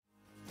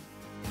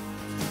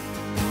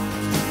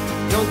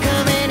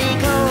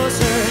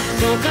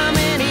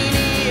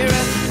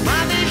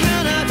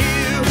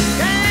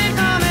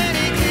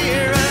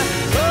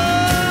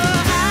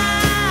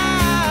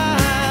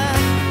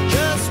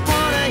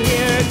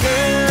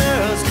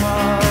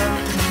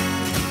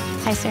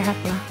Hi, Sarah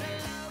Huffman.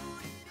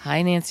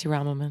 Hi, Nancy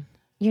Rommelman.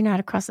 You're not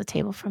across the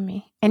table from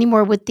me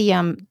anymore with the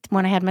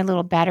when I had my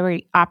little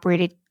battery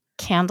operated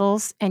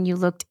candles and you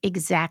looked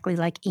exactly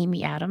like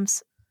Amy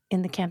Adams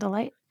in the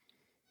candlelight.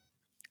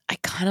 I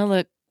kind of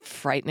look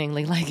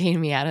frighteningly like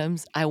Amy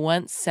Adams. I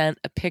once sent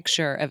a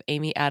picture of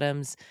Amy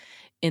Adams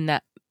in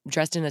that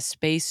dressed in a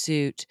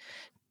spacesuit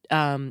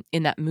in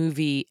that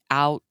movie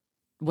Out,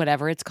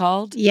 whatever it's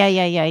called.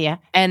 Yeah.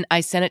 And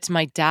I sent it to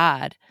my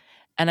dad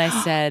and I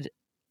said,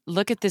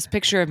 look at this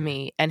picture of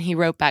me. And he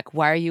wrote back,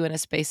 why are you in a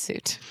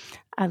spacesuit?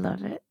 I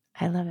love it.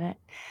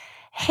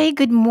 Hey,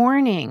 good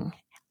morning.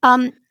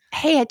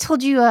 Hey, I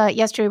told you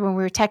yesterday when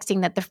we were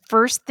texting that the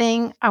first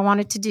thing I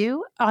wanted to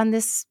do on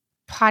this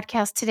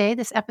podcast today,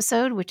 this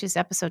episode, which is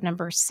episode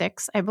number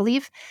 6, I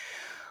believe,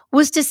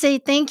 was to say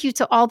thank you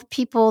to all the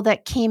people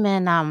that came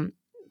and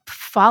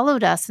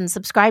followed us and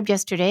subscribed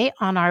yesterday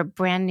on our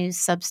brand new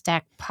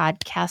Substack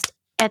podcast,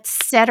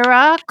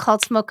 etc.,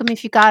 called Smoke 'em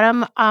If You Got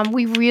 'em.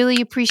 We really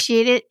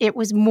appreciate it. It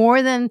was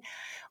more than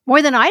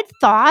I'd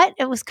thought.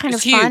 It was kind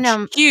of huge,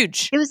 fun.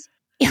 Huge.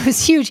 It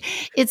was huge.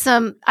 It's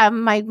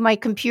my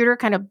computer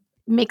kind of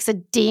makes a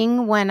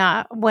ding when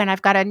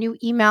I've got a new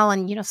email,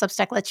 and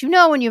Substack lets you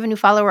know when you have a new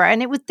follower.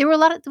 And there was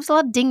a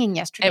lot of dinging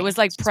yesterday. It was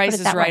like Price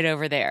is Right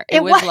over there.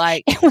 It was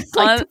like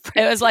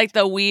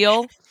the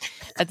wheel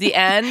at the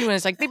end when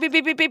it's like beep beep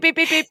beep beep beep beep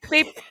beep beep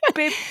beep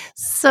beep.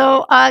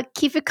 So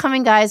keep it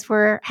coming, guys.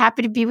 We're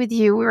happy to be with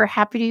you. We were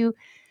happy to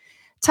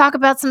talk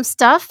about some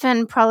stuff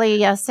and probably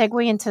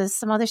segue into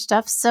some other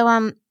stuff. So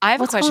I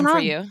have a question for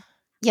you.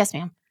 Yes,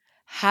 ma'am.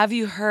 Have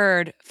you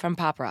heard from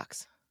Pop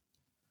Rocks?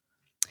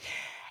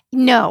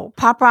 No,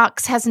 Pop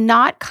Rocks has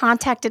not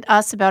contacted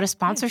us about a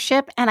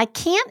sponsorship, and I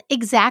can't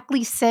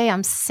exactly say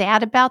I'm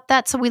sad about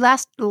that. So we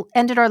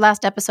ended our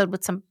last episode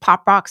with some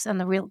Pop Rocks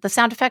and the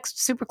sound effects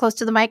super close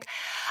to the mic.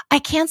 I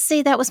can't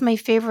say that was my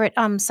favorite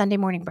Sunday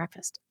morning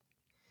breakfast.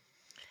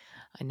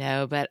 I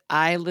know, but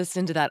I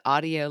listened to that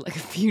audio like a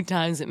few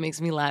times. It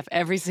makes me laugh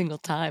every single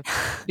time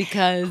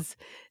because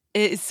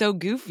it's so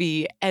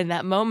goofy. And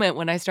that moment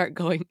when I start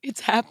going,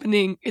 it's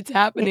happening.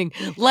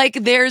 Like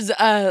there's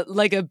a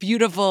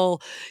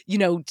beautiful,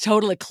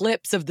 total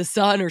eclipse of the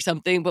sun or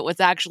something. But what's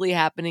actually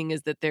happening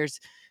is that there's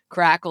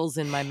crackles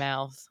in my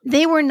mouth.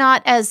 They were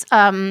not as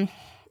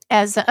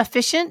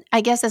efficient,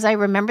 I guess, as I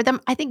remember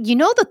them. I think,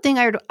 the thing,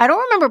 I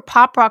don't remember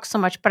Pop Rock so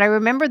much, but I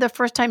remember the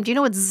first time. Do you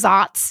know what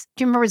Zotz?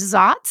 Do you remember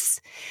Zotz?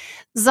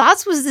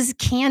 Zotz was this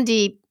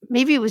candy,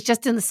 maybe it was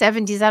just in the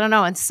 70s, I don't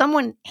know. And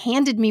someone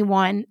handed me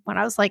one when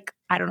I was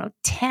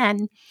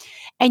 10,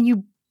 and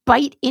you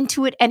bite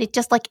into it and it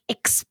just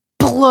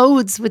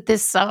explodes with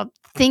this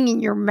thing in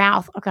your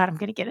mouth. Oh God, I'm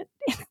going to get in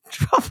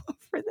trouble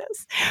for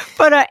this.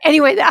 But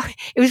anyway,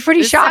 it was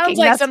pretty shocking. Sounds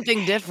like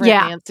something different,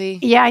 Nancy.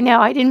 Yeah, I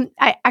know.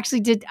 I actually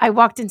did. I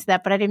walked into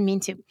that, but I didn't mean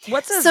to.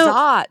 What's a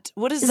Zot?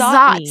 What does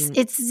Zot mean?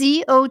 It's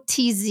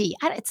Zotz.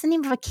 It's the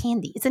name of a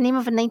candy. It's the name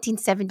of a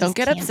 1970s Don't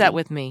get candy. upset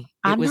with me.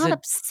 I'm not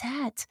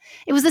upset.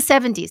 It was the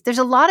 70s. There's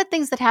a lot of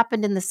things that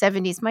happened in the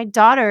 70s. My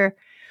daughter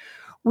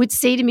would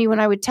say to me when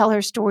I would tell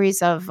her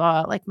stories of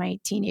my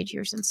teenage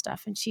years and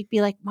stuff, and she'd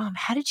be like, "Mom,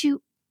 how did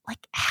you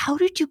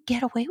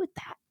get away with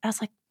that?" I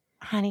was like,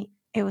 "Honey,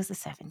 it was the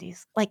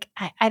 70s.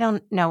 I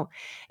don't know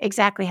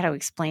exactly how to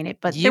explain it,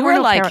 but you were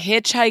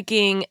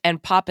hitchhiking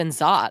and popping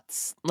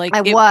Zots.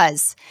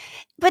 Was.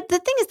 But the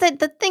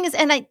thing is,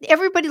 and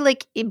everybody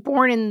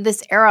born in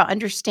this era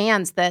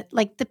understands that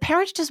the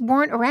parents just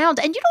weren't around,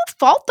 and you don't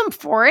fault them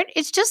for it.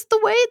 It's just the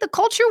way the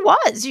culture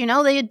was.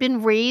 They had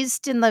been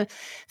raised in the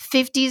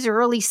 50s or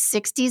early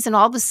 60s, and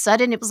all of a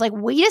sudden it was like,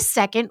 wait a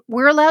second,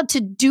 we're allowed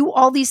to do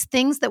all these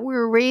things that we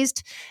were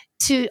raised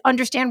to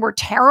understand were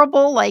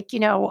terrible,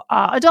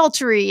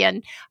 adultery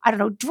and, I don't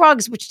know,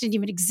 drugs, which didn't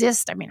even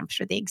exist. I mean, I'm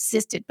sure they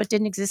existed, but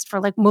didn't exist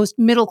for most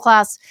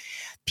middle-class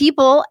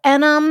people.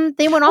 And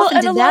they went off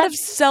and did that. And a lot of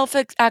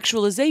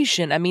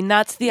self-actualization. I mean,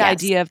 that's the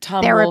idea of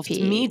Tom Wolfe's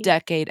Me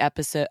Decade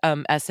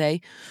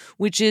essay,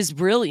 which is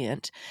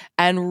brilliant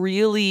and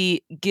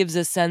really gives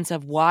a sense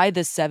of why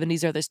the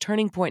 70s are this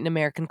turning point in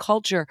American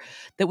culture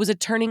that was a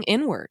turning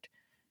inward.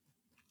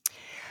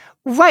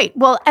 Right.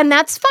 Well, and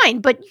that's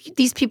fine. But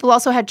these people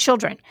also had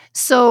children.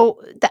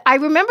 So I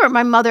remember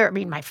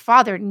my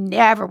father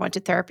never went to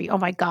therapy. Oh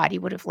my God. He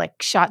would have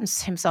shot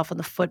himself in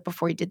the foot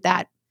before he did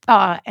that.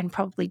 And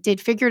probably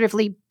did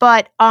figuratively,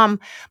 but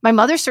my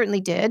mother certainly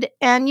did.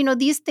 And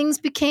these things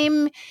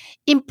became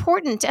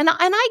important, and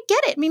I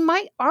get it. I mean,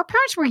 our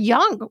parents were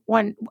young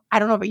when, I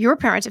don't know about your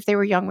parents if they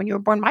were young when you were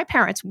born. My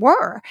parents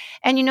were,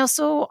 and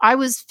so I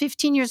was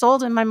 15 years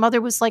old, and my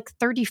mother was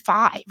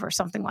 35 or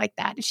something like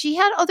that. And she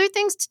had other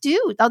things to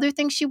do, other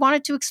things she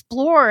wanted to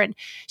explore, and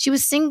she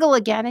was single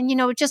again, and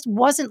it just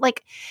wasn't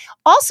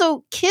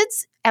Also,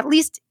 kids, at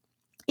least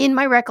in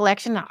my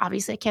recollection,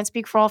 obviously I can't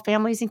speak for all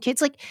families and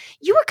kids,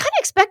 you were kind of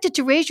expected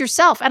to raise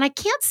yourself. And I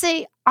can't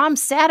say I'm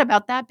sad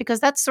about that, because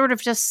that's sort of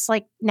just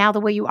now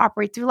the way you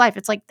operate through life.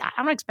 It's I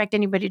don't expect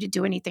anybody to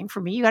do anything for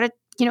me. You got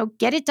to,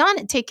 get it done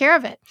and take care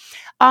of it.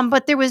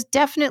 But there was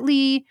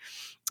definitely,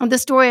 the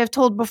story I've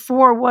told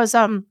before was,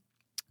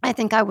 I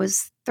think I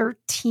was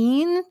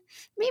 13,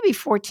 maybe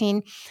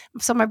 14.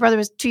 So my brother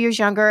was 2 years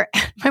younger.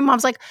 My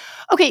mom's like,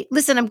 "Okay,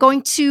 listen, I'm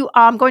going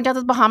down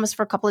to the Bahamas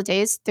for a couple of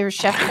days. There's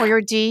Chef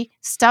Boyardee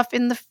stuff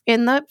in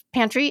the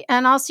pantry,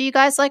 and I'll see you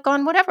guys like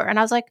on whatever." And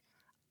I was like,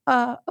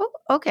 oh,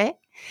 okay."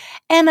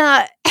 And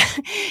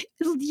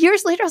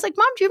years later, I was like,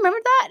 "Mom, do you remember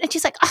that?" And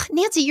she's like,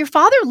 "Nancy, your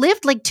father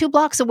lived like 2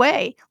 blocks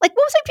away. Like,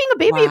 what was I being a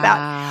baby about?"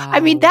 I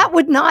mean, Wow. that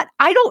would not.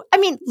 I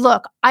mean,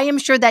 look, I am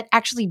sure that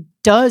actually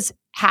does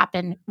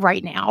happen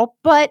right now,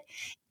 but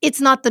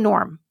it's not the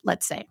norm.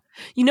 Let's say.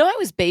 You know, I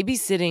was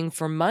babysitting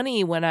for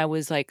money when I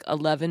was like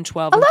 11,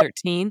 12, I and love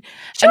 13. And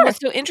Sure. what's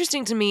so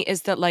interesting to me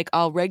is that like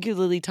I'll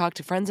regularly talk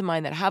to friends of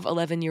mine that have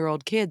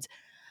 11-year-old kids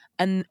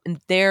and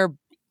they're,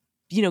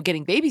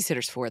 getting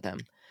babysitters for them.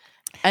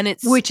 And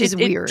Which is it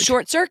weird.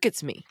 short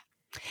circuits me.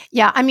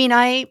 Yeah, I mean,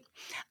 I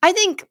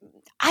think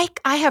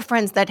I have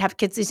friends that have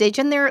kids this age,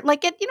 and they're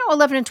like at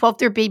 11 and 12,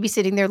 they're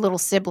babysitting their little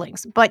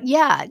siblings. But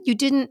yeah, you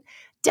didn't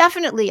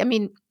definitely. I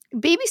mean,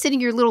 babysitting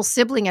your little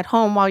sibling at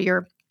home while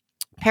your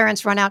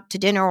parents run out to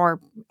dinner or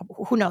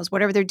who knows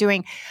whatever they're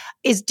doing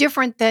is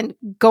different than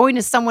going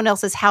to someone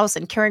else's house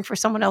and caring for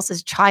someone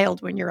else's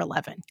child when you're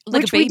 11,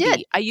 Like a which we did.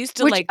 baby. I used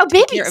to Which like oh,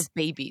 take care of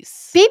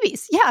babies, babies.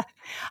 babies, yeah.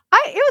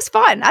 It was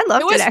fun. I It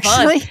loved it was fun.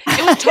 actually.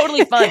 It was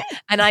totally fun.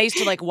 And I used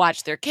to like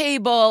watch their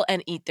cable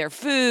and eat their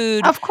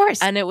food. Of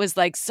course. And it was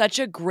like such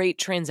a great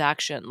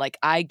transaction. Like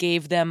I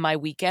gave them my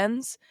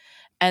weekends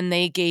and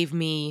they gave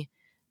me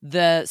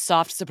the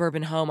soft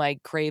suburban home I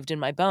craved in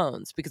my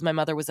bones because my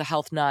mother was a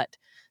health nut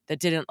that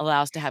didn't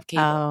allow us to have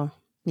cable. Oh,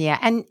 yeah,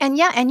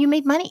 and you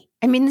made money.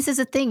 I mean, this is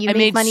a thing. You I made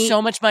made money.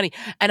 so much money.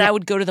 And Yeah. I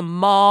would go to the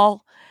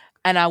mall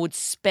and I would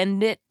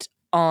spend it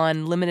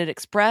on Limited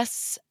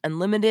Express and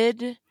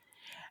Limited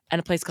and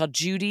a place called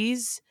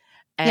Judy's.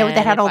 Yeah, that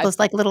And had if all I those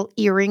like little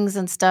earrings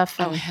and stuff.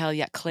 oh And hell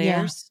yeah, yeah,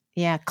 Claire's.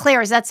 yeah,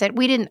 Claire's. That's it.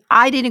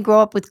 I didn't grow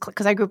up with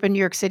because I grew up in New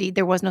York City.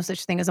 There was no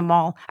such thing as a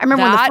mall. I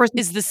remember when the That first.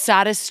 is the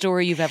saddest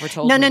story you've ever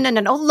told No, no, me. no,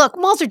 no, no. Look,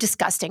 malls are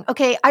disgusting.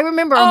 Okay, I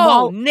remember a Oh,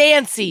 mall.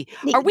 Nancy,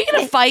 are we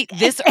gonna fight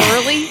this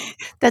early?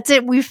 That's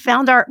it. We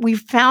found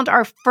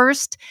our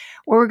first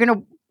where we're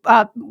gonna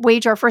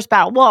wage our first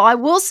battle. Well, I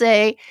will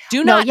say,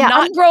 Do no, not yeah,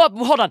 not grow up.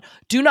 Hold on.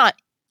 Do not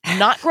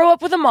grow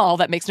up with a mall.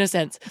 That makes no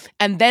sense.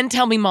 And then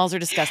tell me malls are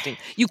disgusting.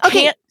 You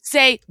Okay. can't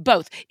say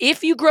both.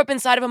 If you grew up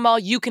inside of a mall,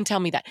 you can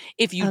tell me that.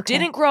 If you Okay.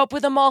 didn't grow up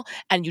with a mall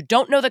and you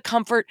don't know the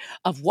comfort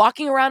of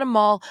walking around a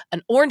mall,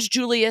 an Orange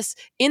Julius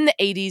in the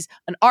 80s,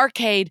 an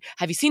arcade,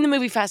 have you seen the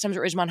movie Fast Times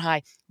at Ridgemont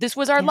High? This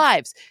was our Yeah.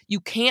 lives. You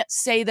can't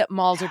say that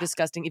malls are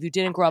disgusting if you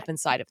didn't grow up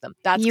inside of them.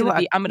 I'm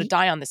gonna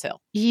die on this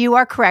hill. You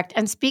are correct.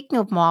 And speaking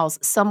of malls,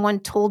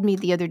 someone told me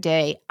the other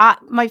day, one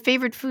of my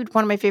favorite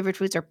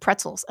foods are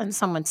pretzels. And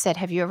someone said,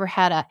 "Have you ever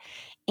had a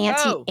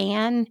Auntie Oh.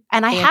 Anne?"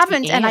 And I Auntie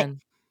haven't.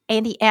 Anne.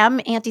 Auntie M,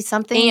 Auntie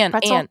something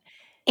pretzel. Anne.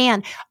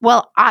 And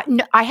well,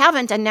 I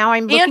haven't, and now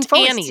I'm looking Aunt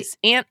forward Annie's.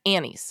 Aunt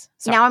Annie's.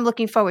 to. Now I'm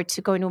looking forward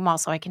to going to a mall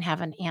so I can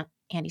have an Aunt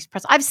Annie's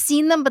pretzel. I've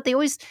seen them, but they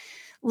always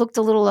looked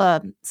a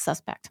little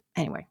suspect.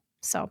 Anyway,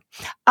 so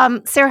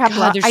Sarah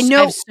Hepla, I I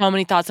know have so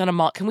many thoughts on a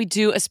mall. Can we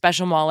do a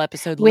special mall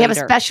episode we later? have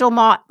a special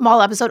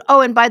mall episode. Oh,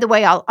 and by the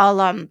way,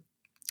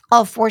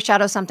 I'll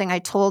foreshadow something I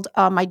told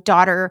my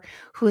daughter,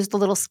 who's the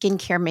little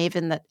skincare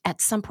maven, that at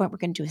some point we're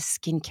going to do a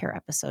skincare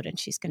episode, and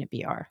she's going to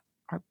be our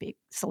big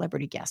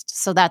celebrity guest.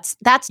 So that's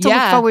to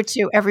look forward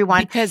to,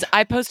 everyone. Because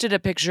I posted a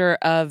picture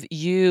of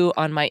you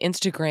on my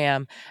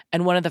Instagram,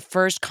 and one of the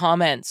first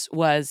comments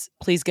was,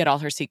 "Please get all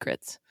her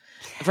secrets,"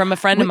 from a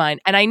friend of mine.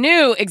 And I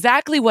knew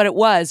exactly what it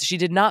was. She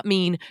did not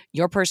mean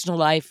your personal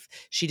life.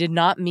 She did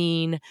not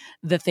mean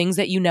the things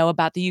that you know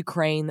about the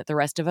Ukraine that the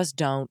rest of us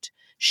don't.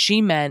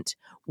 She meant,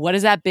 what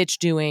is that bitch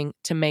doing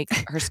to make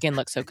her skin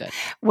look so good?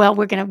 Well,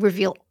 we're going to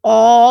reveal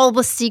all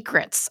the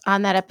secrets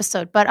on that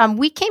episode. But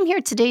we came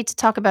here today to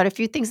talk about a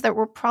few things that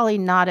were probably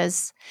not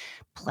as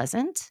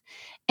pleasant.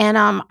 And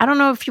I don't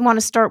know if you want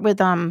to start with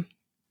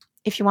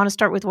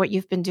what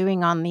you've been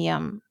doing on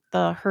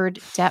the Herd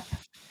Dep.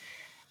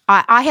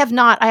 I have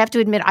not. I have to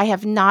admit, I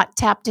have not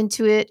tapped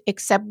into it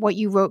except what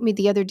you wrote me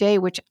the other day,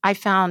 which I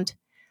found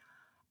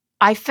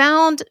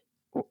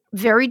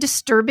very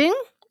disturbing.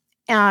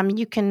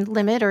 You can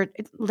limit or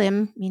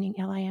lim, meaning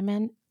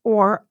LIMN,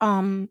 or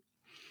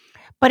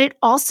but it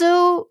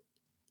also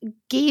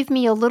gave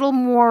me a little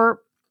more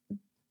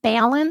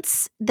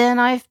balance than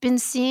I've been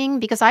seeing,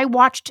 because I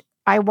watched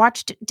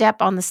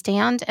Depp on the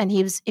stand, and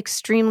he was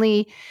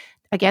extremely,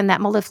 again,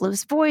 that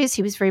mellifluous voice.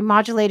 He was very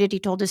modulated. He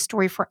told his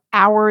story for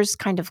hours,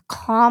 kind of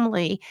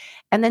calmly,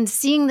 and then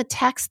seeing the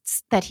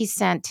texts that he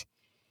sent,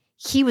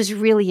 he was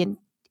really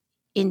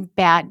in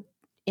bad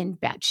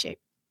shape.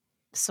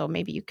 So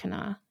maybe you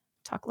can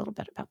talk a little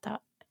bit about that.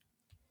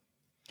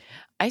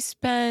 I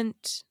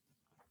spent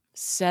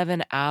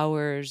 7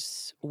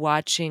 hours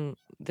watching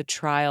the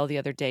trial the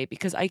other day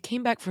because I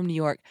came back from New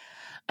York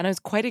and I was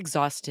quite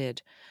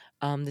exhausted.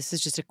 This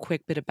is just a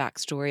quick bit of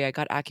backstory. I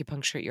got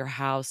acupuncture at your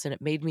house, and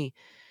it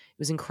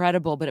was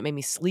incredible, but it made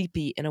me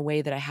sleepy in a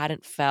way that I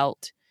hadn't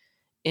felt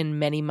in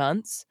many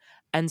months.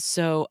 And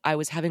so I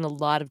was having a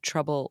lot of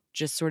trouble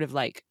just sort of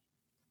like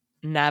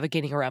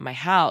navigating around my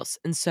house.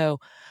 And so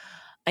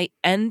I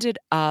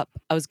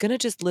was going to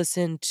just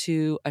listen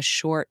to a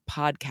short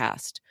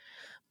podcast.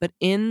 But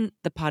in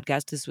the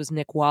podcast, this was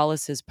Nick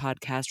Wallace's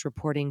podcast,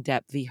 Reporting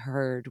Depp v.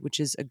 Heard, which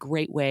is a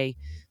great way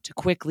to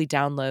quickly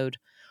download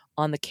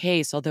on the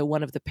case. Although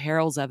one of the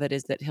perils of it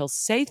is that he'll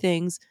say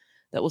things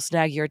that will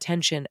snag your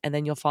attention, and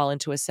then you'll fall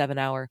into a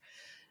 7-hour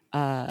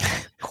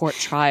court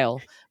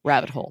trial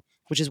rabbit hole,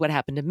 which is what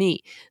happened to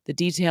me. The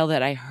detail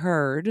that I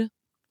heard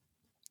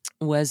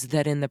was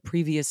that in the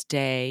previous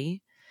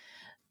day,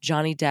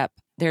 Johnny Depp,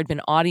 there had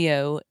been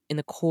audio in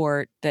the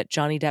court that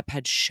Johnny Depp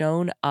had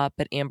shown up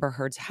at Amber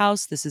Heard's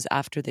house. This is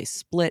after they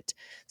split.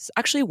 It's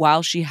actually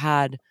while she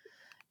had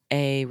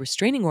a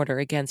restraining order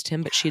against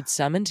him, but she had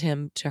summoned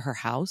him to her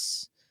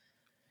house.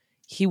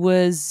 They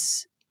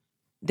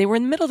were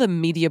in the middle of the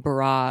media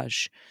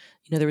barrage.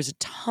 There was a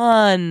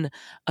ton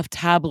of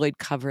tabloid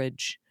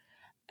coverage,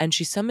 and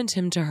she summoned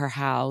him to her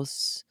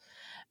house.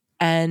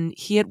 And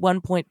he at one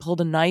point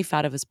pulled a knife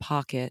out of his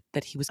pocket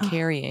that he was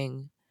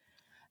carrying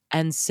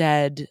and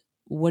said,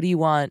 "What do you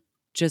want?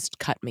 Just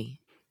cut me."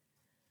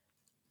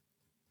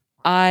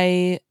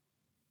 I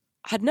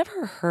had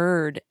never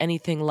heard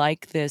anything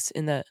like this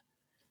in the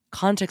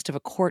context of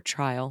a court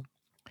trial.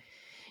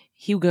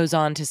 He goes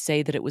on to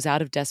say that it was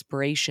out of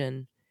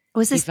desperation.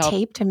 Was this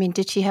taped? I mean,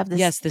 did she have this?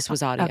 Yes, this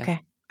was audio.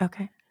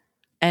 Okay.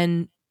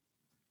 And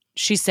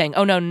she's saying,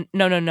 "Oh, no,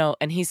 no, no, no."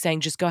 And he's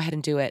saying, "Just go ahead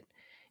and do it.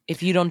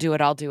 If you don't do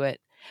it, I'll do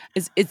it."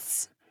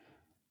 It's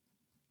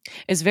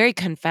very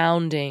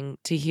confounding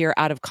to hear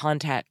out of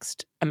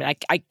context. I mean,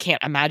 I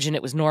can't imagine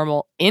it was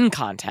normal in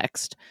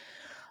context.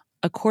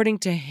 According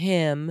to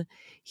him,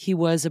 he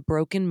was a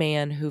broken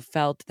man who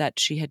felt that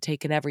she had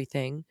taken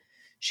everything.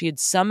 She had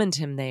summoned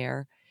him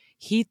there.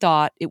 He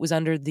thought it was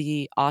under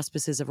the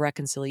auspices of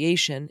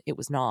reconciliation. It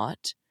was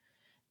not.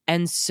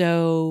 And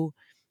so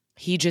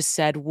he just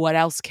said, "What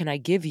else can I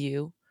give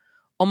you?"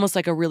 Almost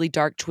like a really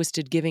dark,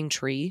 twisted giving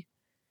tree.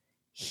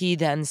 He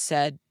then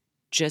said,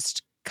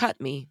 "Just cut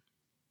me."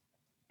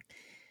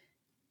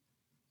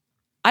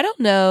 I don't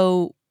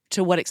know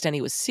to what extent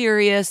he was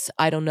serious.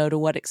 I don't know to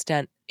what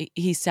extent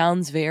he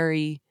sounds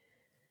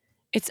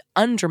it's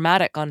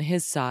undramatic on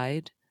his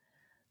side.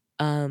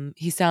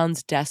 He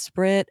sounds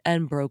desperate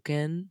and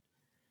broken.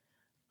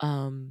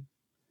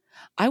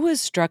 I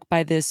was struck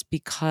by this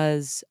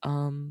because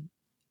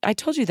I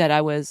told you that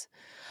I was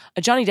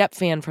a Johnny Depp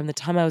fan from the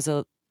time I was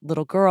a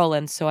little girl,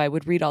 and so I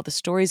would read all the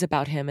stories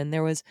about him. And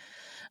there was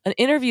an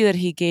interview that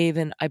he gave,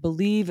 and I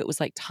believe it was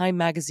like Time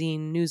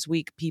Magazine,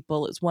 Newsweek,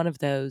 People. It was one of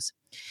those.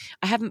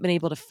 I haven't been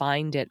able to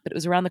find it, but it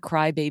was around the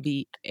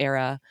Crybaby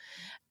era.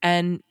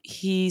 And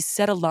he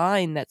said a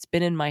line that's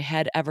been in my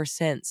head ever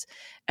since.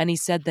 And he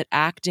said that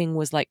acting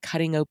was like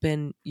cutting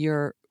open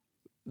your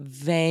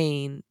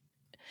wrist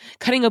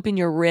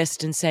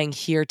and saying,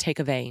 "Here, take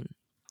a vein."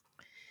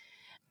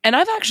 And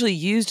I've actually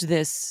used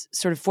this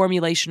sort of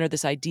formulation or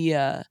this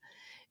idea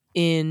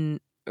in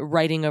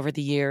writing over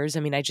the years. I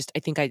mean, I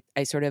think I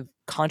sort of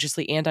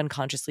consciously and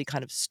unconsciously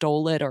kind of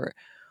stole it or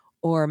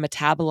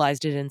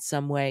metabolized it in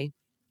some way.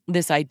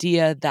 This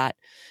idea that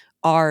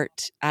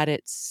art at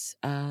its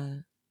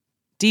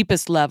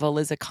deepest level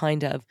is a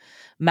kind of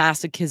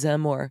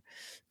masochism or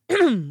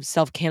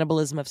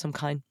self-cannibalism of some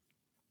kind.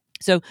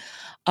 So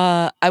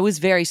I was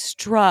very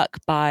struck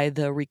by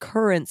the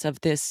recurrence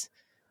of this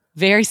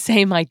very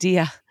same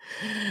idea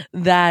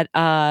that,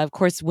 of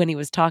course, when he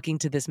was talking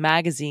to this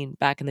magazine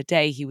back in the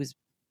day, he was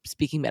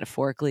speaking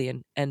metaphorically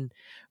and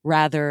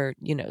rather,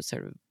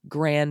 sort of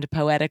grand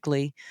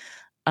poetically.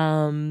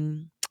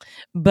 But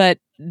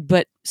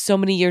so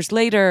many years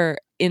later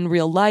in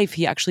real life,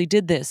 he actually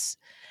did this.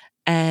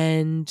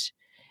 And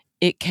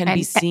it can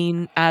be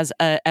seen as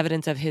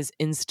evidence of his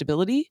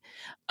instability.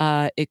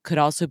 It could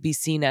also be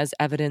seen as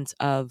evidence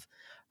of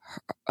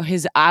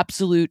his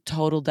absolute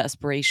total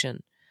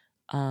desperation.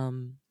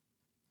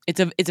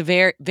 It's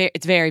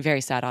very,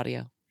 very sad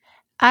audio.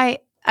 I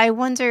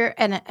wonder,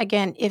 and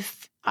again,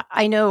 if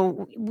I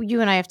know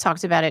you and I have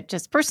talked about it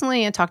just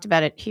personally and talked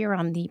about it here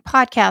on the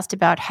podcast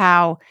about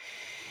how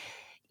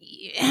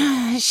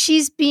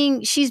she's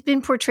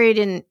been portrayed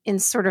in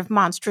sort of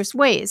monstrous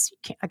ways.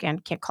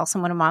 Can't call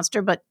someone a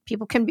monster, but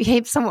people can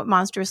behave somewhat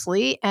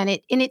monstrously, and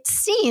it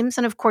seems,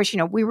 and of course,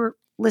 we were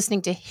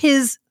listening to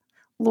his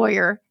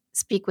lawyer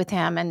speak with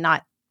him and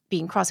not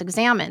being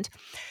cross-examined.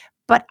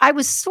 But I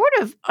was sort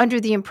of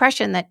under the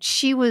impression that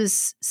she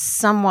was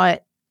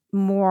somewhat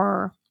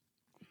more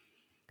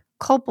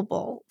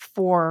culpable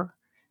for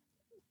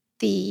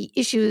the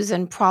issues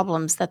and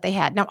problems that they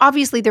had. Now,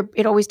 obviously,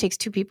 it always takes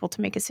two people to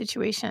make a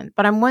situation,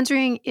 but I'm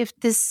wondering if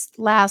this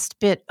last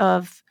bit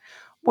of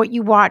what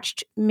you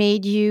watched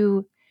made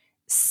you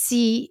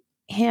see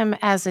him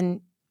as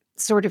an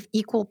sort of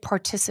equal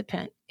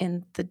participant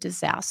in the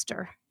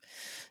disaster.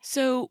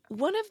 So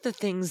one of the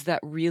things that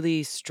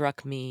really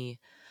struck me,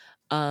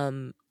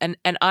 and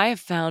I have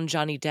found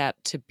Johnny Depp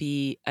to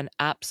be an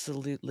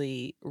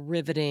absolutely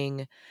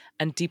riveting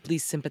and deeply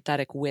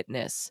sympathetic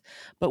witness.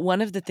 But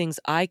one of the things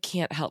I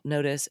can't help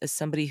notice as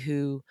somebody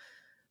who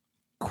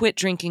quit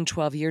drinking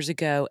 12 years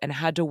ago and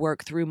had to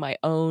work through my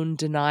own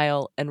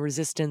denial and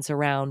resistance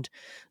around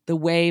the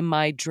way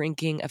my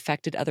drinking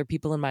affected other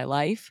people in my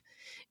life,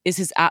 is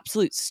his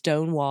absolute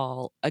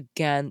stonewall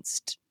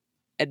against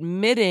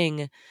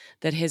admitting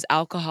that his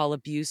alcohol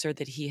abuse or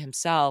that he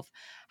himself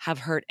have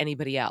hurt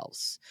anybody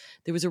else.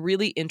 There was a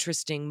really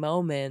interesting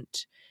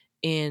moment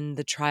in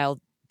the trial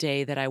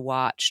day that I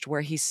watched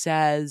where he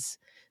says,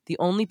 "The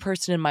only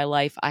person in my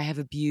life I have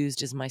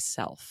abused is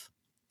myself."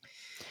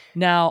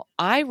 Now,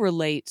 I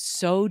relate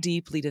so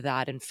deeply to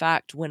that. In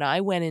fact, when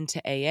I went into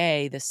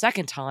AA the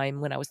second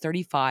time when I was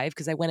 35,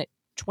 because I went at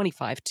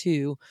 25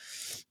 too,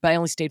 but I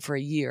only stayed for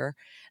a year.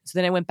 So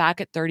then I went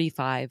back at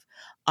 35.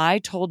 I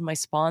told my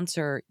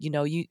sponsor,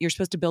 you're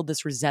supposed to build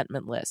this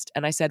resentment list.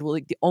 And I said, well,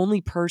 like, the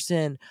only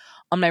person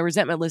on my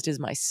resentment list is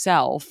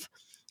myself.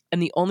 And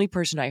the only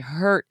person I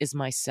hurt is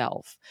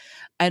myself.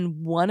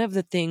 And one of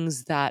the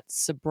things that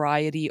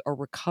sobriety or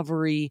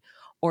recovery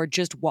or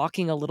just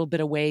walking a little bit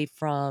away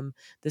from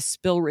the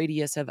spill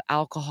radius of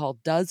alcohol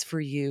does for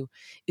you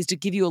is to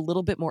give you a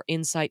little bit more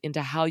insight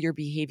into how your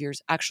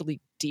behaviors actually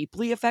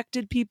deeply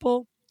affected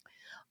people.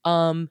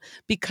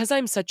 Because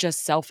I'm such a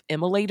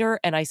self-immolator,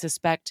 and I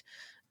suspect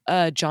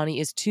Johnny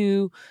is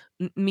too,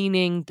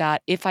 meaning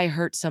that if I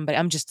hurt somebody,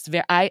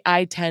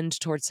 I tend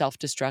towards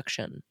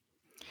self-destruction.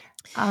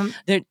 Um,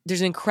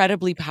 There's an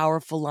incredibly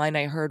powerful line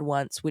I heard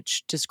once,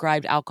 which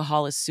described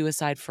alcohol as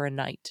suicide for a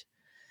night.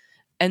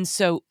 And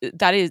so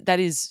that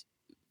is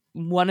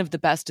one of the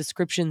best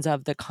descriptions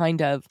of the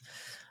kind of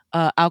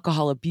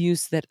alcohol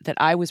abuse that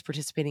I was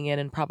participating in,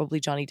 and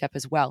probably Johnny Depp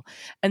as well.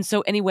 And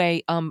so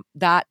anyway,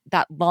 that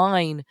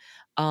line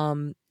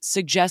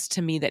suggests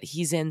to me that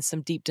he's in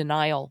some deep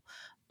denial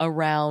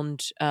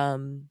around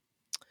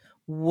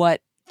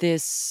what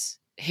his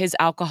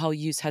alcohol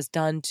use has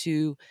done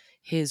to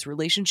his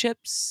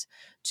relationships,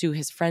 to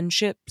his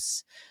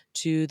friendships,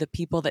 to the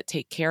people that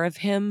take care of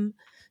him,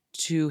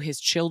 to his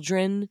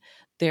children.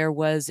 There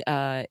was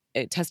a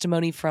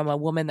testimony from a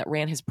woman that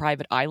ran his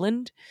private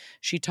island.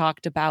 She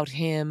talked about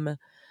him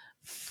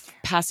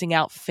passing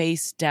out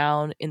face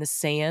down in the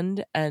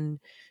sand, and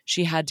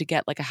she had to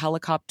get like a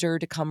helicopter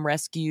to come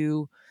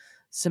rescue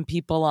some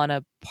people on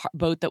a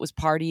boat that was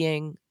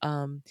partying.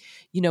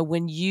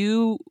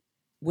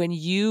 When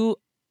you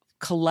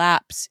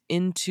collapse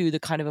into the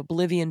kind of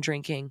oblivion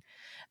drinking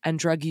and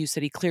drug use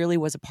that he clearly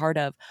was a part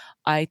of,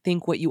 I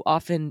think what you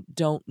often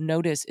don't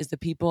notice is the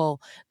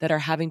people that are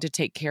having to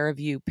take care of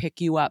you, pick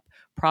you up,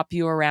 prop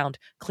you around,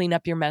 clean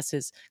up your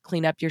messes,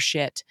 clean up your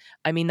shit.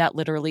 I mean that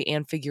literally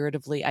and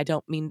figuratively. I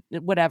don't mean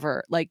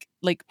whatever. Like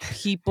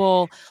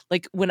people,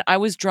 like when I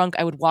was drunk,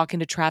 I would walk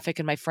into traffic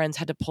and my friends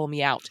had to pull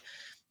me out.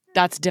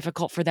 That's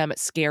difficult for them. It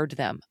scared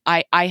them.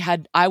 I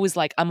was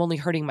like, I'm only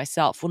hurting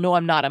myself. Well, no,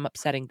 I'm not. I'm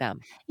upsetting them.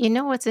 You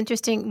know what's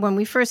interesting? When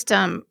we first,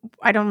 I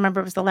don't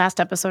remember if it was the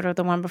last episode or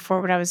the one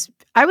before, but I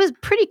was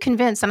pretty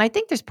convinced, and I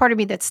think there's part of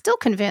me that's still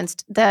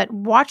convinced that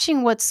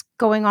watching what's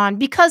going on,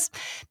 because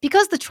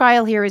the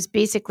trial here is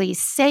basically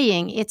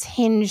saying it's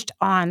hinged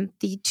on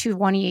the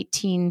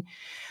 2018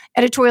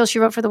 editorial she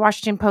wrote for the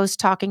Washington Post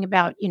talking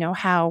about,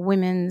 how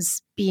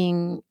women's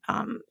being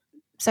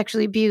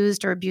sexually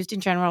abused or abused in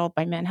general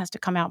by men has to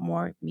come out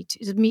more.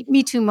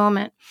 Me Too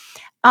moment.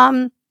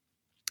 Um,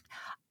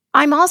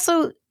 I'm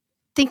also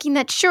thinking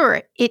that,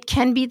 sure, it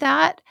can be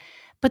that,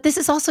 but this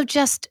is also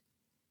just,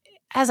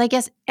 as I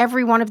guess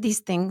every one of these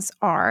things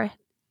are,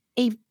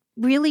 a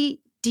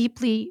really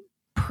deeply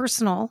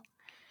personal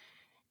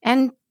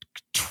and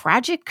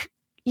tragic,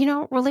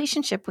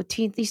 relationship with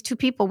these two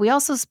people. We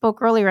also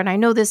spoke earlier, and I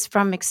know this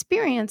from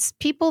experience,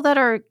 people that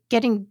are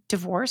getting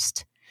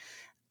divorced,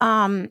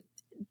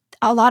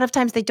 a lot of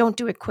times they don't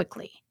do it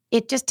quickly.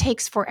 It just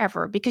takes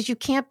forever because you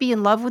can't be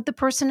in love with the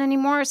person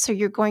anymore. So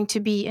you're going to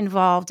be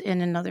involved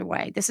in another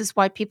way. This is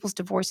why people's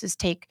divorces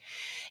take,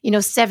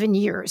 7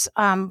 years.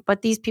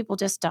 But these people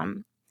just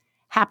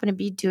happen to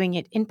be doing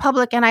it in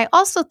public. And I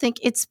also think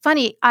it's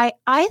funny.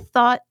 I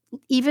thought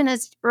even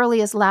as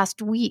early as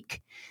last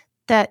week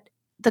that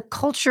the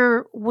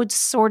culture would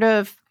sort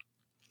of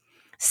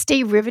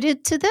stay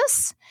riveted to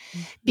this,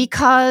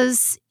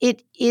 because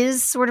it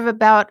is sort of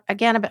about,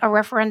 again, a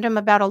referendum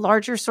about a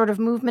larger sort of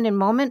movement and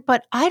moment.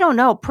 But I don't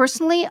know.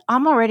 Personally,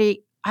 I've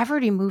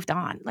already moved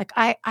on. Like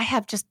I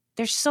have just,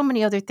 there's so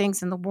many other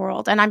things in the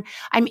world. And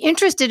I'm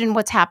interested in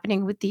what's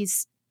happening with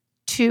these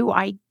two,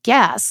 I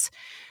guess.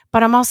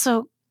 But I'm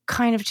also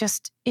kind of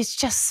just, it's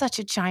just such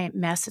a giant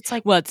mess. It's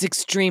like, well, it's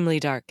extremely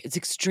dark. It's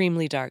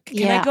extremely dark. Can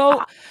yeah, I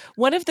go?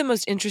 One of the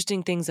most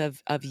interesting things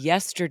of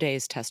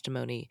yesterday's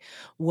testimony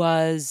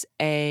was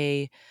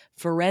a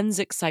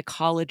forensic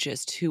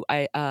psychologist who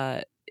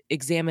I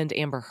examined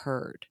Amber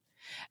Heard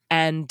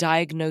and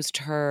diagnosed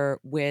her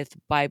with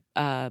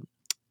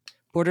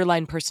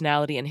borderline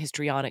personality and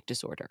histrionic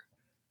disorder.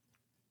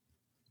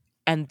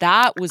 And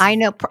that was, I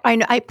know.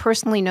 I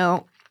personally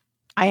know.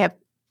 I have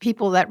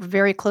people that are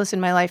very close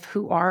in my life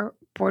who are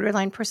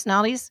borderline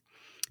personalities,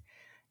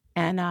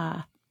 and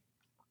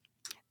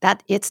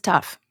that it's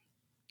tough.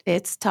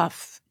 It's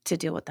tough to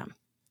deal with them.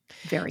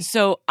 Very.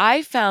 So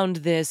I found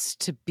this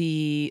to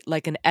be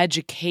like an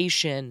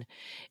education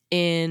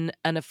in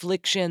an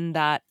affliction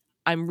that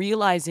I'm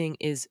realizing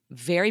is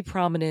very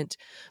prominent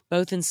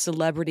both in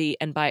celebrity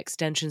and by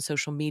extension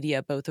social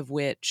media, both of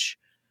which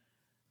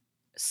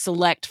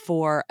select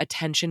for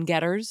attention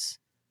getters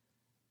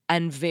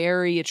and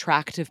very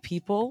attractive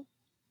people,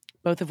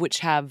 both of which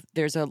have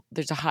there's a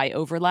high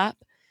overlap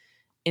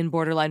in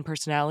borderline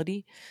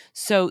personality.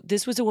 So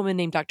this was a woman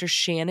named Dr.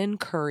 Shannon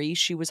Curry.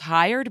 She was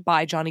hired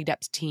by Johnny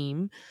Depp's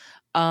team.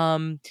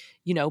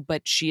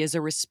 But she is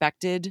a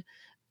respected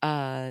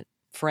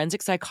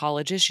forensic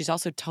psychologist. She's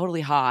also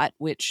totally hot,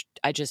 which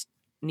I just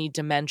need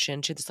to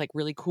mention. She had this like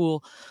really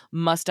cool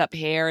mussed up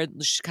hair.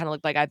 She kind of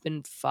looked like I've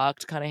been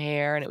fucked kind of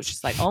hair. And it was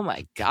just like, oh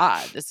my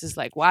God, this is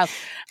like wild.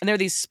 And there are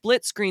these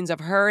split screens of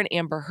her and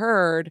Amber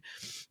Heard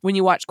when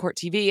you watch Court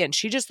TV. And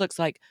she just looks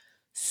like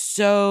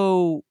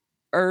so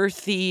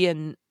earthy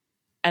and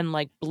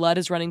like blood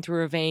is running through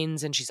her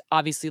veins. And she's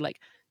obviously like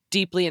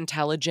deeply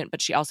intelligent,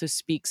 but she also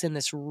speaks in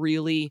this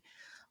really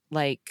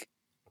like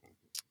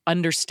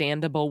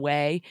understandable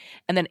way.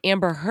 And then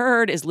Amber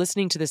Heard is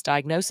listening to this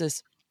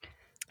diagnosis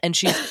and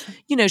she's,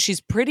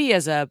 she's pretty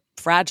as a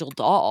fragile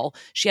doll.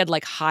 She had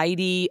like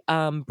Heidi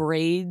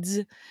braids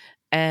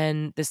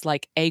and this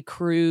like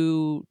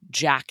ecru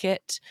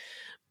jacket,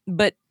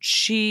 but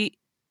she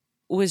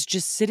was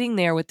just sitting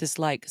there with this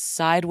like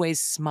sideways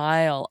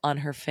smile on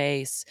her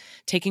face,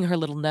 taking her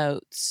little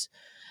notes.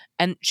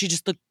 And she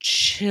just looked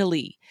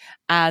chilly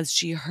as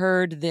she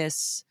heard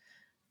this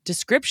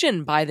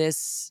description by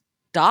this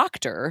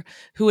doctor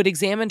who had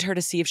examined her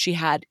to see if she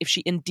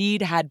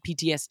indeed had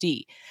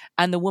PTSD.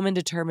 And the woman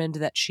determined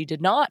that she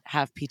did not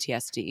have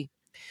PTSD.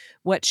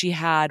 What she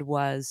had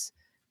was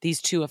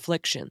these two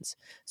afflictions.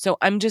 So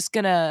I'm just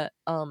going to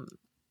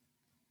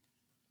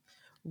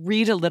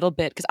read a little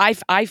bit because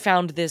I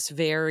found this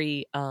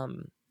very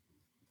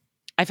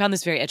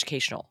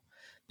educational.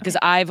 Because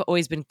I've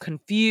always been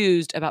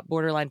confused about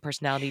borderline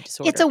personality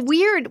disorder. It's a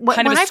weird,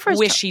 kind of when a I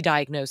first squishy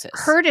diagnosis.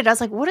 Heard it, I was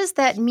like, what does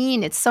that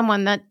mean? It's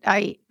someone that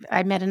I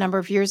met a number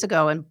of years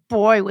ago, and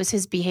boy, was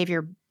his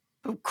behavior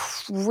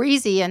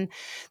crazy. And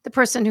the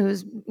person who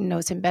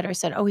knows him better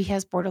said, oh, he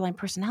has borderline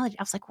personality.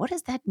 I was like, what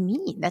does that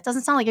mean? That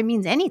doesn't sound like it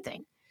means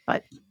anything.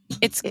 But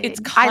it's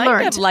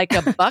kind of like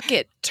a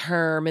bucket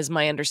term is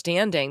my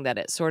understanding, that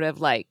it sort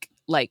of like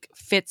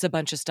fits a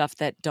bunch of stuff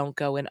that don't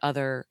go in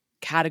other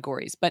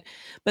categories. But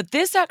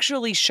this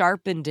actually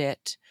sharpened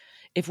it.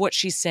 If what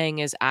she's saying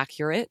is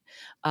accurate,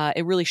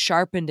 it really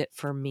sharpened it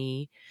for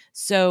me.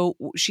 So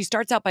she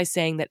starts out by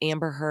saying that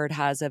Amber Heard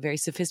has a very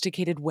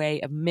sophisticated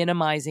way of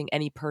minimizing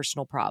any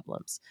personal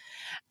problems.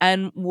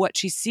 And what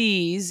she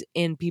sees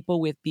in people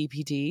with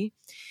BPD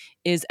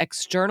is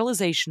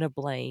externalization of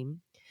blame,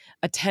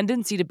 a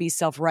tendency to be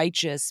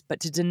self-righteous, but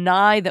to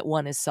deny that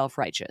one is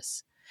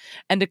self-righteous,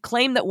 and to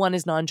claim that one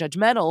is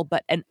non-judgmental,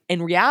 but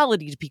in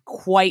reality to be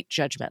quite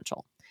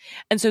judgmental.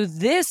 And so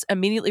this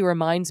immediately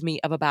reminds me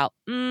of about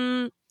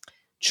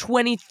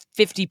 20,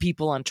 50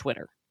 people on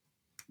Twitter.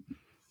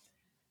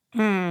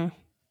 I'm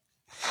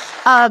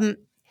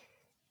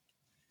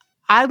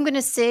going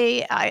to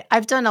say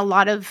I've done a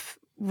lot of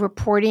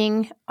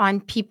reporting on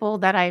people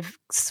that I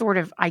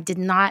did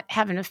not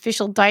have an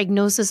official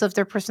diagnosis of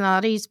their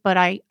personalities, but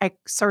I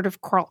sort of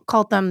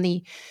called them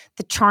the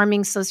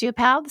charming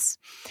sociopaths.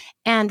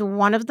 And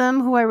one of them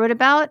who I wrote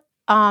about,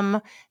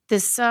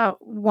 this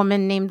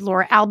woman named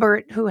Laura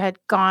Albert, who had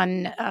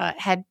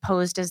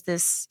posed as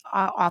this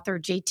author,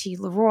 J.T.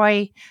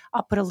 Leroy.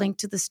 I'll put a link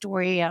to the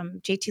story.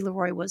 J.T.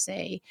 Leroy was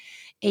a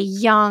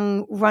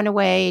young,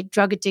 runaway,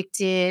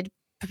 drug-addicted,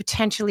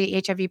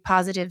 potentially HIV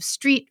positive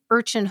street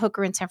urchin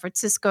hooker in San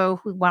Francisco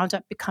who wound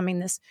up becoming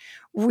this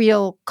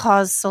real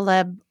cause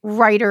celeb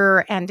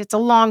writer. And it's a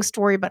long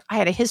story, but I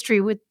had a history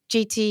with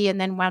JT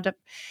and then wound up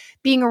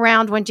being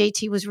around when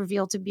JT was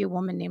revealed to be a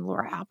woman named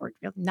Laura Albert.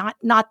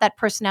 Not that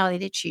personality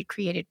that she had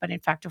created, but in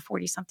fact a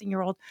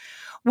 40-something-year-old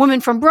woman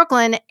from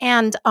Brooklyn.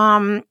 And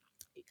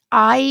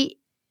I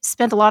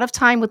spent a lot of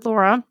time with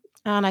Laura.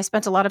 And I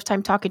spent a lot of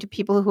time talking to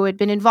people who had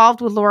been involved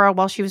with Laura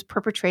while she was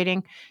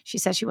perpetrating, she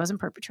says she wasn't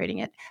perpetrating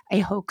it, a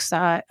hoax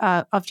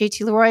of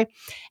J.T. Leroy.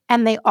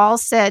 And they all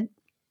said,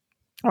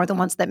 or the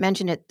ones that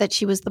mentioned it, that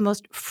she was the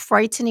most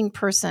frightening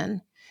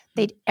person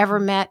they'd ever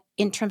met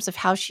in terms of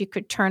how she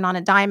could turn on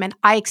a dime. And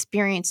I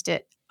experienced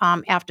it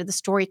after the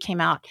story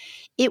came out.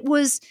 It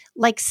was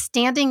like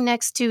standing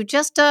next to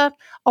just a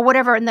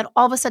whatever, and then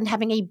all of a sudden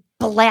having a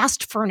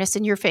blast furnace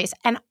in your face.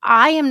 And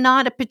I'm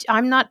not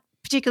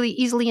particularly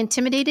easily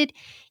intimidated.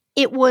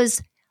 It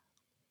was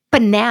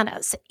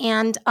bananas.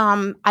 And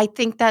I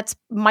think that's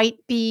might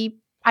be,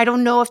 I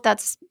don't know if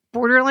that's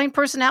borderline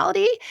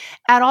personality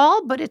at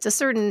all, but it's a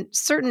certain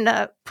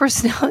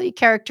personality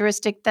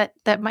characteristic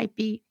that might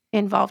be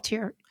involved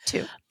here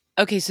too.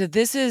 Okay, so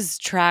this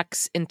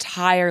tracks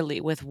entirely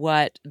with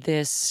what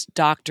this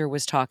doctor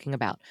was talking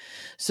about.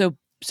 So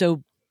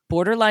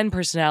borderline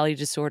personality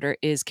disorder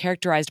is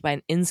characterized by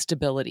an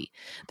instability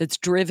that's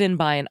driven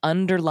by an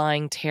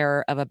underlying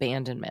terror of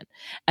abandonment.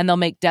 And they'll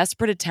make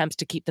desperate attempts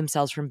to keep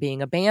themselves from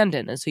being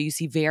abandoned. And so you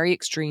see very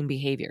extreme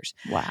behaviors.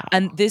 Wow.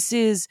 And this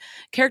is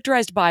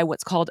characterized by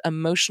what's called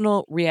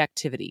emotional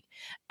reactivity.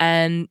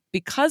 And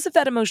because of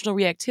that emotional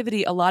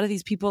reactivity, a lot of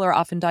these people are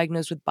often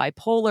diagnosed with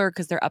bipolar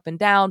because they're up and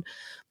down.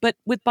 But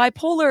with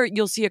bipolar,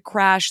 you'll see a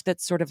crash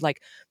that's sort of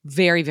like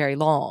very, very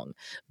long.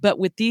 But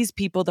with these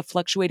people, the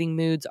fluctuating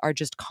moods are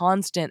just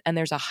constant, and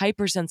there's a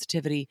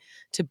hypersensitivity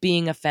to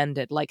being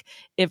offended. Like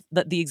if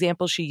the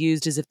example she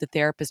used is if the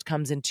therapist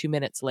comes in 2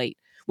 minutes late,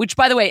 which,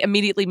 by the way,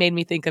 immediately made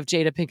me think of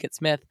Jada Pinkett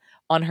Smith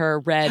on her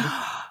red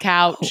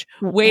couch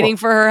waiting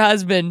for her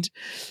husband.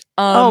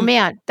 Oh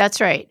man, that's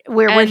right.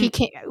 Where he and-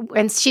 came,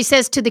 and she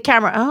says to the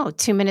camera, "Oh,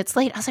 2 minutes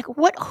late." I was like,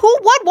 "What?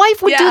 What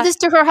wife would do Yeah. this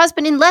to her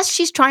husband unless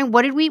she's trying?"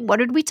 What did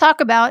we talk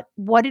about?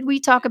 What did we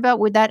talk about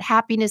with that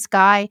happiness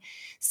guy?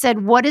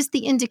 Said, "What is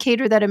the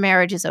indicator that a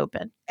marriage is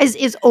open?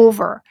 Is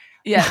over?"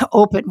 Yeah.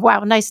 Open.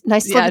 Wow, nice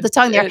slip of the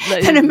tongue there.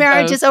 And a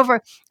marriage is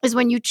over is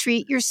when you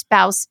treat your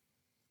spouse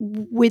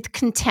with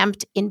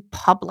contempt in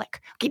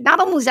public. Okay,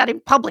 not only is that in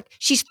public,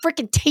 she's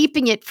freaking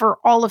taping it for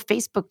all of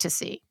Facebook to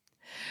see.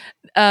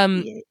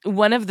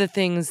 One of the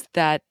things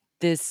that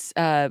this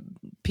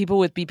people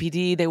with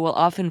BPD, they will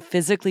often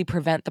physically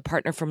prevent the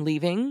partner from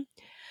leaving.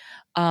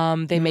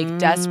 They make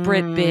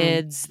desperate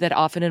bids that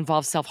often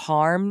involve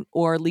self-harm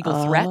or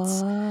legal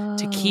threats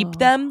to keep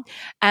them.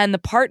 And the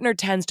partner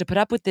tends to put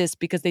up with this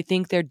because they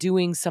think they're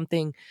doing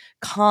something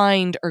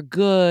kind or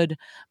good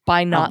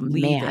by not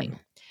leaving.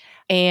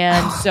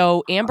 And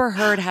so Amber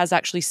Heard has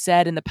actually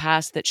said in the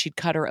past that she'd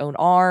cut her own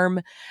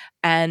arm.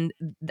 And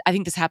I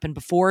think this happened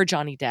before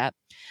Johnny Depp.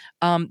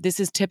 This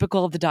is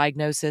typical of the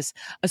diagnosis.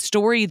 A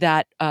story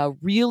that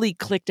really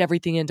clicked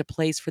everything into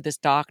place for this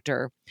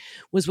doctor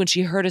was when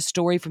she heard a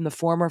story from the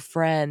former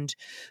friend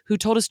who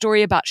told a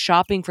story about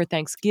shopping for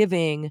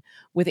Thanksgiving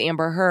with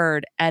Amber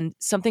Heard, and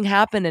something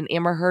happened and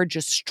Amber Heard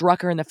just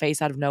struck her in the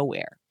face out of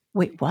nowhere.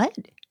 Wait, what?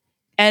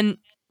 And,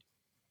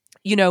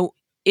 you know,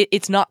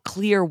 it's not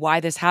clear why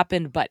this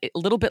happened, but a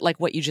little bit like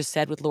what you just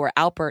said with Laura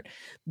Alpert,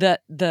 the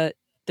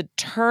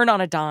turn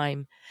on a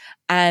dime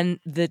and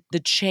the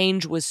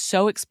change was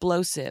so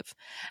explosive.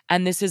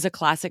 And this is a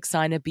classic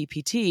sign of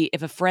BPT.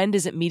 If a friend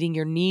isn't meeting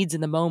your needs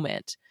in the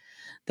moment,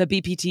 the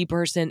BPT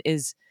person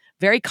is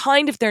very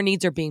kind if their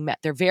needs are being met.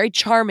 They're very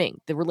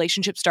charming. The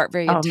relationships start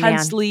very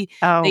intensely.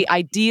 They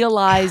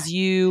idealize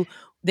you.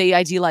 They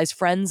idealize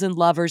friends and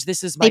lovers.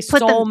 This is my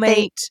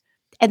soulmate.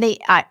 And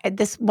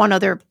this one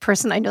other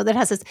person I know that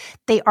has this,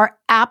 they are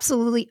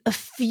absolutely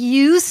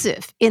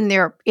effusive in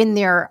their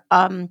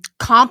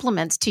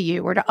compliments to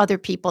you or to other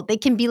people. They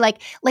can be like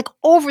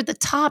over the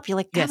top. You're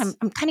like, God, Yes.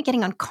 I'm kind of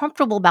getting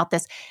uncomfortable about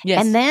this.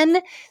 Yes. And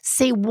then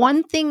say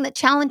one thing that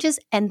challenges,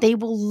 and they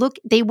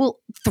will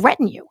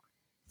threaten you.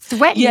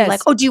 Threaten you,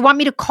 like, oh, do you want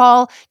me to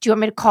call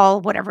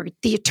whatever,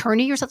 the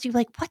attorney or something? You're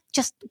like,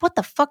 what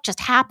the fuck just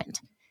happened?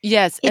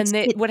 Yes.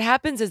 What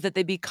happens is that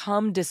they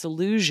become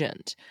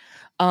disillusioned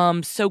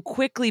so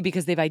quickly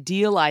because they've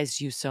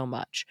idealized you so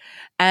much.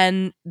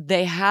 And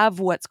they have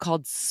what's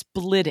called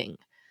splitting.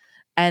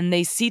 And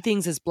they see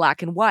things as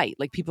black and white.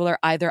 Like people are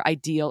either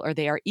ideal or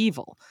they are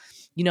evil.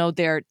 You know,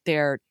 they're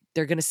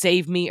going to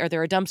save me or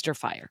they're a dumpster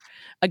fire.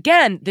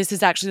 Again, this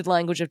is actually the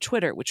language of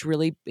Twitter,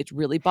 it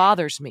really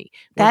bothers me.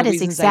 That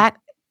is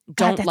exactly.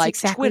 Don't like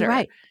exactly Twitter.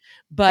 Right.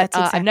 But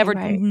I've never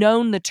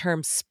known the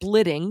term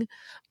splitting,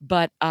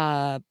 but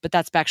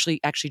that's actually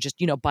just,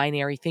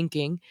 binary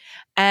thinking.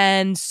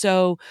 And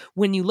so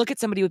when you look at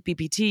somebody with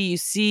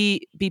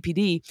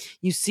BPD,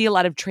 you see a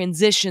lot of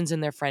transitions in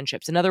their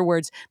friendships. In other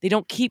words, they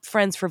don't keep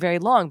friends for very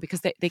long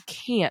because they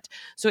can't.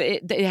 So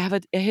they have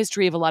a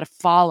history of a lot of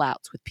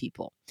fallouts with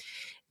people.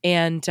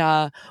 And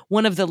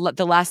one of the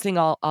last thing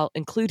I'll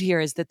include here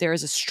is that there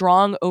is a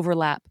strong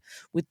overlap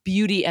with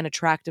beauty and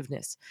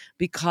attractiveness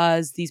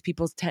because these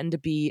people tend to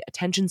be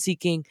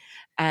attention-seeking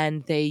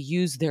and they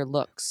use their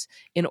looks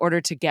in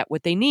order to get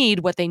what they need.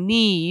 What they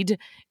need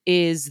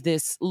is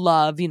this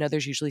love.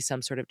 There's usually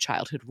some sort of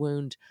childhood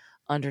wound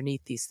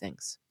underneath these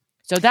things.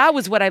 So that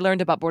was what I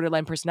learned about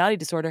borderline personality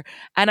disorder,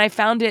 and I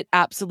found it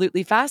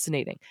absolutely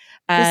fascinating.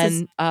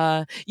 And,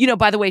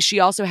 by the way, she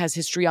also has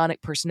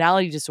histrionic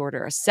personality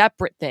disorder, a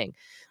separate thing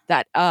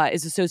that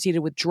is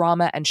associated with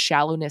drama and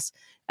shallowness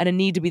and a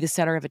need to be the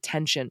center of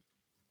attention.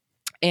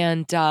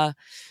 And,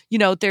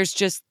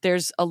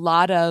 there's a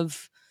lot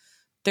of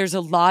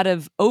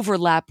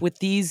overlap with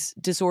these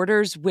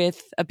disorders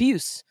with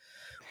abuse,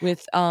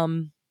 with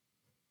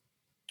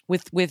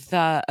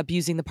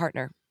abusing the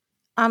partner.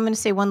 I'm going to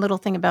say one little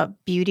thing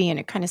about beauty, and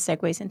it kind of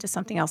segues into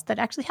something else that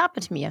actually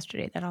happened to me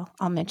yesterday that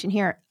I'll mention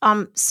here.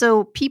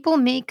 So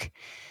people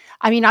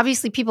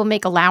obviously people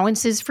make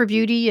allowances for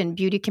beauty, and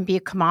beauty can be a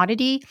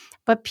commodity,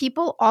 but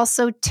people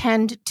also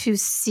tend to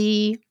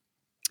see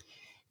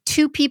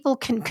two people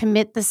can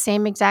commit the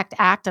same exact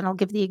act. And I'll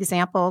give the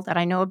example that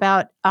I know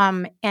about.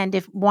 And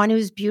if one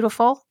who's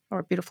beautiful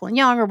or beautiful and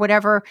young or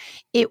whatever,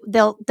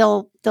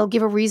 they'll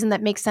give a reason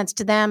that makes sense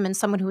to them, and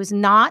someone who is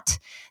not,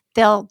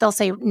 they'll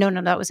say, no,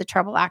 that was a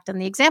terrible act.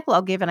 And the example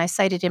I'll give, and I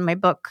cited in my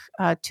book,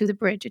 To the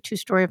Bridge, a true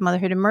story of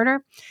motherhood and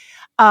murder.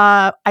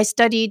 I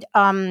studied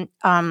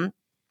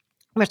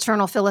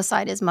maternal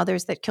filicide as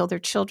mothers that kill their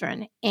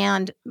children.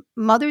 And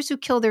mothers who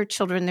kill their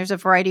children, there's a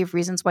variety of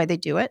reasons why they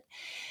do it.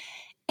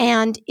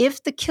 And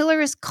if the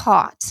killer is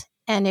caught,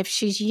 and if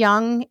she's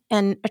young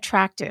and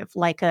attractive,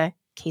 like a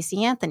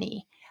Casey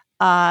Anthony,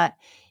 they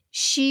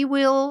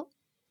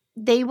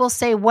will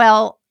say,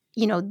 well,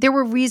 there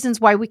were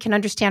reasons why we can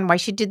understand why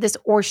she did this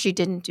or she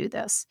didn't do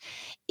this.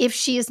 If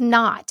she is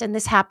not, and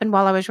this happened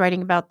while I was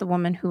writing about the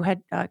woman who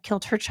had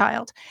killed her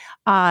child,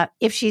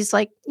 if she's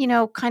like,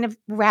 kind of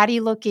ratty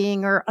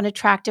looking or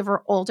unattractive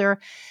or older,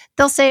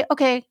 they'll say,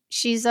 okay,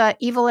 she's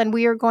evil and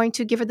we are going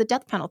to give her the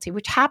death penalty,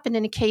 which happened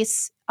in a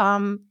case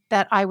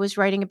that I was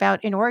writing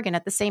about in Oregon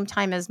at the same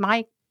time as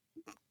my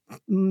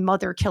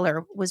mother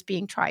killer was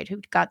being tried,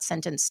 who got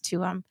sentenced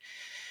to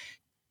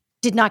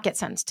did not get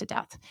sentenced to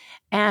death.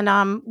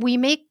 And we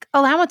make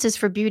allowances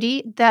for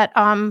beauty that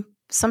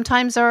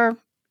sometimes are,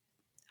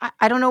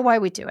 I don't know why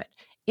we do it.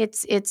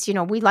 It's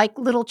we like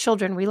little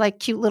children. We like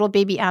cute little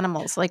baby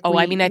animals. Like,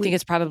 I think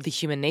it's probably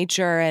human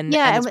nature, and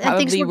yeah,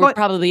 and we're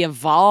probably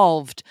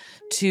evolved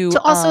to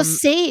also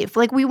save.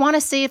 Like, we want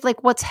to save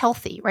like what's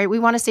healthy, right? We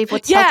want to save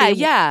what's healthy.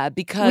 Yeah,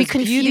 because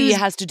beauty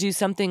has to do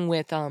something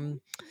with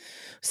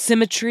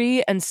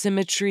symmetry, and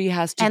symmetry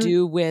has to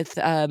do with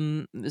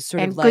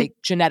sort of like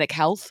genetic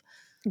health.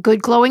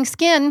 Good glowing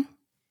skin.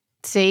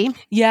 See?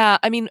 Yeah,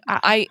 I mean,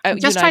 I'm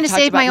just trying to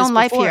save my own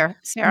life here,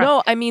 Sarah.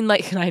 No, I mean,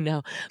 like, I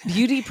know.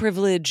 Beauty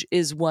privilege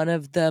is one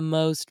of the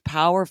most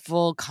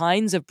powerful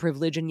kinds of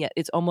privilege, and yet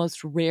it's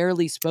almost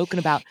rarely spoken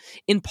about,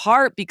 in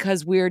part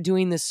because we're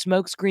doing this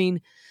smokescreen,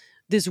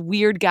 this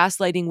weird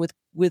gaslighting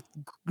with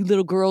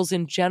little girls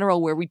in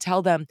general, where we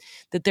tell them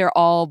that they're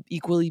all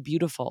equally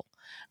beautiful.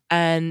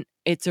 And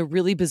it's a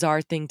really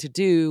bizarre thing to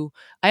do.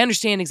 I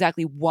understand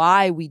exactly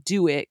why we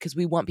do it, because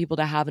we want people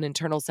to have an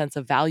internal sense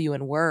of value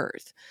and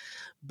worth.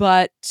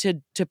 But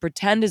to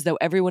pretend as though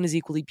everyone is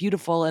equally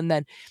beautiful and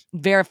then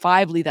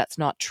verifiably that's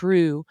not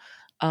true.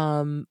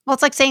 Well,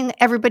 it's like saying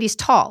everybody's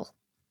tall.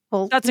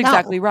 Well, that's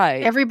exactly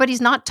right.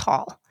 Everybody's not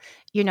tall,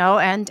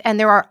 and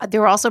there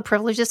are also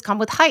privileges come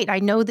with height. I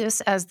know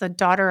this as the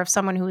daughter of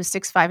someone who is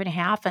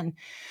 6'5.5" and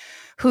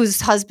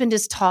whose husband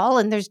is tall.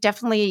 And there's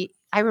definitely,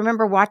 I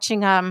remember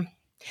watching,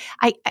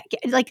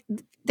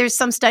 there's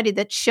some study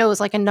that shows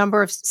like a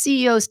number of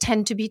CEOs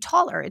tend to be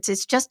taller.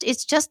 It's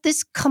just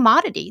this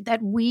commodity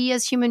that we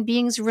as human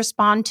beings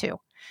respond to.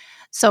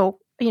 So,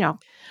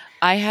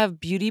 I have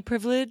beauty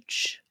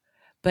privilege,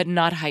 but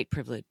not height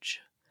privilege.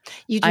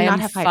 You do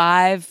not have height.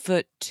 I am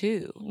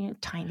 5'2". You're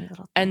tiny little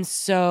thing. And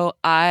so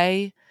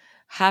I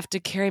have to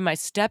carry my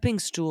stepping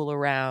stool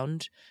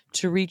around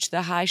to reach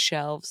the high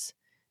shelves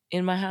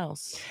in my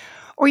house.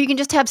 Or you can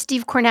just have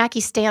Steve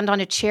Kornacki stand on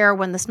a chair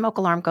when the smoke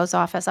alarm goes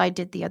off, as I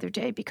did the other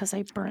day because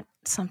I burnt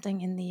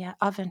something in the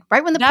oven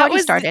right when the party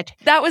started.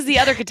 That was the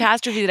other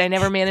catastrophe that I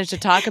never managed to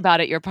talk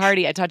about at your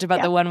party. I talked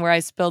about the one where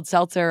I spilled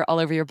seltzer all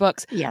over your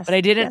books. Yes, but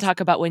I didn't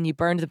talk about when you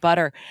burned the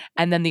butter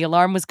and then the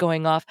alarm was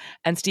going off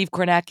and Steve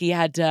Kornacki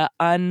had to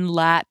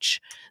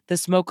unlatch the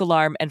smoke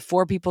alarm and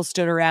 4 people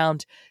stood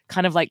around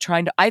kind of like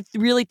trying to – I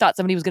really thought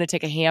somebody was going to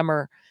take a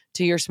hammer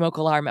to your smoke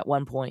alarm at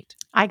one point.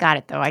 I got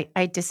it, though.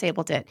 I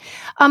disabled it.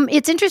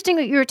 It's interesting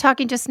that you were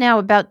talking just now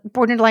about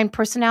borderline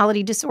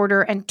personality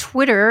disorder and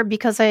Twitter,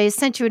 because I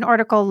sent you an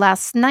article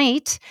last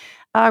night,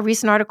 a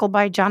recent article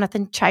by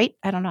Jonathan Chait.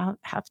 I don't know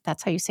if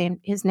that's how you say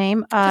his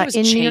name.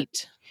 Jonathan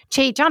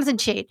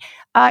Chait,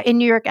 in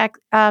New York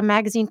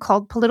Magazine,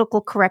 called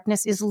Political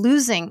Correctness is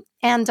Losing.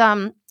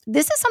 And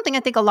this is something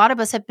I think a lot of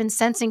us have been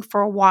sensing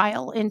for a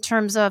while in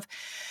terms of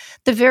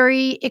the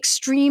very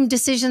extreme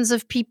decisions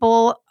of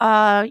people,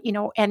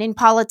 and in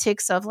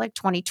politics of like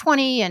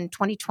 2020 and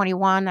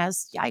 2021,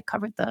 as I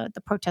covered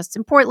the protests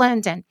in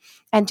Portland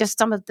and just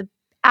some of the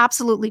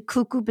absolutely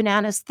cuckoo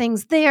bananas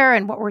things there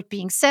and what were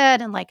being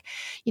said. And like,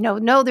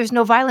 no, there's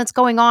no violence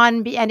going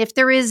on. And if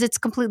there is, it's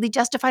completely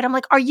justified. I'm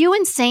like, are you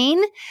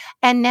insane?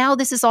 And now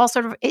this is all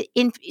sort of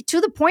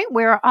to the point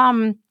where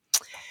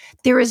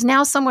there is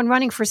now someone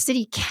running for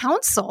city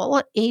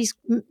council. He's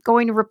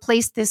going to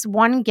replace this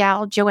one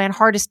gal, Joanne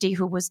Hardesty,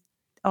 who was,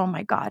 oh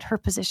my God, her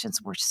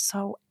positions were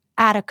so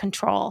out of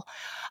control.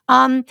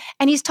 And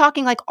he's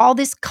talking like all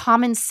this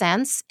common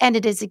sense, and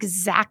it is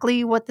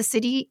exactly what the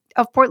city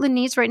of Portland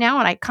needs right now.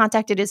 And I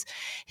contacted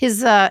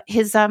his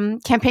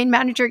campaign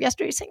manager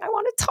yesterday, saying, "I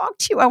want to talk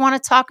to you. I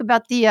want to talk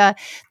about the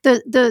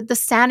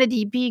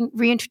sanity being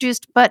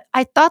reintroduced." But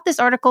I thought this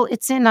article,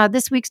 it's in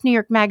this week's New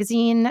York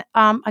Magazine,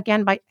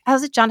 again by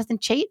how's it, Jonathan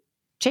Chait?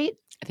 I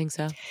think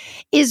so.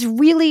 Is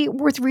really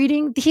worth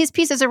reading. His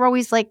pieces are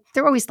always like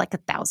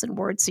 1,000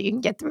 words, so you can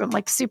get through them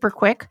like super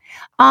quick.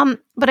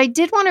 But I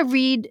did want to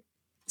read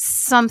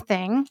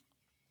something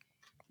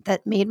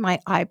that made my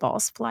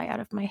eyeballs fly out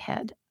of my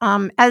head.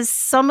 As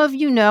some of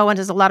you know, and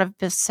as a lot of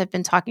us have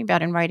been talking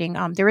about in writing,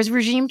 there is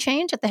regime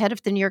change at the head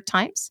of the New York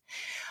Times.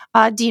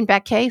 Dean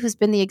Baquet, who's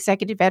been the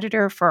executive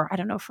editor for, I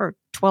don't know, for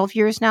 12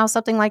 years now,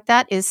 something like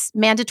that, is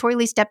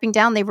mandatorily stepping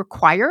down.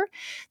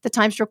 The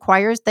Times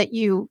requires that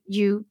you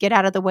get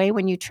out of the way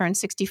when you turn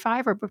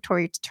 65 or before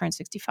you turn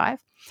 65.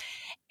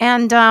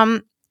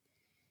 And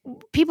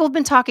people have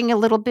been talking a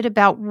little bit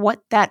about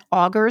what that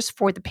augurs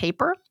for the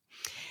paper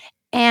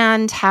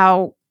and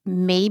how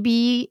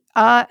maybe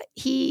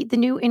the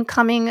new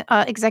incoming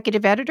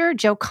executive editor,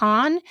 Joe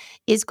Kahn,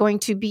 is going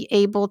to be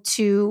able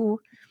to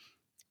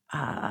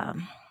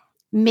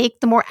make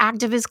the more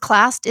activist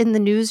class in the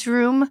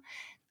newsroom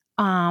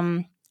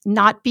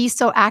not be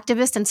so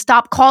activist and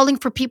stop calling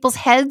for people's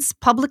heads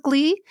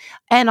publicly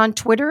and on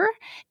Twitter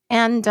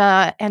and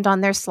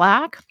on their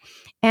Slack.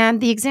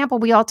 And the example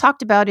we all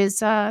talked about is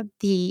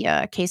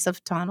the case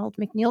of Donald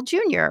McNeil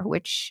Jr.,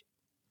 which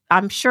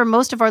I'm sure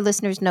most of our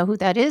listeners know who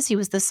that is. He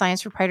was the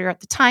science reporter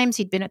at the Times.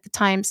 He'd been at the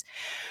Times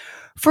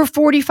for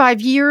 45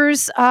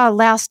 years.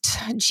 Last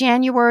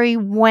January,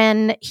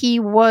 when he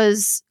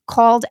was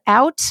called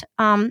out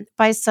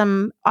by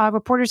some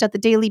reporters at the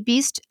Daily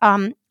Beast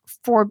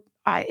for,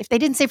 if they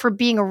didn't say for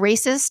being a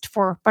racist,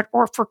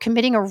 or for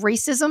committing a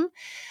racism,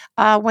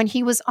 when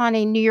he was on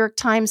a New York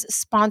Times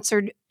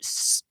sponsored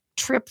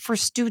trip for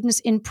students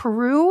in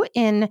Peru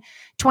in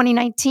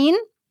 2019.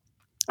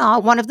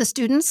 One of the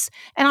students,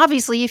 and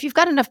obviously, if you've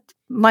got enough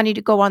money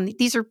to go on,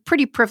 these are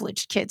pretty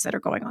privileged kids that are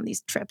going on these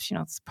trips.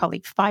 It's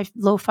probably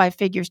low five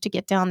figures to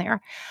get down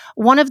there.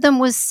 One of them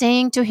was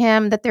saying to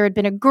him that there had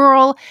been a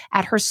girl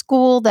at her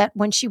school that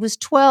when she was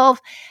 12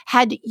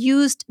 had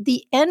used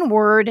the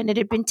N-word, and it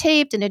had been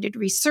taped and it had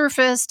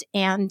resurfaced.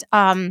 And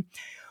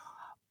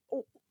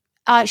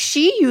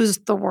she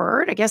used the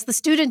word, I guess the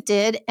student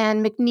did,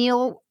 and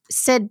McNeil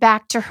said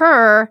back to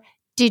her,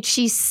 did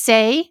she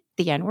say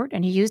the N-word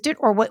and he used it,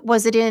 or what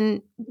was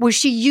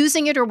she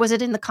using it, or was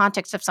it in the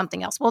context of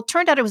something else? Well, it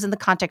turned out it was in the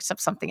context of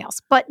something else.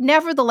 But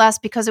nevertheless,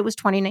 because it was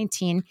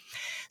 2019,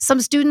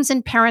 some students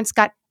and parents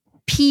got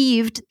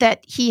peeved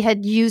that he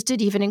had used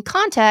it even in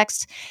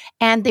context,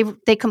 and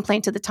they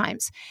complained to the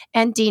Times.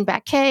 And Dean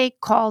Baquet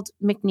called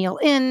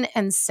McNeil in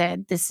and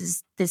said, this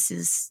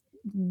is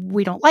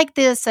we don't like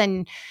this,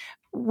 and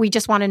we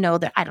just want to know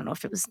that, I don't know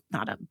if it was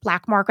not a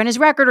black mark on his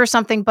record or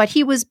something, but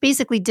he was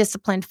basically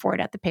disciplined for it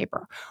at the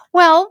paper.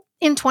 Well,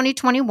 in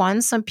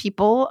 2021, some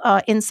people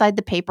inside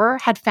the paper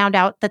had found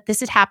out that this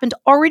had happened,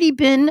 already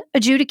been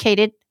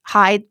adjudicated.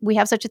 We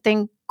have such a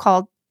thing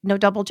called no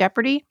double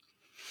jeopardy.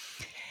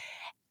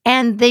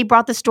 And they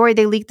leaked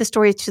the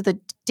story to the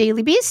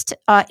Daily Beast.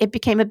 It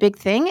became a big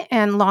thing.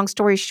 And long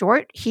story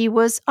short, he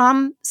was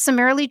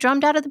summarily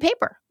drummed out of the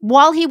paper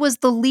while he was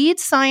the lead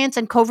science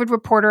and COVID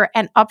reporter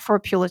and up for a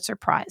Pulitzer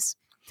Prize,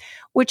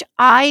 which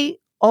I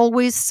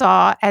always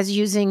saw as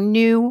using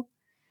new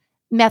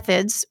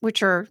methods,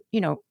 which are,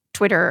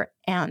 Twitter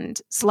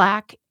and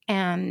Slack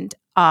and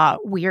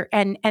weird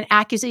and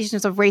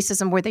accusations of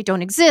racism where they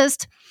don't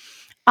exist,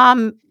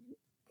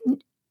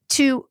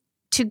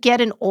 to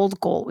get an old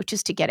goal, which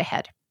is to get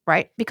ahead,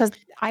 right? Because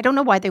I don't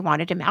know why they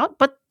wanted him out,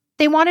 but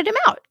they wanted him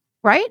out,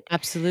 right?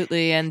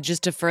 Absolutely. And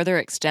just to further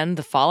extend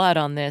the fallout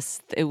on this,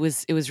 it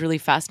was really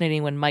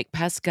fascinating when Mike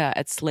Pesca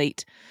at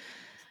Slate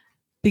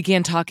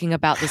began talking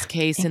about this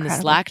case in the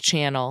Slack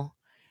channel,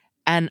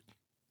 and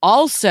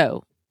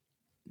also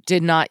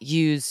did not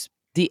use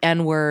the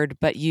N-word,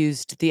 but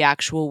used the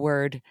actual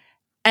word,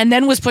 and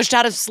then was pushed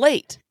out of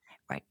Slate.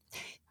 Right.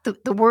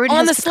 The word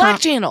on the Slack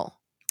channel.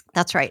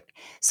 That's right.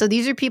 So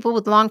these are people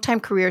with long-time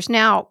careers.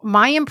 Now,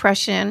 my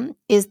impression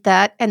is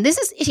that, and this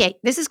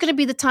is going to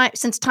be the time,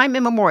 since time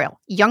immemorial,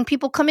 young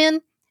people come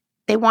in,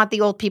 they want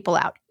the old people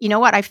out. You know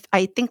what?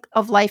 I think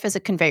of life as a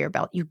conveyor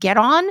belt. You get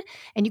on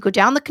and you go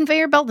down the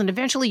conveyor belt, and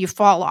eventually you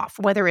fall off,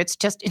 whether it's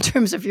just in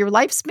terms of your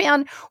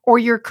lifespan or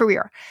your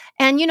career.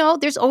 And,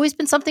 there's always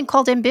been something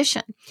called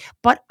ambition.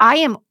 But I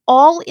am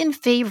all in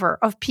favor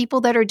of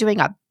people that are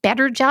doing a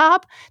better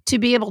job to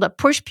be able to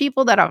push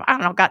people that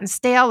have, gotten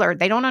stale, or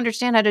they don't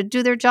understand how to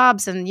do their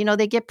jobs, and,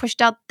 they get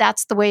pushed out.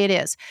 That's the way it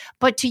is.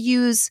 But to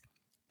use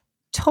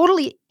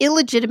totally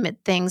illegitimate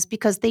things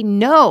because they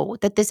know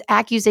that this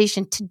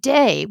accusation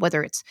today,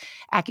 whether it's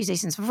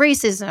accusations of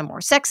racism or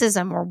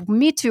sexism or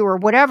Me Too or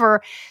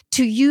whatever,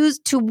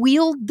 to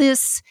wield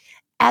this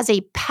as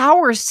a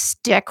power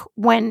stick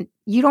when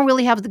you don't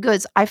really have the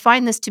goods. I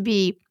find this to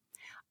be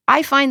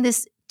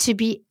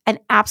an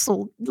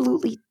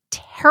absolutely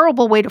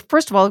terrible way to,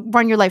 first of all,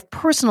 run your life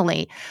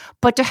personally,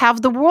 but to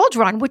have the world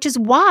run, which is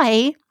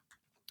why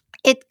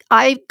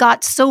I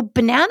got so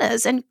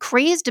bananas and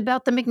crazed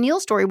about the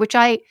McNeil story, which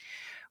I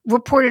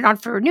reported on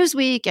for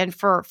Newsweek and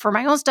for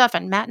my own stuff.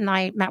 And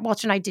Matt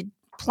Walsh and I did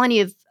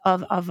plenty of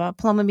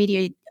Paloma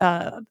Media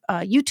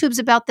YouTubes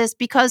about this,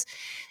 because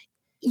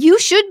you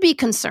should be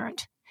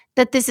concerned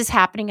that this is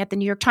happening at the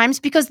New York Times,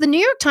 because the New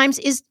York Times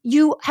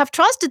you have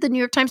trusted the New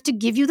York Times to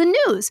give you the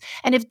news.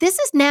 And if this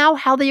is now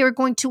how they are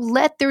going to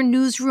let their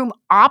newsroom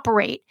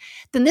operate,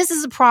 then this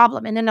is a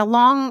problem. And in a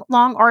long,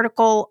 long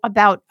article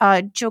about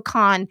Joe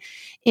Kahn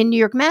in New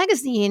York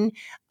Magazine,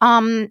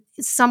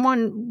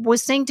 someone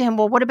was saying to him,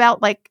 well, what about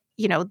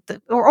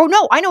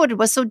no, I know what it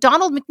was. So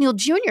Donald McNeil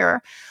Jr.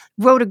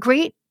 wrote a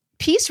great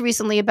piece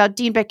recently about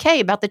Dean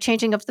Baquet, about the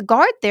changing of the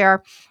guard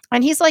there.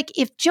 And he's like,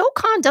 if Joe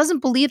Kahn doesn't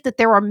believe that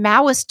there are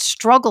Maoist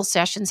struggle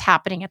sessions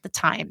happening at the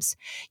Times,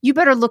 you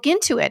better look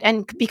into it.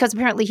 And because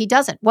apparently he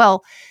doesn't.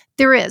 Well,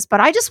 there is, but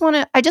I just want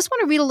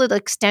to read a little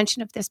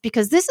extension of this,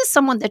 because this is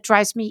someone that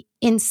drives me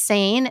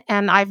insane,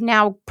 and I've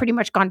now pretty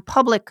much gone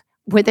public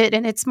with it.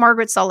 And it's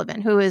Margaret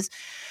Sullivan, who is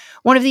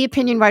one of the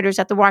opinion writers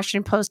at the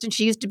Washington Post, and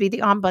she used to be the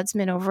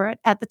ombudsman over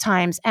at the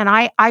Times. And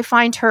I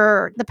find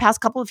her, the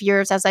past couple of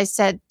years, as I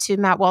said to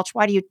Matt Welch,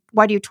 why do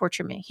you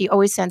torture me? He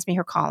always sends me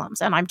her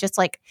columns, and I'm just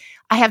like,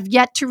 I have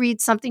yet to read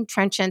something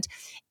trenchant.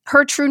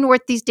 Her true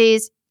north these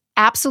days,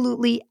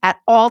 absolutely at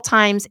all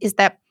times, is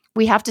that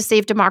we have to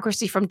save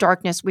democracy from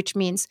darkness, which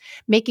means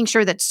making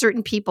sure that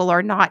certain people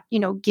are not,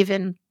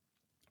 given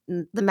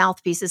the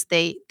mouthpieces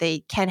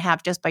they can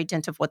have just by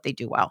dint of what they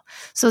do well.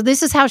 So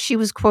this is how she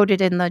was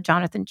quoted in the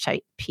Jonathan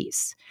Chait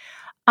piece.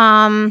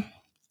 When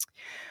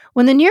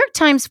the New York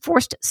Times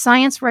forced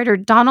science writer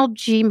Donald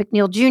G.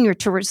 McNeil Jr.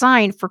 to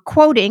resign for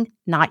quoting,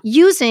 not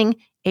using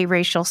a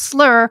racial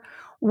slur,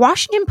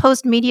 Washington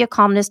Post media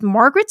columnist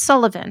Margaret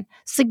Sullivan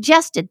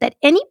suggested that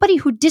anybody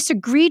who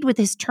disagreed with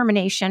his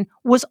termination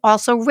was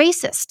also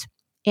racist.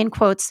 In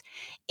quotes,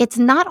 "It's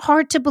not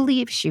hard to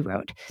believe," she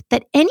wrote,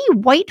 "that any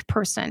white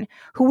person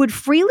who would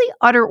freely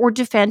utter or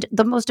defend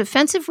the most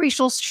offensive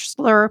racial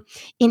slur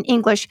in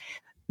English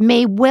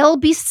may well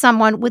be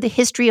someone with a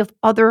history of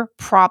other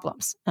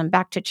problems." And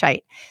back to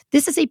Chait.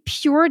 "This is a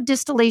pure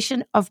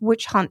distillation of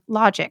witch hunt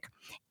logic.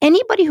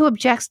 Anybody who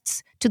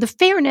objects to the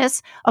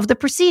fairness of the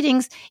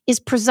proceedings is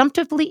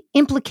presumptively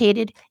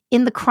implicated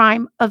in the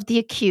crime of the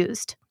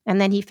accused." And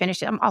then he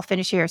finished, I'll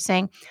finish here,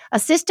 saying, "A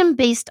system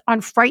based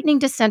on frightening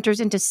dissenters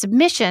into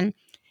submission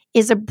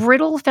is a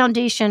brittle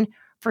foundation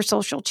for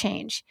social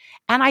change."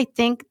 And I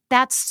think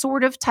that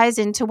sort of ties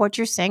into what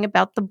you're saying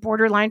about the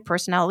borderline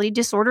personality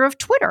disorder of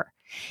Twitter.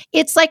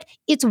 It's like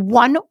it's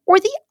one or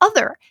the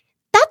other.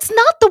 That's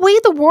not the way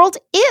the world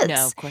is.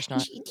 No, of course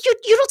not. You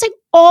don't say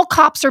all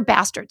cops are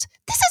bastards.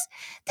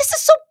 This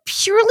is so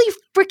purely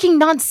freaking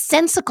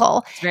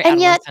nonsensical. It's very and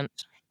yet,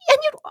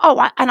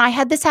 adolescent. and I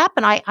had this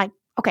happen. I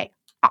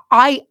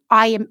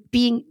am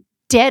being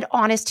dead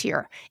honest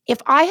here.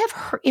 If I had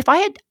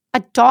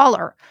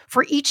 $1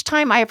 for each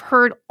time I have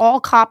heard all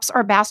cops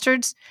are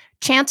bastards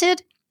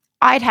chanted,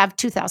 I'd have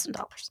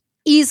 $2,000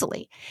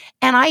 easily.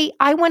 And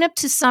I went up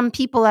to some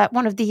people at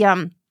one of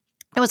the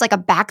it was like a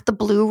Back the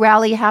Blue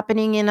rally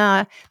happening in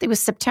it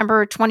was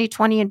September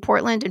 2020 in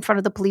Portland, in front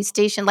of the police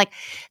station. Like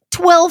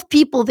 12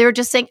 people there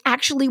just saying,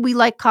 actually, we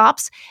like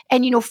cops.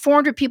 And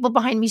 400 people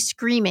behind me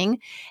screaming.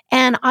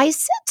 And I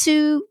said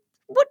to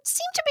what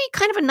seemed to be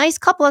kind of a nice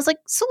couple, I was like,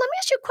 so let me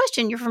ask you a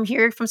question. You're from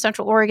here, from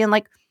Central Oregon.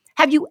 Like,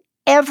 have you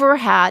ever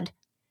had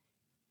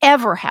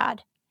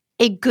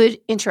a good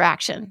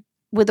interaction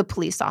with a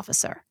police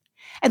officer?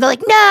 And they're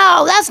like,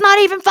 no, that's not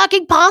even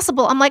fucking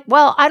possible. I'm like,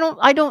 well, I don't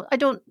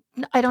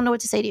know what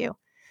to say to you,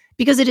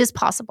 because it is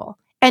possible.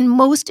 And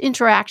most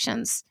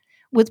interactions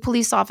with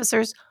police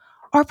officers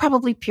are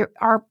probably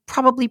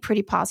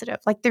pretty positive.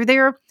 Like, they're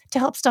there to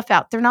help stuff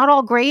out. They're not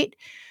all great.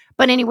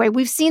 But anyway,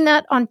 we've seen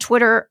that on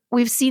Twitter.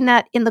 We've seen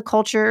that in the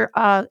culture.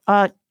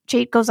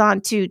 Chait goes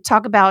on to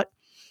talk about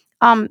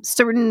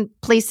certain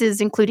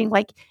places, including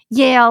like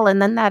Yale,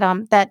 and then that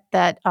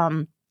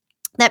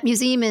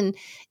museum in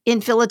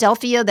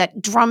Philadelphia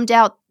that drummed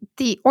out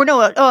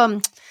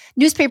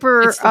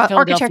newspaper It's the Philadelphia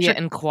architecture.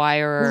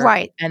 Inquirer,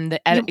 Right. And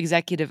the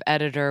executive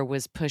editor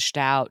was pushed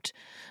out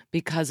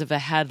because of a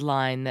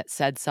headline that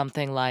said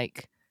something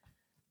like,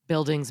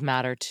 "Buildings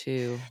matter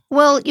too."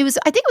 Well, I think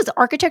it was the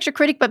architecture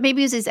critic, but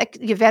maybe it was his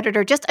executive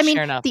editor.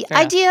 Fair enough. The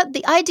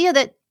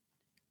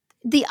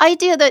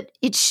idea that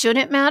it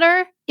shouldn't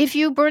matter if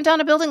you burn down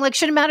a building, like,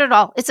 shouldn't matter at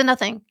all. It's a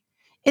nothing.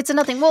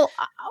 Well,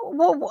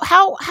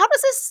 how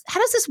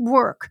does this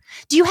work?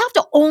 Do you have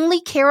to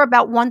only care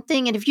about one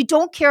thing? And if you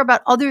don't care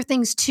about other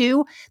things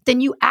too,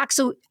 then you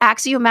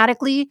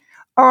axiomatically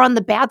are on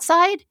the bad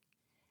side?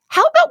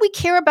 How about we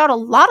care about a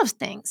lot of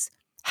things?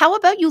 How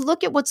about you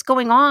look at what's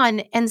going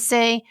on and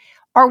say,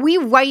 are we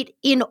right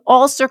in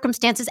all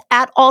circumstances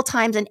at all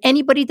times? And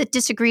anybody that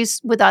disagrees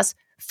with us,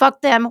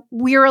 fuck them.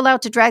 We're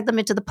allowed to drag them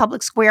into the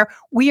public square.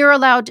 We are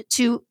allowed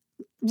to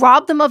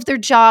rob them of their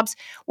jobs.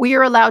 We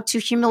are allowed to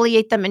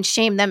humiliate them and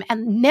shame them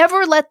and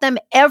never let them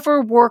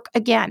ever work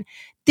again.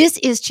 This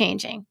is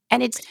changing,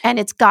 and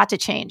it's got to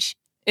change.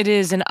 It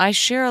is, and I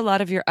share a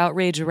lot of your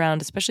outrage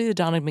around, especially the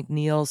Donald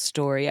McNeil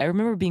story. I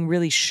remember being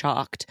really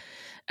shocked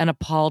and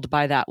appalled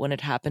by that when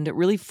it happened. It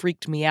really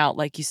freaked me out.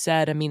 Like you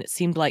said, I mean, it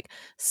seemed like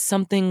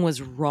something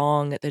was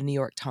wrong at the New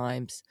York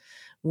Times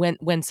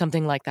when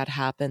something like that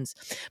happens.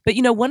 But,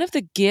 one of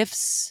the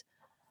gifts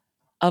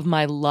of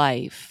my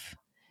life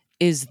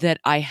is that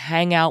I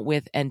hang out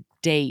with and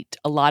date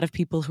a lot of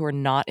people who are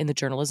not in the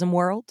journalism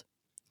world.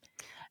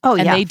 Oh,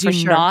 And yeah, they for do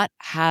sure. not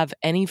have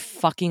any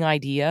fucking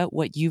idea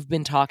what you've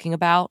been talking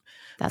about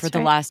That's for the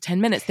right. last 10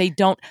 minutes. They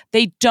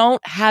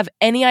don't have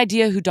any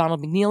idea who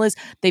Donald McNeil is.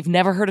 They've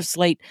never heard of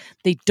Slate.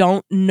 They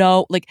don't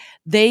know,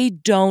 they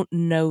don't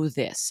know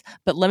this.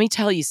 But let me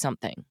tell you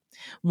something.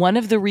 One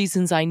of the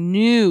reasons I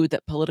knew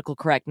that political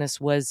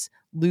correctness was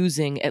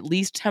losing, at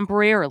least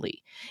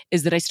temporarily,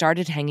 is that I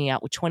started hanging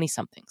out with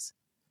 20-somethings.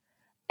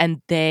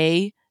 And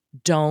they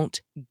don't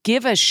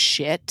give a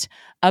shit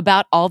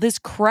about all this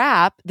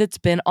crap that's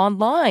been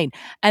online.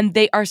 And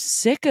they are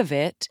sick of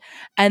it,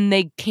 and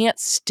they can't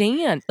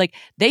stand,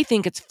 they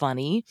think it's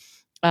funny.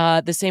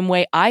 The same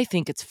way I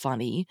think it's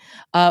funny.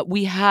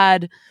 We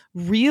had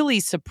really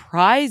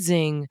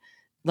surprising,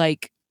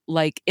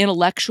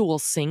 intellectual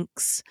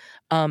syncs,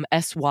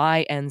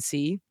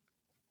 SYNC.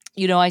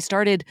 I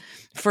started,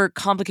 for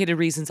complicated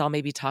reasons I'll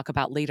maybe talk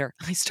about later,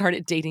 I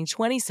started dating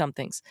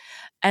 20-somethings.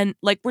 And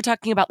we're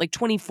talking about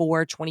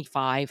 24,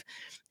 25.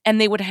 And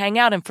they would hang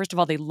out. And first of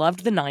all, they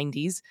loved the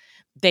 90s.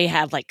 They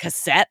had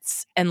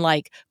cassettes and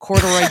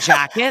corduroy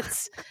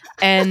jackets.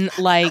 And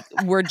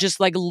were just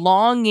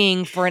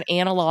longing for an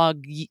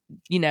analog,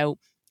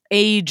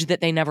 age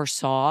that they never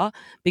saw,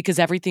 because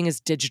everything is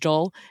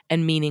digital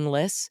and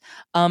meaningless.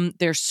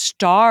 They're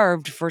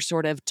starved for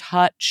sort of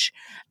touch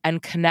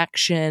and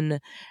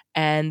connection,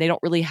 and they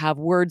don't really have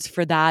words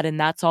for that, and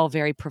that's all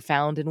very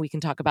profound, and we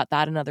can talk about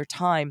that another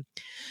time.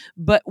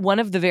 But one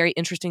of the very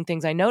interesting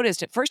things I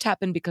noticed, it first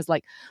happened because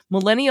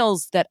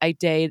millennials that I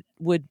date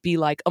would be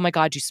like, "Oh my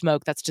God, you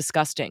smoke, that's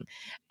disgusting,"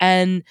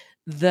 and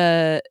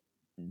the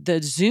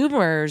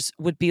Zoomers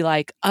would be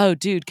like, "Oh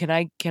dude, can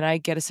I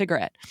get a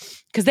cigarette?"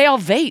 Because they all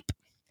vape.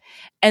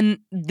 And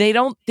they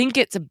don't think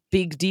it's a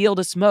big deal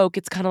to smoke.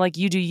 It's kind of like,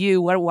 you do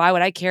you. Why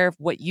would I care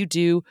what you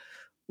do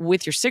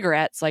with your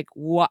cigarettes?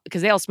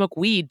 Because they all smoke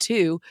weed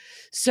too.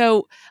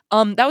 So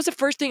that was the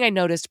first thing I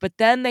noticed. But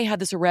then they had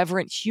this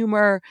irreverent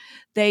humor.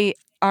 They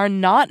are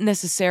not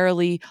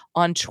necessarily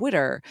on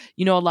Twitter.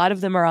 A lot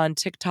of them are on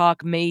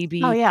TikTok, Oh, maybe.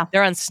 yeah.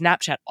 They're on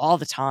Snapchat all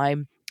the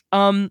time.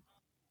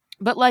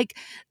 But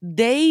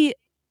they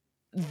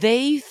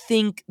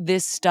think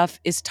this stuff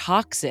is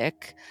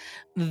toxic.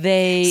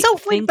 They So,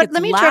 wait, think but it's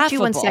let me interrupt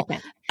you one laughable.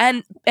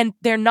 second. And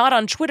they're not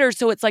on Twitter,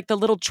 so it's the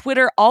little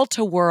Twitter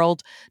Alta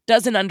world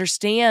doesn't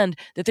understand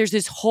that there's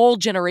this whole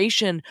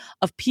generation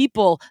of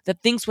people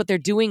that thinks what they're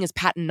doing is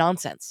patent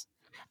nonsense.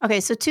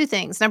 Okay, so two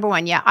things. Number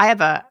one, yeah,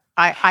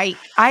 I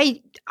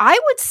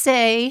would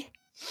say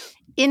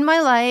in my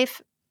life,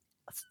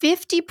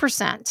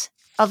 50%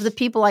 of the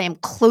people I am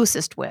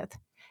closest with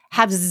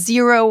have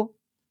zero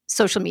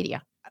social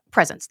media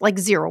presence,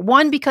 zero.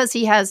 One, because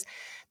he has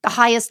the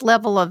highest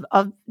level of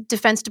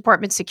Defense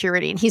Department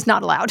security, and he's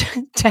not allowed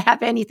to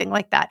have anything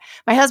like that.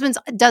 My husband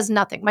does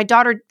nothing. My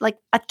daughter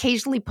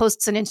occasionally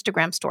posts an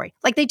Instagram story.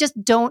 They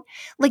just don't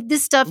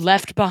this stuff.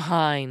 Left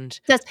behind.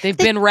 They've They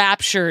been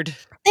raptured.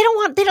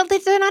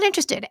 they're not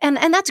interested,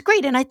 and that's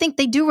great. And I think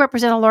they do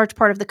represent a large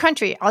part of the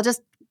country. I'll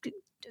just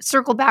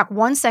circle back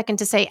 1 second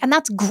to say, and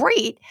that's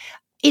great.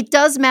 It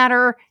does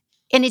matter,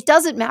 and it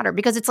doesn't matter,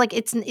 because it's a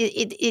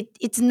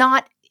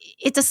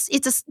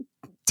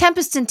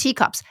tempest in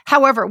teacups.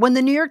 However, when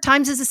the New York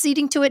Times is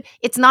acceding to it,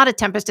 it's not a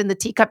tempest in the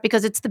teacup,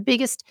 because it's the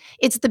biggest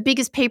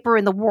paper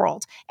in the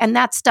world, and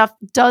that stuff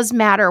does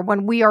matter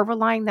when we are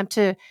relying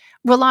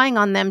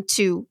on them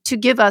to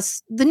give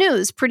us the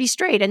news pretty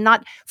straight, and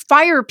not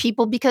fire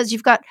people because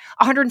you've got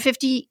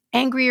 150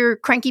 angry or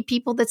cranky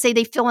people that say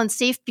they feel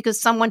unsafe because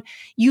someone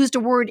used a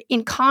word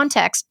in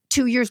context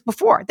 2 years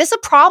before. This is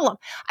a problem.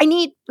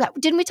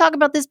 Didn't we talk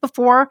about this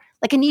before?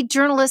 I need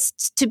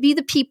journalists to be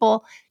the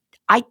people.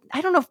 I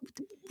don't know if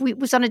it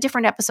was on a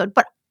different episode,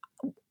 but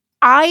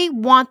I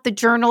want the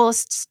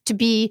journalists to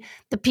be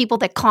the people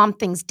that calm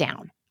things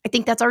down. I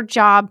think that's our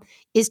job,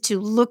 is to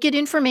look at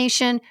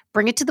information,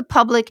 bring it to the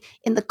public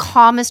in the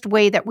calmest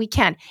way that we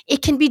can.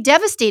 It can be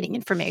devastating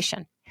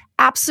information.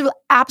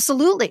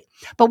 Absolutely.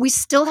 But we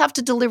still have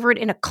to deliver it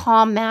in a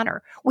calm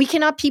manner. We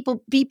cannot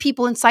be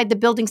people inside the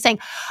building saying,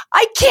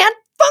 I can't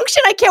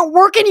function, I can't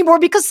work anymore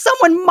because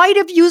someone might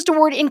have used a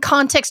word in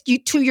context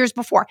 2 years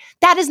before.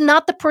 That is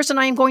not the person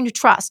I am going to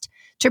trust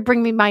to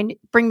bring me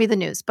the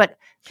news. But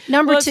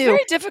number it's two,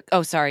 very difficult.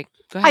 Oh, sorry.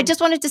 Go ahead. I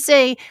just wanted to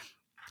say,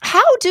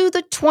 how do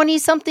the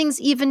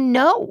 20-somethings even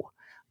know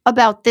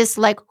about this,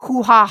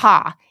 hoo ha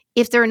ha,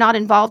 if they're not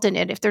involved in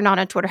it, if they're not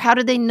on Twitter? How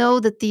do they know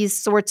that these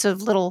sorts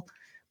of little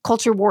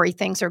culture war-y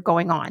things are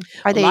going on?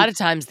 A lot of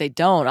times they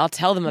don't. I'll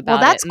tell them about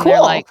that's it. And cool.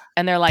 They're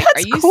like,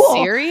 That's are you cool.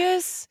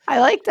 serious? I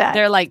like that.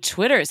 They're like,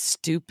 Twitter is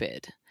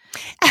stupid.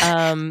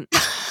 Or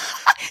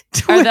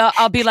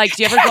I'll be like,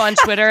 do you ever go on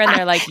Twitter? And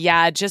they're like,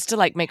 yeah, just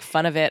to make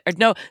fun of it. Or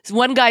no,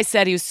 one guy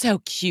said, he was so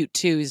cute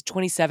too. He's a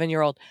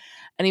 27-year-old.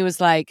 And he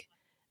was like,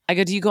 I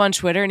go, do you go on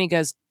Twitter? And he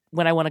goes,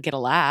 when I want to get a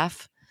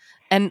laugh.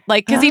 And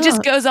because he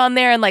just goes on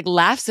there and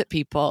laughs at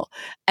people,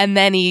 and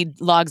then he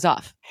logs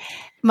off.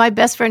 My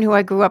best friend who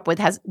I grew up with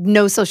has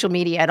no social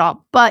media at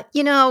all. But,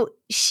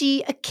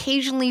 she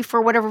occasionally,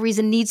 for whatever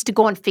reason, needs to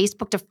go on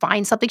Facebook to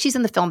find something. She's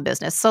in the film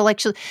business. So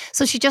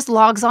she just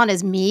logs on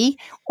as me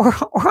or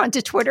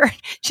onto Twitter.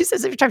 She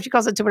says every time she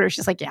calls on Twitter,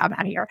 she's like, yeah, I'm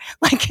out of here.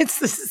 Like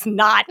this is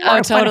not where I Oh,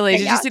 wanna totally. hang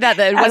Did you out see that?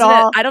 That at wasn't it.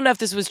 all. I don't know if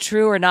this was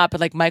true or not, but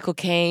like Michael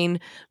Caine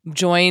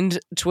joined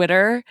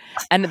Twitter,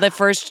 and the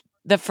first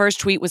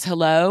tweet was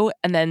hello,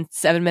 and then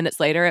 7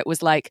 minutes later it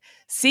was like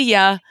see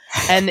ya,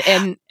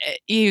 and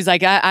he was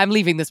like I'm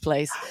leaving this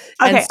place,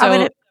 and Okay, I'm so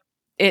gonna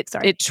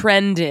sorry. it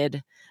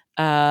trended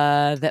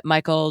that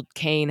Michael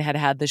Caine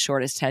had the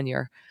shortest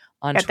tenure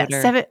on Got that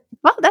Twitter. 7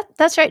 well,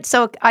 that's right.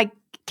 So I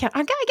guess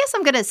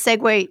I'm gonna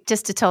segue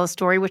just to tell a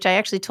story, which I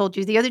actually told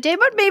you the other day,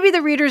 but maybe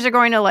the readers are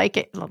going to like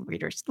it. The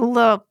readers,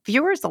 the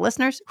viewers, the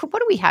listeners. What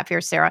do we have here,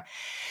 Sarah?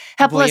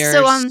 Help us.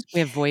 So, Voyeurs. We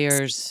have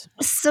voyeurs.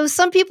 so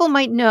some people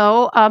might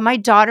know, my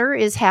daughter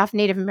is half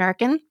Native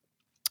American.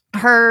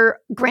 Her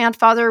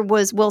grandfather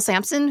was Will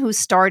Sampson, who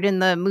starred in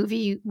the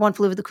movie One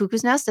Flew Over the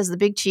Cuckoo's Nest as the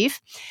Big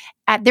Chief.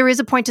 There is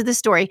a point to this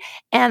story,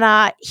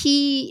 and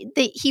he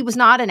was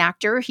not an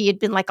actor. He had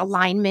been like a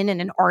lineman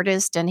and an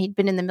artist, and he'd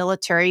been in the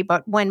military.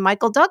 But when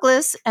Michael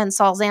Douglas and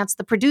Saul Zaentz,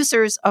 the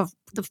producers of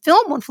the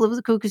film One Flew Over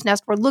the Cuckoo's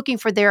Nest, were looking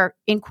for their,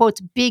 in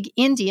quotes, big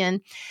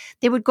Indian,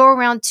 they would go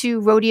around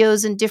to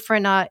rodeos and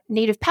different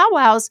native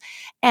powwows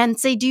and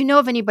say, "Do you know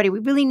of anybody? We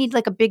really need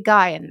like a big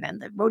guy." And then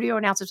the rodeo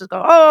announcers would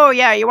go, "Oh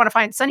yeah, you want to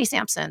find Sonny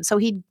Sampson?" So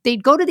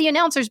they'd go to the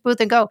announcer's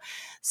booth and go,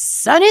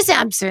 "Sonny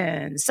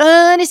Sampson,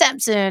 Sonny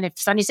Sampson. If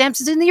Sonny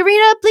Sampson's in the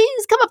arena,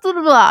 please come up." Blah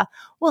blah blah.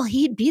 Well,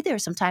 he'd be there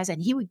sometimes,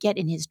 and he would get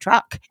in his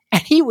truck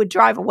and he would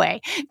drive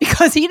away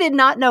because he did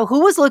not know who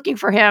was looking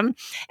for him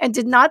and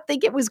did not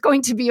think it was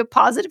going to be a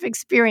positive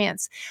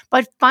experience.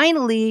 But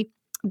finally,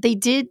 they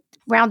did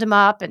round him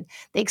up and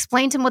they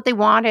explained to him what they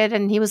wanted,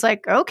 and he was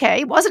like, okay.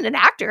 He wasn't an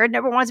actor,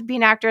 never wanted to be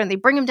an actor. And they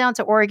bring him down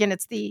to Oregon.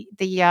 It's they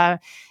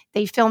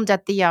filmed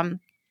at the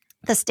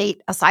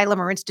state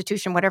asylum or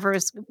institution, whatever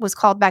it was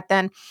called back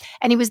then.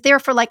 And he was there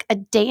for like a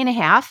day and a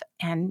half.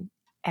 And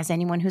as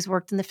anyone who's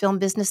worked in the film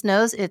business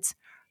knows, it's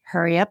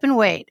hurry up and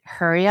wait,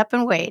 hurry up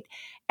and wait.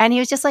 And he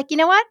was just like, you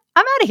know what?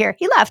 I'm out of here.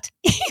 He left.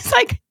 He's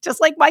like,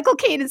 just like Michael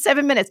Caine in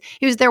 7 minutes.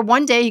 He was there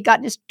one day. He got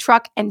in his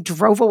truck and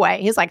drove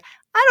away. He's like,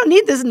 I don't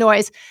need this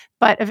noise.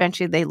 But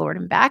eventually they lured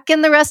him back,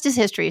 and the rest is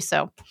history.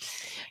 So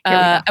here we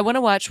go. I want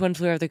to watch One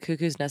Flew Over the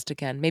Cuckoo's Nest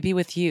again. Maybe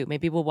with you.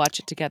 Maybe we'll watch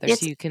it together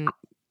so you can.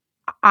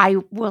 I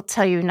will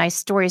tell you a nice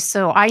story.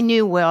 So I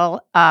knew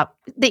Will.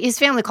 His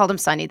family called him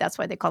Sonny. That's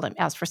why they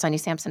asked for Sonny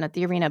Sampson at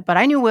the arena. But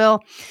I knew Will,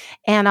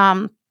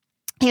 and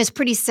he was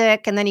pretty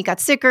sick. And then he got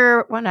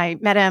sicker. When I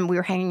met him, we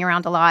were hanging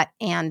around a lot.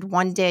 And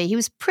one day he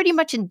was pretty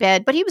much in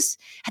bed, but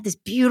had this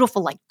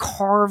beautiful like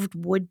carved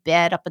wood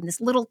bed up in this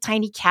little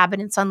tiny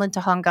cabin in Sunland,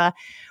 Tujunga.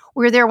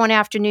 We were there one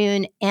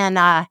afternoon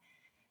and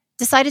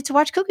decided to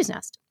watch Cuckoo's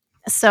Nest.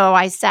 So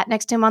I sat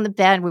next to him on the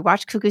bed. We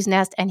watched Cuckoo's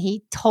Nest, and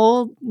he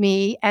told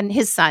me and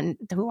his son,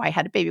 who I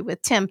had a baby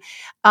with, Tim,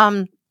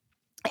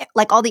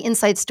 like all the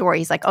inside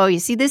stories. Like, oh, you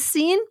see this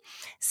scene?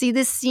 See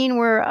this scene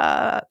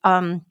where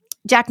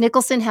Jack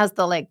Nicholson has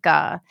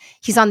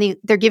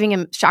they're giving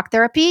him shock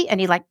therapy,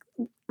 and he like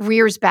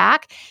rears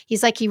back.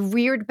 He's like, he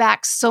reared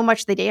back so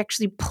much that he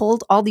actually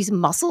pulled all these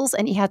muscles,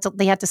 and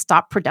they had to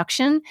stop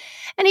production.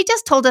 And he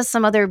just told us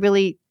some other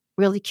really,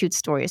 really cute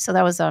stories. So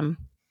that was a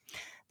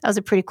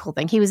pretty cool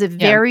thing. He was a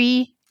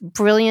very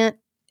brilliant,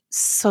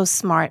 so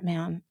smart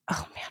man.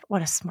 Oh man,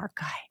 what a smart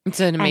guy! It's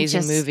an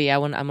amazing movie.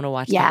 I'm going to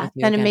watch that with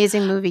you an again.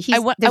 amazing movie. I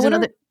want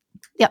to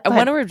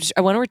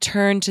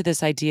return to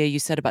this idea you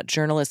said about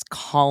journalists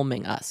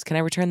calming us. Can I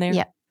return there?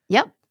 Yeah.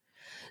 Yep.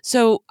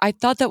 So I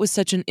thought that was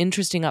such an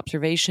interesting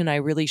observation. I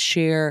really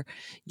share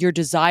your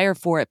desire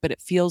for it, but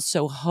it feels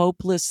so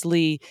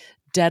hopelessly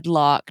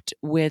deadlocked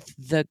with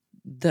the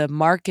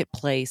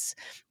marketplace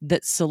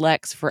that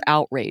selects for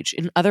outrage.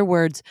 In other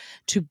words,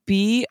 to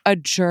be a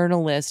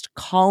journalist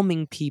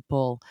calming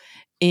people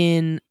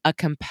in a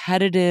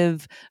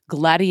competitive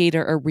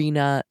gladiator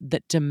arena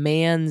that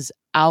demands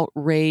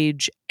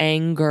outrage,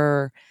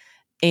 anger,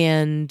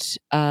 and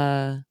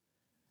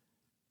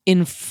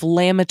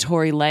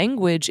inflammatory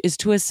language is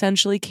to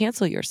essentially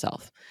cancel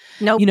yourself.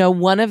 Nope.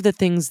 One of the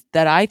things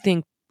that I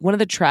think, one of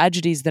the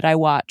tragedies that I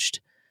watched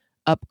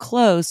up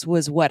close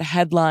was what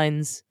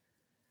headlines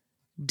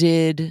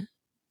did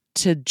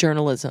to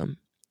journalism,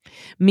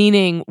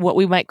 meaning what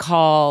we might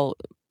call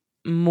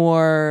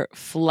more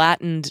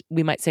flattened,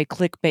 we might say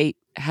clickbait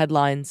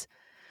headlines.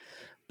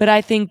 But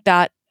I think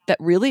that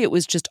really it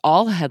was just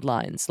all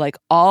headlines, like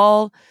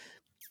all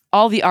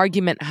the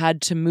argument had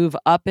to move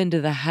up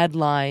into the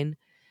headline,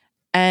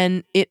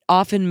 and it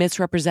often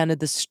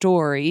misrepresented the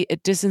story.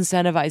 It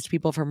disincentivized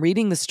people from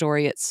reading the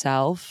story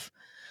itself.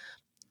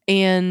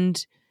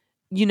 And,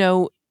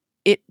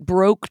 it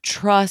broke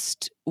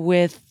trust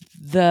with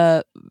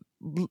the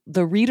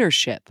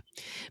readership,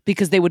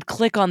 because they would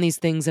click on these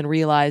things and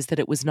realize that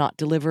it was not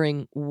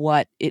delivering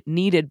what it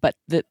needed, but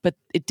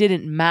it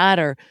didn't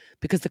matter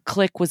because the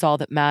click was all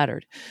that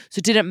mattered. So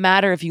it didn't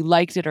matter if you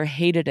liked it or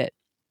hated it,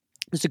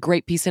 There's a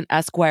great piece in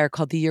Esquire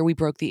called The Year We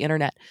Broke the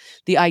Internet.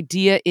 The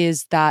idea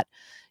is that,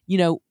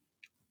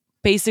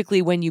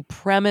 basically when you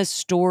premise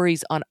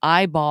stories on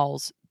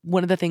eyeballs,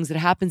 one of the things that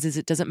happens is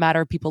it doesn't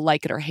matter if people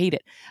like it or hate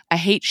it. A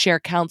hate share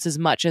counts as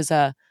much as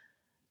a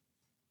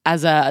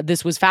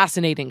this was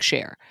fascinating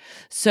share.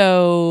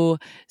 So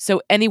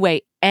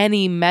anyway,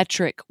 any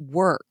metric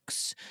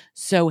works.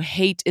 So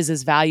hate is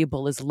as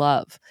valuable as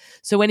love.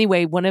 So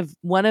anyway, one of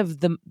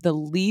the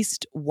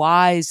least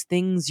wise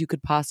things you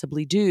could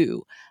possibly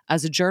do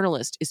as a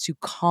journalist is to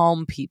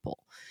calm people,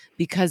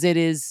 because it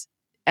is,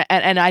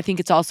 and I think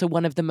it's also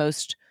one of the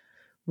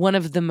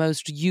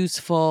most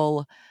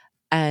useful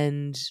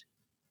and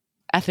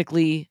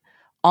ethically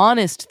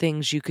honest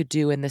things you could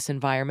do in this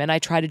environment. I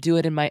try to do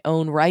it in my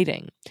own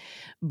writing,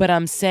 but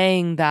I'm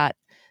saying that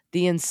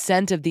the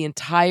incentive, the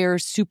entire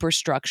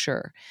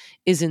superstructure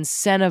is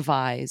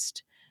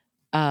incentivized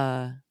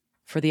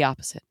for the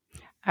opposite.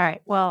 All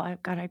right. Well,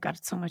 I've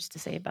got so much to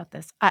say about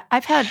this.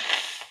 I've had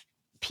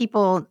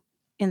people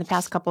in the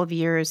past couple of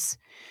years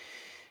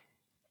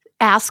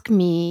ask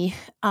me,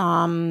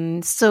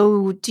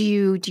 so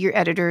do your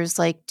editors,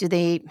 like, do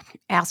they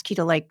ask you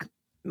to like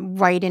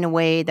write in a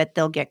way that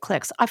they'll get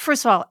clicks?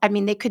 First of all, I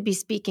mean, they could be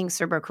speaking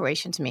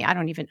Serbo-Croatian to me. I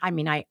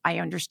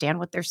understand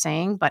what they're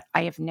saying, but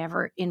I have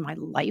never in my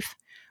life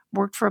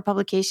worked for a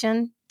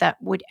publication that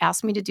would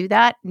ask me to do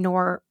that,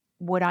 nor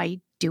would I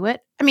do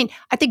it. I mean,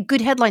 I think good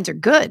headlines are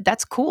good.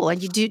 That's cool.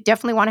 And you do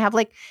definitely want to have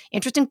like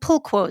interesting pull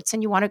quotes,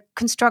 and you want to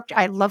construct,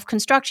 I love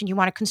construction. You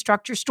want to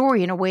construct your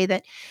story in a way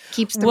that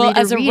keeps the reader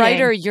as a reading.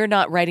 writer, you're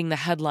not writing the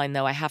headline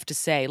though, I have to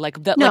say. Like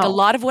a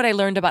lot of what I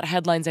learned about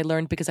headlines, I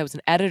learned because I was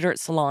an editor at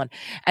Salon,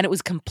 and it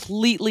was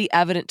completely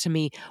evident to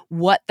me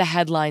what the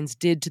headlines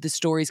did to the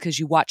stories, because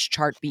you watch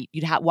Chartbeat.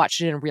 You'd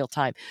watched it in real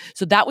time.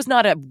 So that was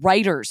not a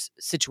writer's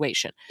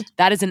situation.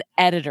 That is an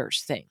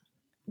editor's thing.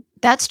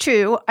 That's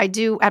true. I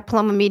do at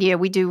Paloma Media.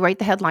 We do write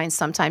the headlines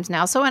sometimes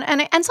now. So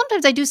and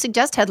sometimes I do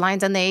suggest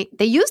headlines, and they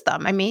use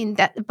them. I mean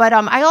that. But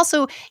I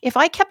also, if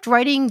I kept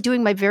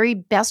doing my very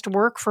best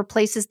work for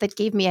places that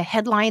gave me a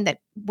headline that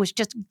was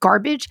just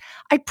garbage,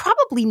 I'd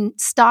probably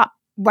stop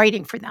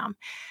writing for them.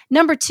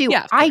 Number two,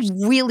 I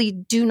really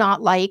do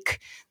not like,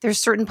 there's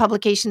certain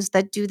publications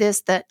that do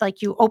this, that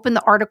like you open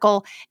the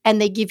article and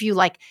they give you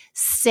like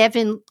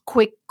 7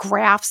 quick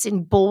graphs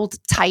in bold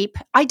type.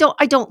 I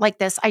don't like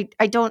this. I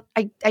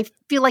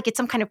feel like it's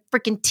some kind of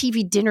freaking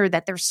TV dinner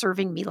that they're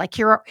serving me. Like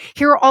here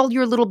are all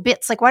your little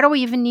bits. Like, why do we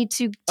even need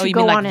to you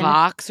go mean on like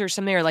Vox or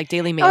something, or like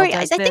Daily Mail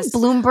does this? I think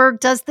Bloomberg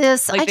does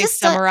this. Like they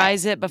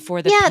summarize it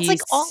before the piece. It's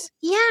like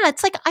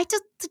it's like I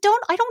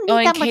don't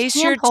need that much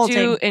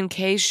hand-holding. In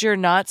case you're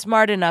not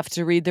smart enough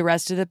to read the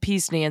rest of the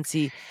piece,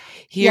 Nancy,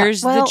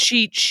 here's the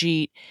cheat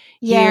sheet.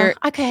 Yeah.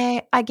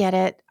 Okay. I get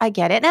it.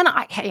 And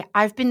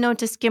I've been known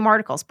to skim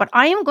articles, but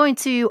I'm going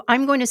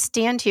to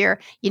stand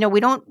here.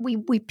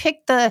 We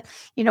pick the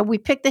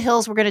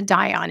hills we're going to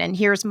die on. And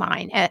here's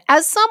mine.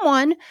 As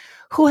someone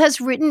who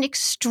has written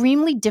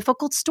extremely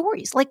difficult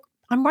stories, like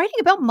I'm writing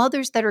about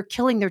mothers that are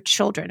killing their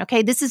children.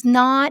 Okay. This is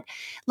not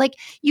like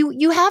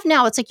you have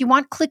now. It's like, you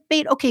want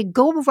clickbait. Okay.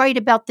 Go write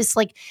about this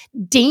like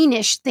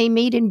Danish they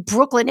made in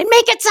Brooklyn and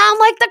make it sound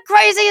like the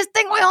craziest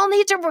thing we all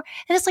need to. And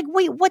it's like,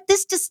 wait, what?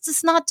 This just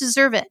does not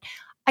deserve it.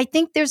 I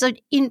think there's an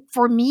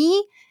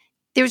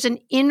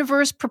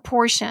inverse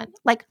proportion.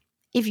 Like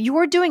if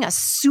you're doing a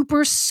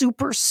super,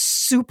 super,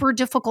 super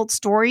difficult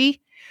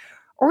story,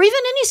 or even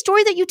any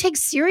story that you take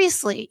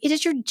seriously, it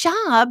is your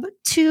job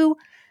to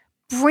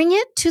bring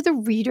it to the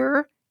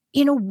reader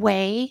in a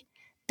way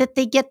that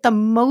they get the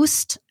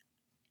most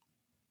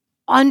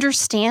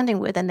understanding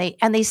with, and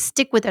they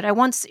stick with it. I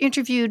once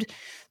interviewed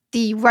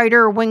the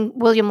writer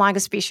William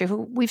Langespiescher,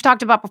 who we've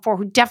talked about before,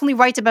 who definitely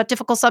writes about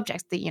difficult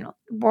subjects, the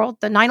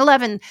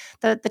 9/11,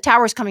 the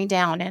towers coming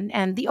down,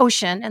 and the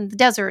ocean and the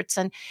deserts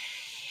and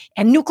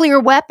nuclear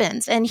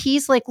weapons. And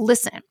he's like,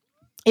 listen,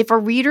 if a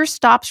reader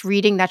stops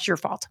reading, that's your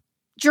fault.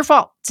 It's your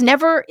fault. It's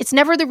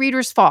never the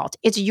reader's fault.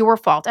 It's your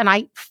fault. And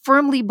I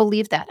firmly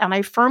believe that. And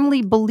I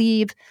firmly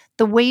believe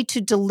the way to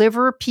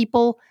deliver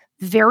people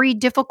very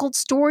difficult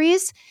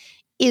stories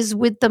is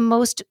with the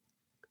most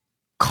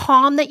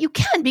calm that you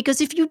can.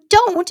 Because if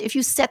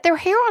you set their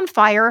hair on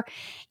fire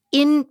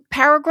in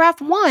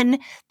paragraph 1,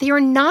 they are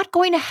not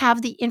going to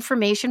have the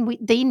information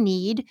they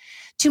need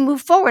to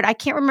move forward. I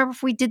can't remember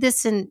if we did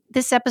this in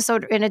this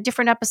episode or in a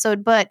different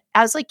episode, but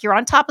I was like, you're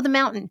on top of the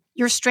mountain.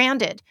 You're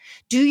stranded.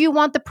 Do you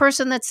want the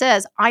person that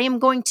says, I am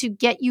going to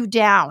get you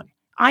down?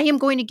 I am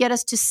going to get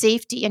us to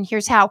safety, and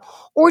here's how.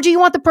 Or do you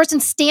want the person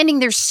standing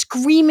there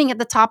screaming at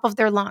the top of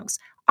their lungs?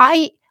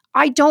 I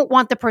don't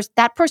want the person.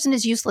 That person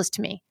is useless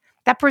to me.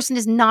 That person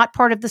is not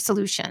part of the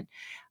solution.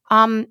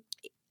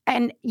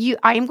 And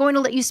I am going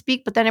to let you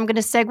speak, but then I'm going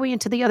to segue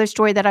into the other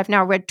story that I've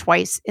now read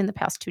twice in the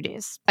past 2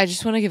 days. I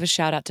just want to give a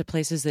shout out to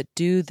places that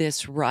do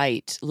this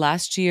right.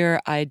 Last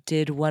year, I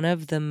did one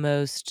of the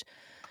most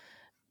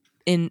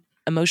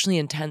emotionally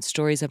intense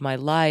stories of my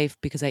life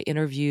because I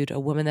interviewed a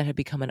woman that had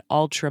become an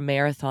ultra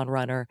marathon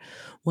runner.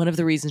 One of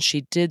the reasons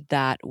she did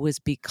that was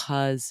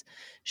because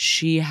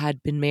she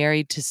had been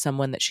married to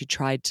someone that she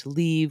tried to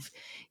leave.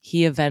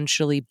 He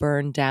eventually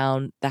burned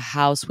down the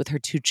house with her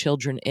 2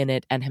 children in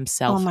it and Oh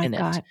himself my in it.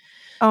 God.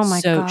 Oh my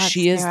So God,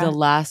 she is the Sarah.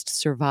 last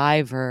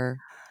survivor.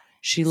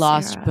 She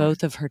lost Sarah.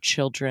 both of her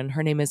children.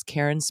 Her name is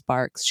Karen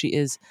Sparks.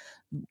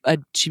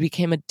 She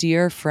became a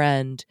dear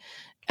friend,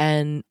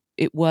 and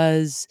it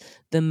was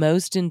the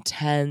most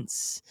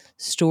intense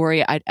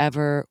story I'd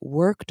ever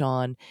worked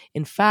on.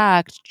 In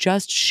fact,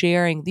 just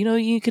sharing,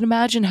 you can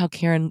imagine how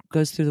Karen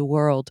goes through the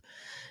world.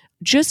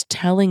 Just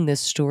telling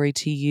this story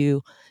to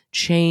you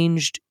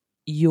changed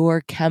your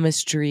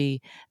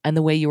chemistry and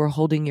the way you were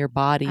holding your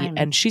body. I'm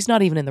And she's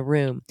not even in the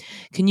room.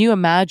 Can you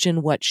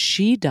imagine what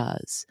she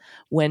does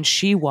when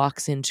she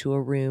walks into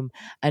a room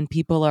and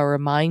people are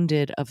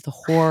reminded of the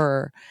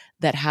horror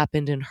that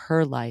happened in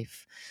her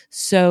life?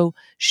 So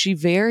she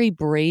very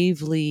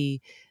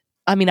bravely,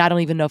 I mean, I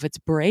don't even know if it's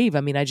brave.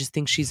 I mean, I just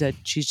think she's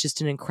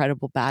just an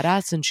incredible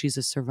badass, and she's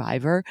a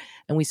survivor.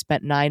 And we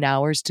spent 9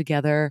 hours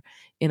together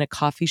in a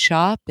coffee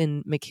shop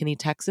in McKinney,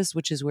 Texas,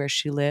 which is where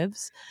she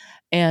lives.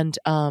 And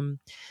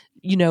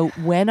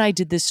when I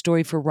did this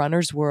story for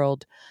Runner's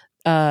World,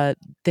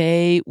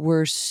 they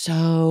were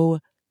so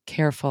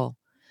careful.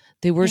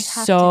 They were They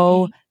have to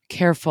so be.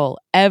 careful.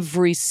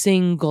 Every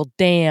single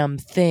damn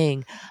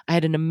thing. I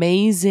had an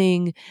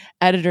amazing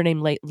editor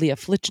named Leah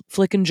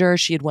Flickinger.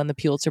 She had won the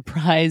Pulitzer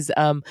Prize.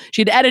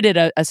 She had edited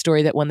a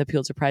story that won the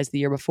Pulitzer Prize the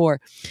year before.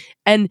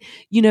 And,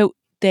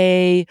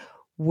 they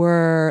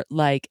were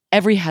like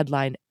every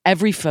headline,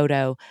 every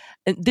photo.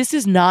 And this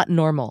is not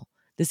normal.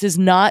 This is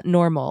not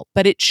normal,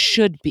 but it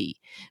should be,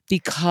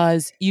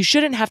 because you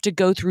shouldn't have to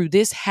go through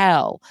this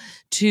hell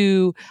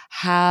to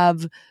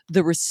have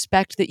the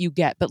respect that you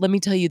get. But let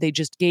me tell you, they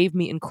just gave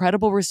me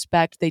incredible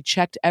respect. They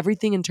checked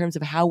everything in terms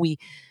of how we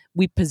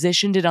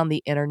positioned it on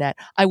the internet.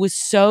 I was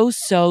so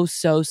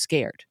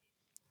scared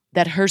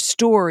that her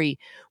story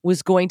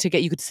was going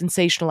to you could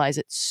sensationalize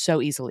it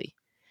so easily.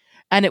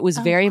 And it was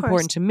Of very course.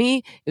 important to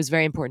me. It was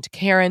very important to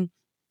Karen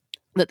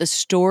that the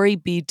story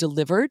be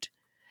delivered,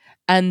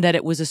 and that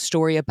it was a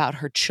story about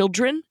her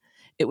children.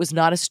 It was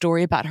not a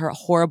story about her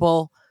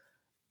horrible,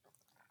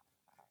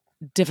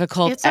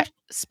 difficult It's our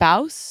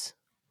spouse.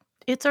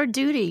 it's our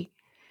duty.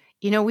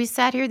 We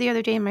sat here the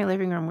other day in my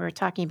living room. We were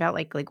talking about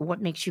like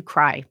what makes you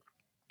cry.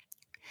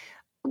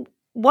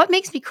 What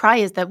makes me cry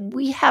is that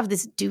we have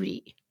this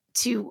duty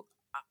to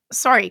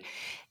sorry.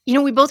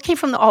 We both came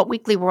from the alt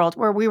weekly world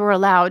where we were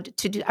allowed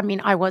to do, I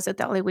mean, I was at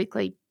the LA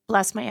Weekly,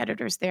 bless my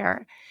editors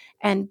there,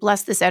 and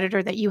bless this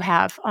editor that you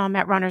have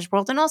at Runner's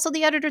World, and also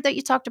the editor that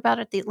you talked about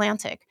at The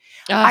Atlantic.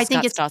 I think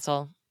Scott it's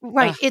Stossel.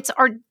 right. It's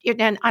our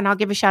and I'll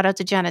give a shout out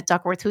to Janet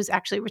Duckworth, who's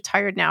actually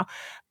retired now.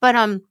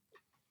 But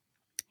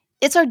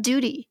it's our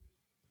duty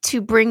to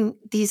bring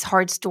these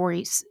hard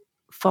stories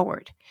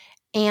forward.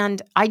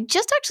 And I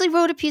just actually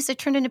wrote a piece. I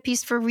turned in a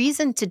piece for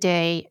Reason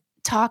today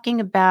talking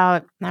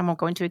about, and I won't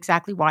go into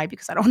exactly why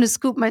because I don't want to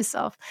scoop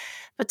myself,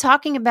 but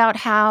talking about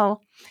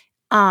how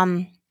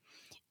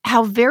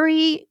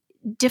very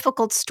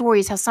difficult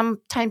stories, how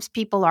sometimes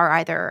people are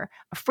either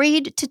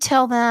afraid to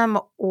tell them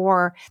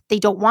or they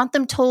don't want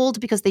them told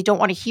because they don't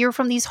want to hear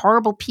from these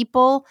horrible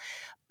people.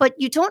 But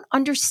you don't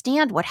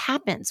understand what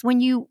happens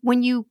when you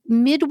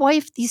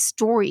midwife these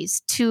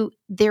stories to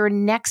their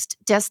next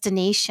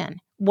destination,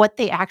 what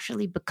they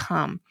actually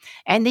become.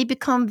 And they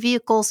become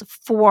vehicles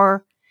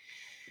for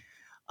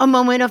a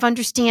moment of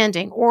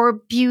understanding or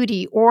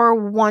beauty or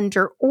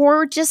wonder,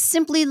 or just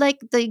simply like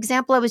the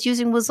example I was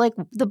using was like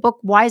the book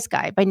Wise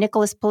Guy by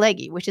Nicholas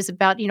Pileggi, which is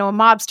about, a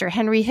mobster,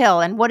 Henry Hill.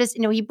 And what is,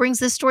 he brings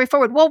this story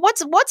forward. Well,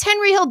 what's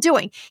Henry Hill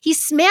doing?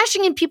 He's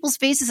smashing in people's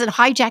faces and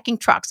hijacking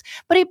trucks.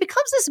 But it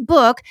becomes this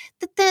book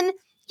that then,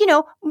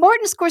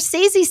 Martin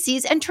Scorsese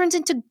sees and turns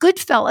into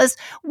Goodfellas,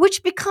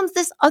 which becomes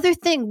this other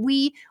thing.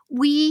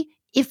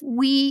 If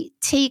we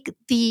take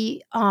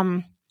the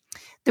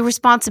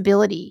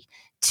responsibility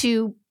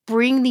to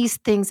bring these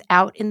things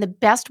out in the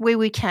best way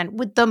we can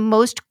with the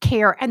most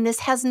care. And this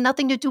has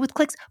nothing to do with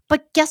clicks.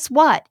 But guess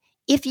what?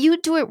 If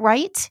you do it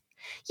right,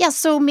 yeah,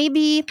 so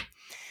maybe,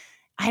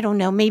 I don't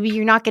know, maybe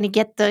you're not going to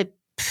get the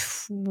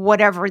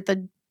whatever,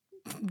 the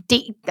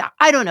date.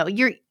 I don't know.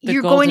 You're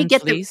going to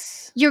get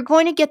you're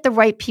going to get the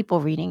right people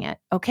reading it,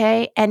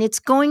 okay? And it's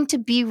going to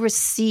be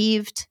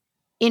received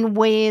in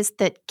ways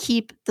that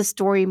keep the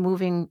story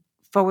moving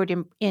forward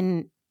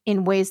in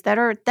ways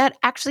that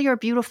actually are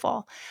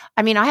beautiful.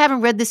 I mean, I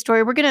haven't read this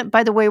story.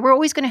 By the way, we're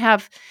always gonna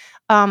have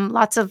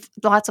lots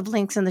of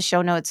links in the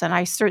show notes, and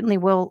I certainly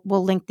will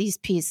link these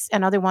pieces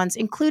and other ones,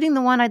 including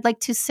the one I'd like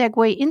to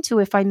segue into,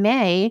 if I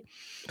may.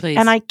 Please.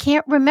 And I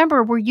can't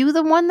remember. Were you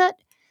the one that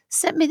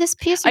sent me this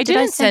piece, or I did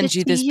I didn't send it send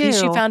you to this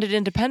piece. You you? found it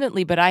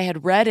independently, but I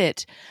had read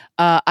it.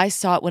 I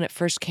saw it when it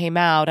first came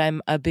out.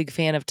 I'm a big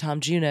fan of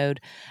Tom Junod,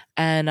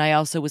 and I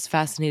also was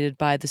fascinated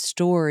by the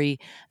story.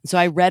 So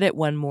I read it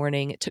one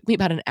morning. It took me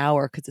about an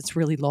hour because it's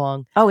really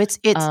long. Oh, it's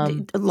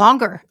Um,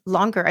 longer.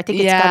 I think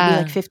it's gotta be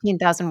like yeah,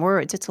 15,000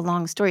 words. It's a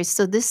long story.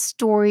 So this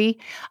story,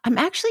 I'm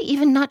actually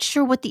even not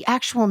sure what the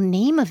actual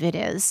name of it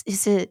is.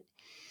 Is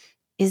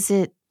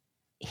it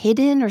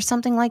Hidden or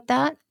something like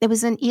that? It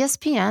was an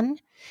ESPN,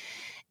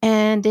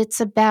 and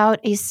it's about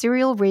a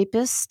serial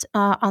rapist,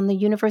 on the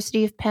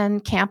University of Penn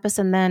campus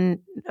and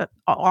then,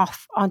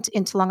 off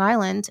into Long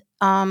Island,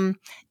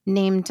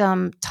 named,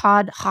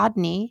 Todd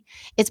Hodney.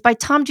 It's by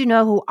Tom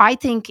Junod, who I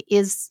think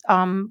is,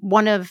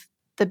 one of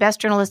the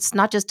best journalists,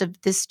 not just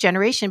of this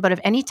generation, but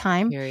of any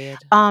time. period.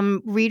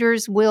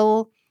 Readers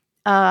will,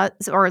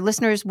 or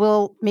listeners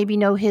will maybe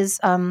know his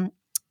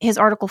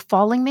article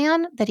 "Falling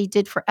Man" that he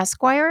did for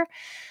Esquire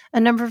a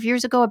number of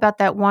years ago about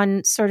that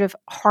one sort of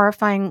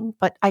horrifying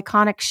but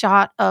iconic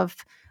shot of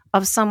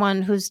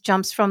someone who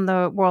jumps from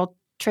the World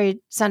Trade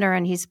Center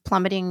and he's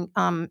plummeting,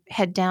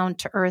 head down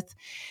to earth,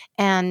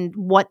 and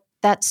what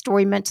that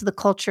story meant to the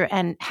culture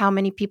and how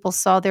many people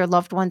saw their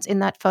loved ones in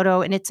that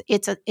photo. And it's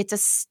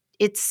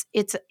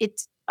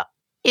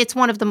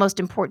one of the most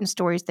important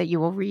stories that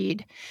you will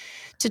read,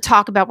 to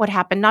talk about what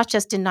happened, not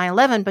just in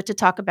 9/11, but to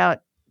talk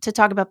about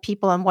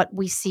people and what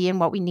we see and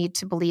what we need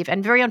to believe.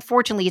 And very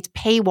unfortunately, it's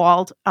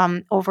paywalled,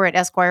 over at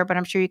Esquire, but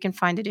I'm sure you can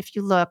find it if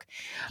you look.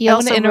 He I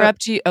want to also wrote.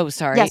 interrupt you. Oh,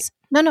 sorry. Yes.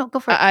 No, go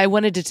for it. I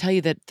wanted to tell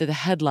you that the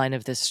headline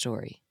of this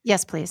story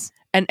Yes, please.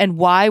 and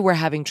why we're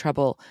having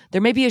trouble.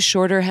 There may be a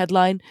shorter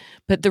headline,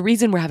 but the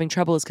reason we're having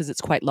trouble is because it's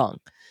quite long.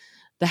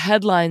 The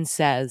headline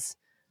says,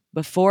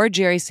 "Before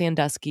Jerry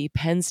Sandusky,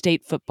 Penn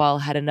State football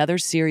had another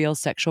serial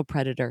sexual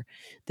predator.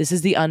 This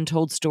is the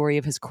untold story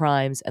of his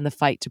crimes and the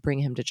fight to bring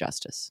him to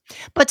justice."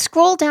 But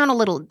scroll down a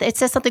little. It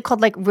says something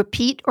called like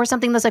repeat or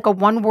something that's like a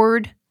one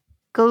word.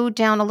 Go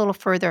down a little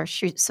further.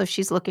 So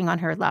she's looking on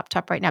her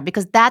laptop right now,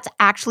 because that's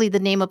actually the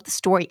name of the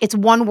story. It's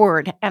one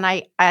word, and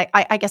I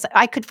guess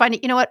I could find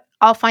it. You know what?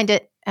 I'll find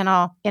it, and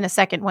I'll in a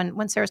second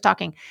when Sarah's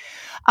talking.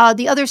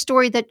 The other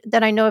story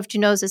that I know of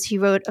Junod's is he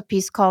wrote a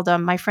piece called,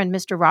 "My Friend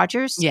Mr.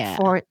 Rogers" Yeah.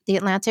 for The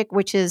Atlantic,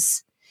 which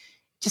is,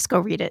 just go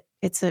read it.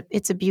 It's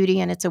a beauty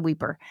and it's a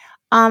weeper.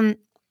 Um,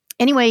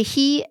 anyway,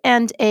 he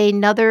and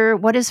another,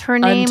 what is her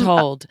name?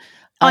 Untold.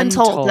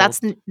 Untold. That's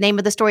the name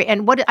of the story.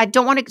 And what I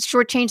don't want to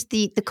shortchange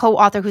the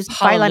co-author whose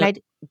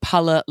byline.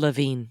 Paula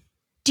Levine.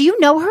 Do you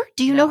know her?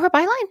 Do you know No. her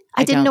byline?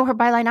 I didn't don't. know her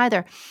byline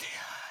either.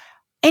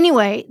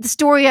 Anyway, the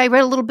story I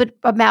read a little bit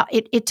about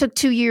it. It took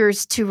 2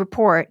 years to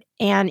report,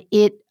 and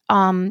it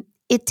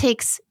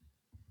takes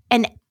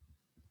an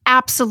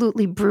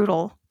absolutely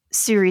brutal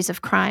series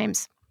of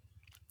crimes,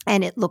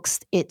 and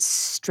it's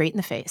straight in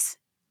the face.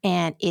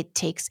 And it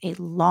takes a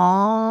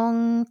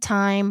long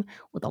time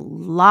with a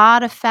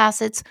lot of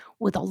facets,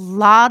 with a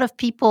lot of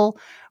people,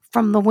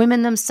 from the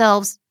women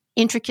themselves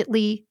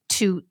intricately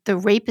to the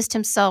rapist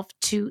himself,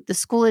 to the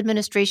school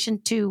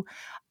administration, to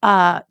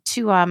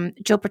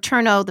Joe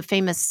Paterno, the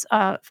famous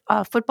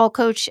football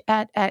coach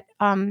at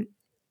Penn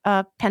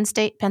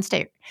State.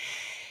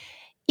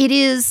 It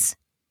is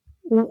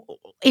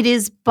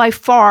by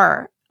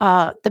far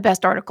the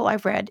best article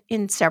I've read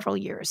in several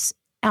years,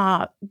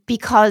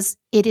 because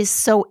it is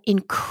so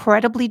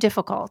incredibly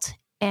difficult,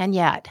 and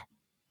yet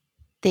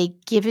they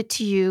give it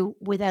to you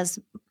with as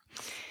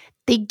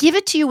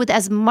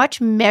much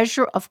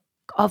measure of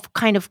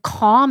kind of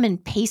calm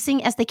and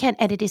pacing as they can,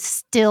 and it is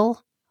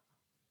still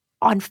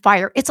on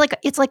fire. It's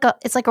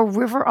like a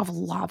river of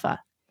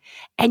lava,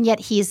 and yet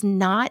he is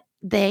not.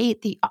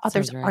 The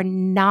others right.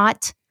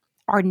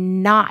 are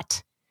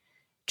not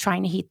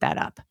trying to heat that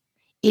up.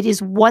 It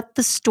is what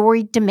the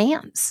story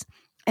demands,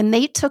 and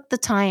they took the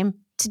time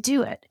to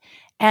do it.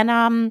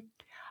 And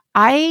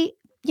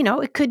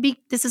it could be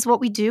this is what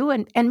we do,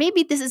 and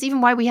maybe this is even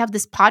why we have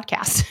this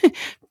podcast.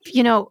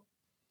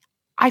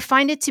 I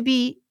find it to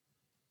be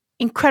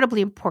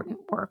incredibly important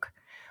work,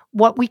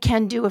 what we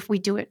can do if we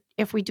do it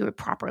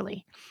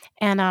properly.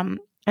 And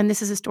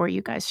this is a story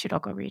you guys should all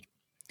go read.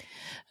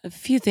 A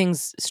few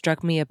things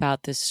struck me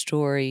about this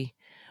story.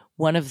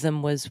 One of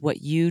them was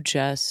what you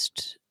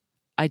just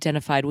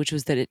identified, which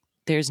was that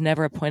there's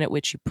never a point at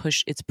which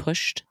it's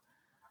pushed.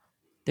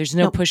 There's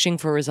no pushing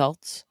for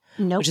results,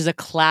 which is a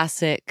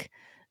classic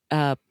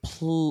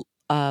ploy,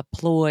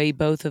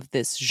 both of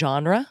this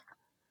genre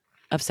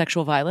of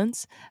sexual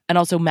violence and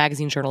also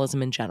magazine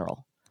journalism in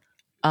general,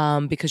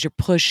 because you're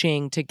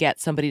pushing to get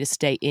somebody to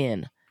stay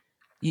in.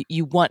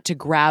 You want to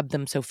grab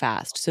them so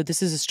fast. So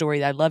this is a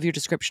story. I love your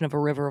description of a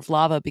river of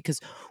lava, because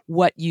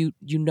what you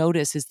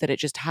notice is that it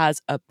just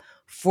has a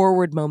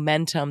forward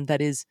momentum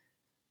that is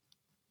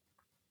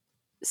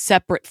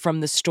separate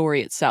from the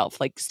story itself.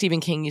 Like Stephen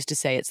King used to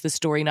say, it's the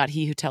story, not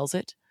he who tells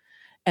it.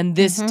 And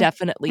this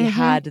definitely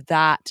had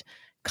that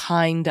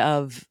kind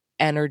of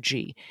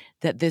energy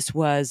that this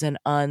was an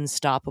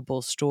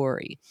unstoppable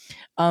story.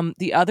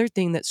 The other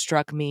thing that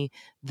struck me,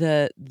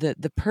 the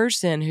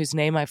person whose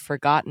name I've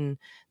forgotten,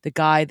 the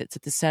guy that's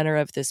at the center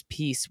of this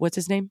piece, what's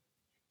his name?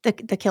 The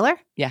killer?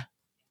 Yeah.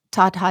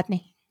 Todd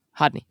Hodney.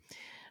 Hodney.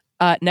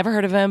 Never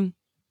heard of him.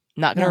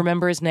 Not going to No.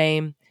 remember his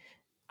name.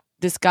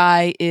 This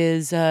guy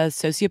is a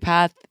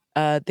sociopath.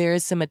 There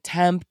is some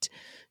attempt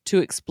to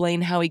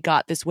explain how he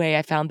got this way.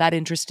 I found that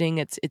interesting.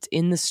 It's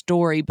in the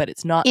story, but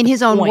it's not In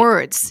his own point.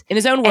 words. In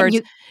his own words.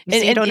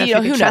 And you don't know if you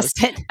can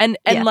trust it. And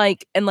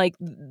like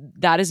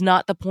that is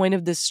not the point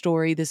of this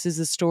story. This is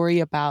a story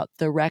about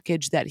the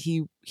wreckage that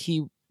he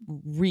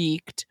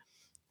wreaked.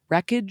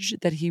 Wreckage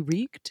that he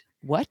wreaked?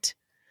 What?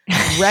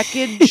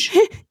 Wreckage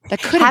that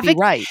couldn't be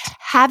right.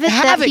 Havoc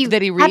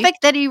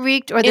that he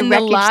wreaked, or the in the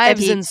wreckage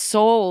lives and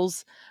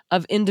souls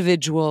of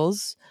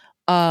individuals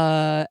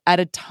at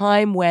a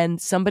time when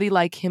somebody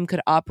like him could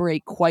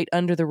operate quite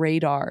under the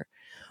radar.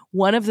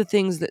 One of the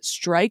things that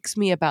strikes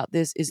me about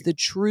this is the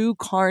true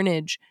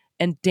carnage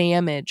and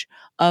damage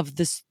of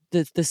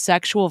the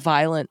sexual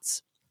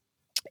violence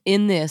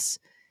in this.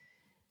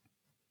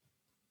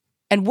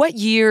 And what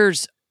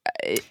years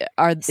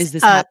is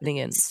this happening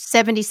in?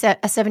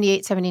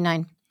 78,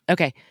 79.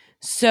 Okay.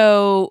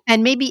 So.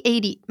 And maybe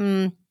 80.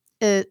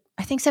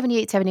 I think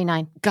 78,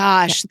 79.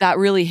 Gosh, that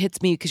really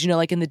hits me because,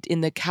 like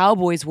in the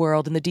Cowboys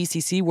world, in the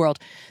DCC world,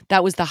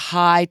 that was the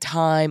high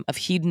time of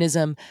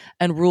hedonism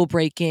and rule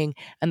breaking,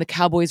 and the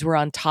Cowboys were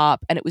on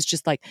top. And it was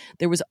just like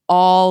there was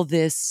all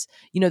this,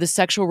 the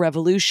sexual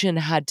revolution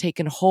had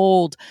taken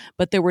hold,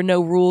 but there were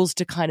no rules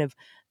to kind of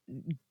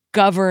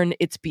govern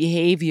its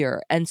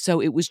behavior. And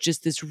so it was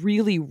just this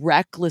really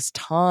reckless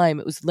time.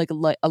 It was like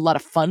a lot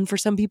of fun for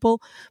some people,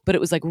 but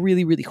it was like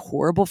really, really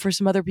horrible for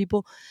some other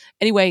people.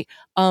 Anyway,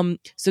 so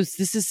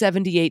this is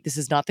 78. This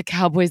is not the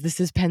Cowboys.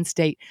 This is Penn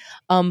State.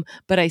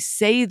 But I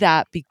say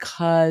that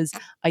because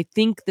I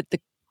think that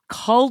the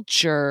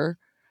culture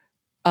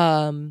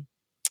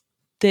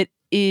that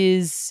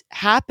is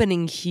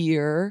happening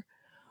here,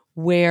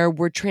 where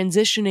we're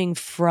transitioning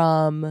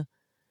from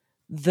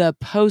the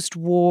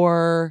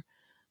post-war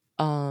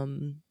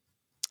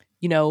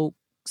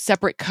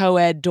separate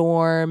co-ed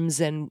dorms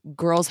and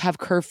girls have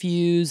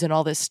curfews and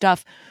all this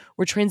stuff.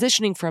 We're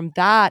transitioning from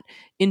that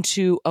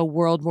into a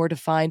world more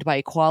defined by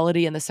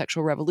equality and the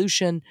sexual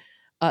revolution.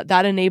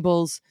 That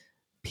enables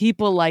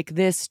people like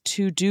this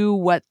to do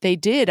what they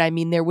did. I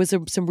mean, there was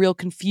some real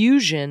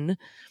confusion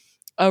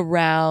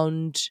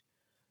around,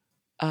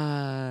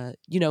 a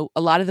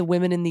lot of the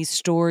women in these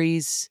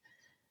stories,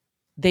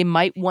 they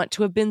might want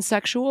to have been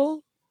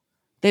sexual.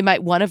 They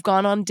might want to have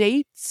gone on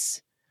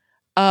dates.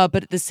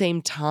 But at the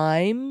same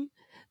time,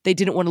 they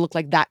didn't want to look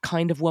like that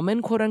kind of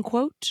woman, quote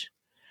unquote.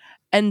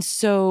 And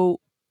so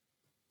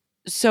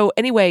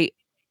anyway,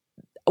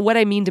 what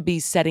I mean to be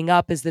setting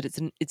up is that it's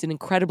an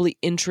incredibly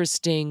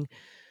interesting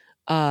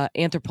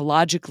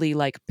anthropologically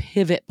like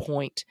pivot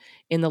point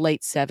in the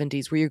late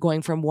 70s, where you're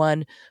going from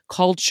one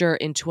culture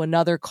into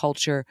another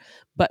culture.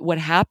 But what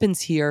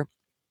happens here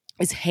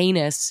is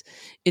heinous.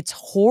 It's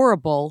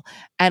horrible.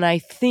 And I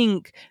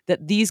think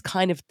that these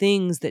kind of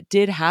things that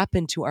did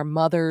happen to our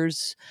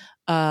mothers,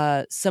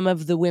 some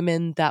of the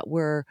women that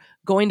were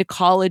going to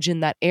college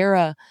in that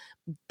era,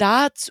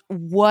 that's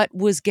what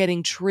was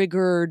getting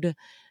triggered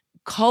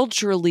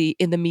culturally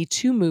in the Me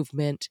Too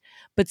movement.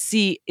 But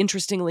see,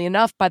 interestingly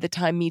enough, by the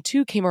time Me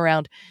Too came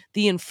around,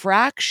 the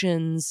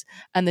infractions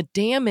and the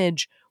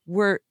damage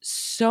were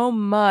so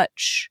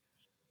much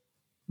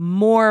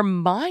more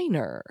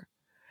minor.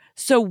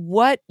 So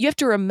what you have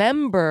to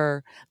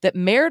remember that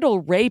marital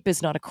rape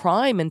is not a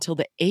crime until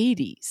the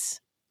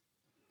 80s.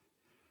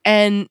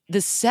 And the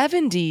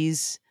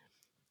 70s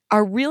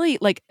are really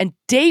like, and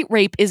date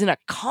rape isn't a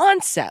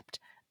concept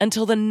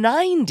until the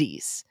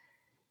 90s.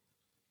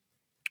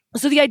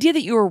 So the idea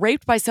that you were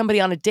raped by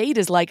somebody on a date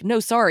is like, no,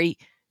 sorry,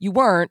 you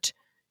weren't.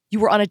 You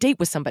were on a date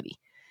with somebody.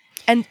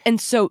 And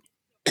so,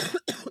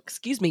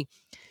 excuse me.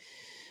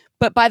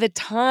 But by the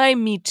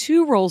time Me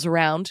Too rolls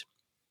around,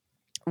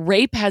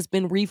 rape has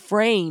been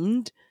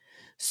reframed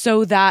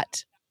so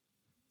that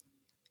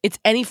it's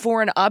any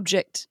foreign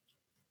object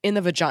in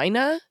the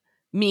vagina,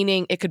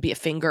 meaning it could be a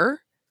finger,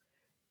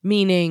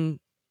 meaning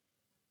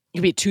it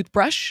could be a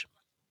toothbrush.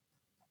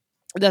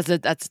 That's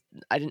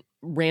I didn't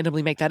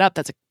randomly make that up.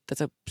 That's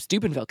a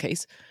Steubenville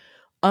case.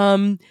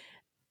 And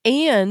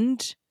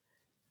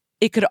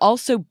it could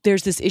also,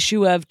 there's this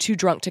issue of too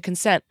drunk to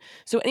consent.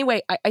 So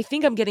anyway, I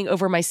think I'm getting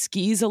over my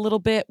skis a little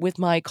bit with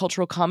my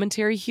cultural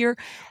commentary here.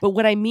 But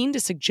what I mean to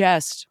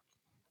suggest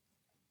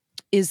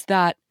is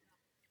that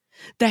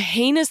the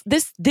heinous,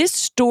 this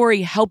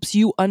story helps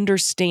you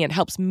understand,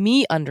 helps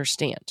me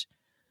understand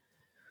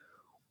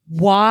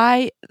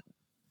why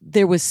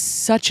there was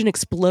such an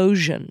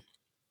explosion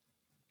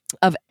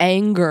of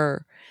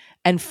anger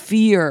and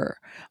fear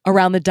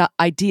around the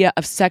idea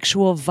of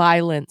sexual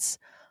violence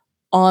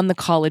on the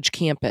college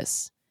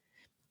campus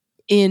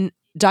in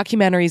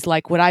documentaries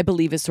like what I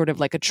believe is sort of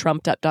like a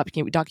trumped up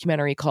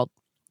documentary called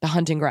The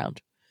Hunting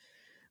Ground,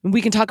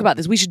 we can talk about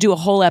this. We should do a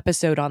whole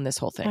episode on this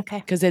whole thing. Okay.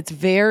 Because it's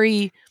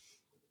very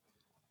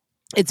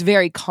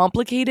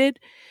complicated.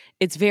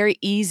 It's very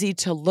easy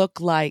to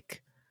look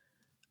like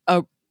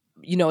a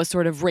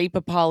sort of rape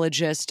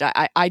apologist.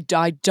 I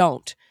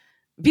don't.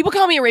 People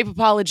call me a rape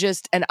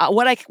apologist, and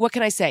what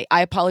can I say?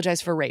 I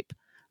apologize for rape.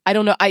 I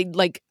don't know.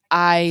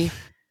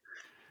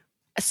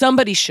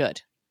 Somebody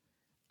should.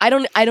 I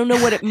don't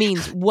know what it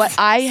means. What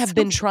I have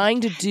been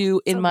trying to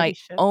do in my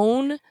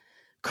own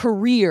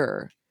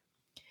career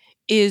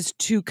is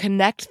to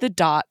connect the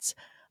dots,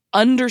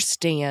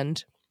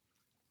 understand,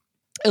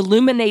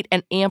 illuminate,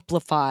 and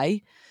amplify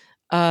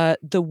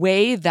the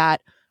way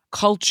that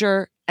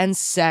culture and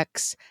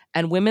sex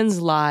and women's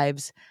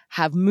lives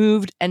have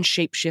moved and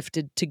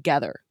shapeshifted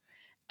together.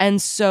 And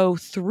so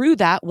through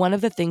that, one of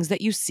the things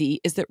that you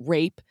see is that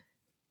rape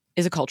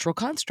is a cultural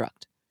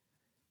construct.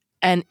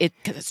 And it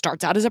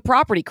starts out as a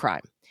property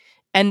crime.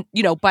 And,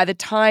 by the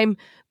time,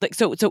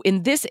 so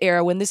in this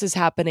era, when this is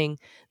happening,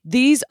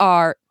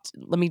 let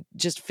me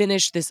just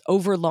finish this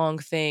overlong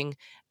thing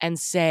and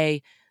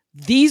say,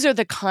 these are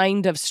the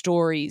kind of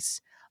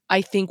stories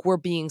I think were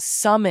being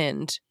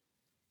summoned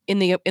in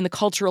the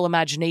cultural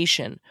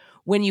imagination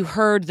when you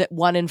heard that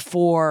 1 in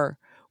 4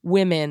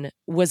 women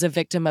was a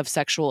victim of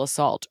sexual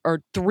assault,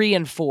 or 3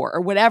 in 4,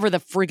 or whatever the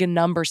friggin'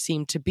 number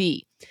seemed to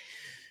be.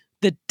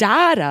 The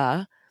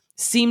data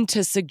seemed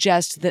to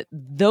suggest that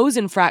those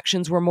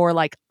infractions were more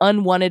like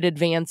unwanted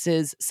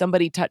advances,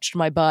 somebody touched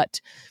my butt.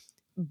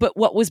 But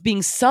what was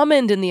being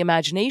summoned in the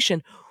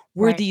imagination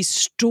were these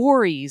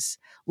stories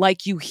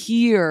like you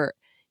hear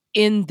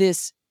in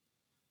this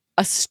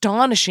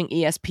astonishing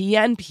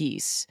ESPN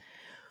piece,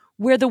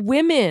 where the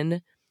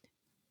women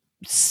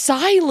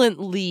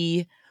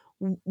silently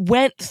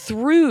went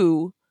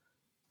through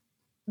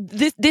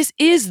this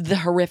is the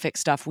horrific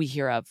stuff we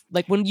hear of.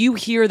 Like when you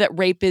hear that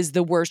rape is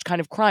the worst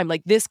kind of crime,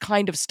 like this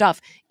kind of stuff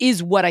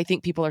is what I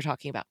think people are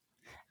talking about.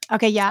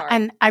 Okay, yeah, sorry.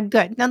 And I'm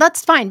good. No,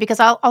 that's fine because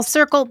we'll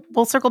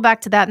circle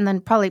back to that and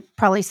then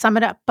probably sum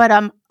it up.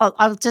 But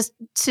I'll just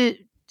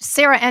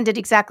Sarah ended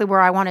exactly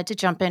where I wanted to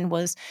jump in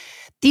was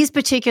these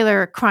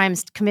particular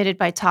crimes committed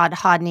by Todd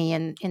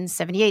Hodney in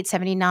 78,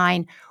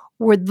 79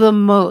 were the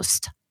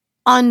most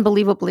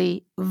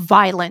unbelievably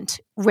violent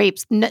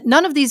rapes.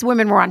 None of these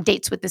women were on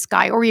dates with this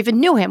guy or even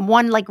knew him.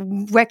 One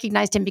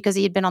recognized him because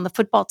he had been on the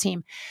football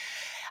team.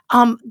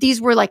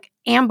 These were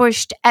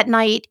ambushed at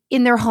night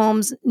in their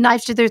homes,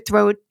 knives to their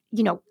throat,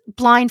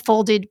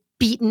 blindfolded,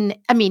 beaten,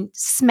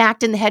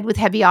 smacked in the head with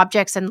heavy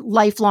objects and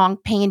lifelong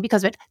pain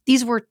because of it.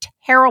 These were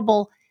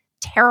terrible,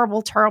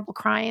 terrible, terrible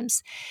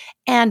crimes.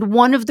 And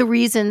one of the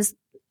reasons,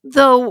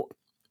 though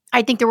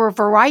I think there were a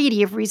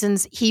variety of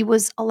reasons he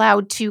was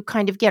allowed to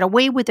kind of get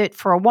away with it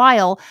for a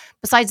while,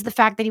 besides the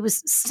fact that he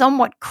was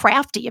somewhat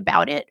crafty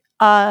about it,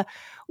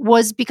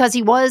 was because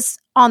he was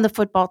on the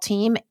football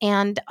team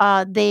and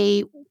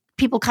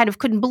people kind of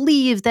couldn't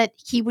believe that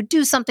he would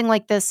do something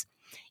like this.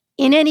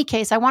 In any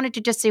case, I wanted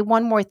to just say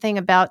one more thing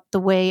about the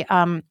way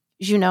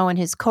Junot and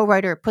his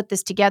co-writer put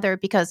this together,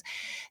 because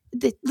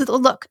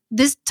look,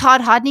 this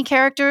Todd Hodney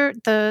character,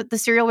 the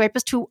serial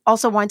rapist who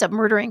also winds up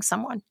murdering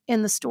someone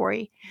in the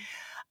story,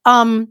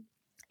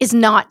 is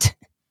not.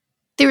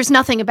 There's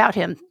nothing about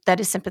him that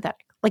is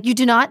sympathetic.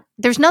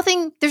 There's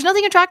nothing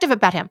attractive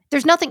about him.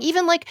 There's nothing,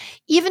 even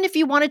if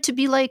you wanted to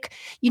be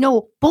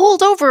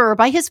bowled over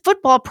by his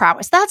football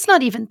prowess, that's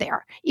not even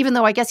there. Even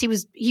though I guess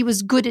he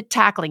was good at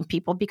tackling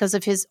people because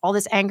of all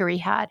this anger he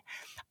had.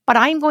 But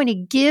I'm going to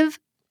give,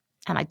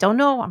 and I don't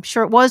know, I'm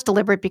sure it was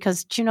deliberate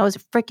because Junot is a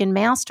freaking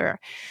master.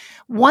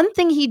 One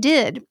thing he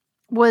did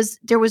was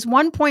there was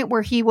one point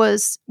where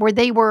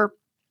they were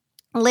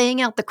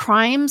laying out the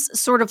crimes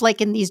sort of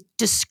in these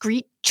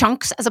discrete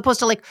chunks, as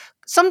opposed to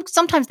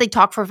sometimes they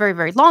talk for a very,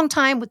 very long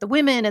time with the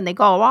women and they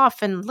go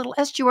off in little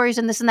estuaries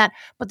and this and that.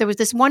 But there was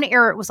this one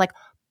era, it was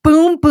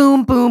boom,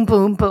 boom, boom,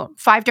 boom, boom,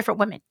 5 different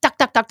women, duck,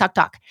 duck, duck, duck,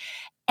 duck.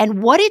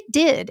 And what it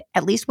did,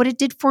 at least what it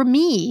did for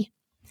me,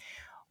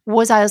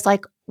 was I was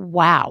like,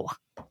 wow.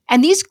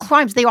 And these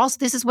crimes,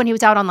 this is when he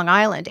was out on Long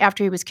Island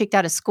after he was kicked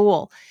out of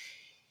school.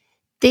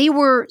 They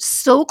were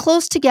so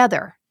close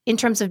together in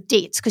terms of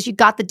dates, because you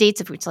got the dates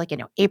of it's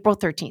April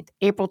 13th,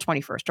 April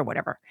 21st or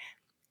whatever.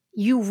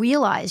 You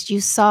realized,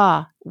 you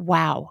saw,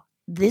 wow,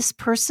 this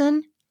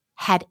person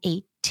had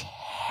a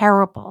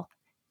terrible,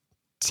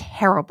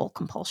 terrible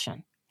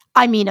compulsion.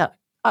 I mean,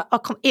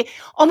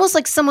 almost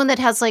like someone that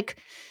has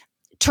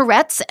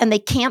Tourette's and they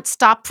can't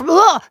stop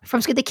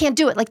they can't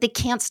do it. They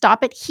can't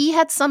stop it. He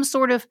had some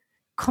sort of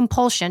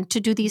compulsion to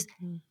do these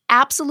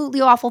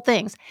absolutely awful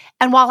things.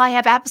 And while I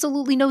have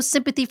absolutely no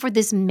sympathy for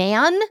this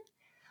man,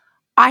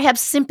 I have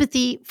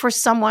sympathy for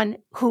someone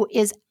who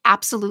is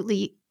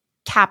absolutely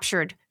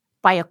captured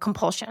by a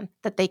compulsion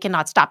that they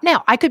cannot stop.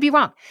 Now, I could be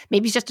wrong.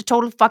 Maybe he's just a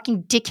total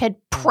fucking dickhead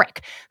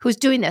prick who's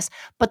doing this.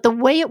 But the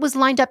way it was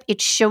lined up,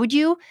 it showed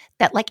you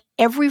that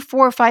every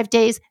 4 or 5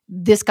 days,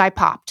 this guy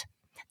popped.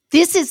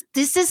 This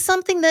is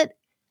something that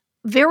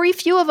very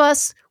few of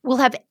us will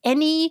have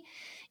any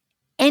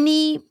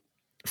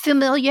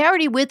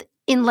familiarity with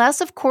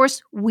unless, of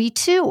course, we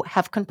too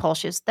have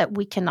compulsions that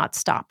we cannot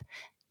stop.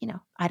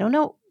 I don't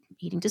know,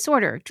 eating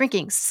disorder,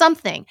 drinking,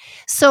 something.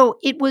 So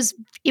it was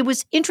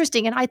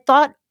interesting, and I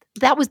thought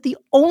that was the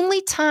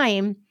only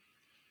time.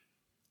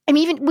 I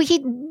mean,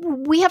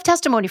 even we have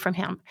testimony from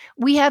him.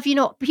 We have,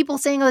 people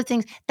saying other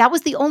things. That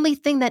was the only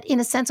thing that, in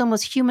a sense,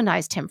 almost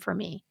humanized him for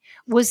me,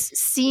 was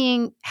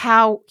seeing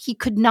how he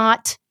could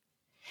not.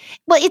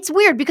 Well, it's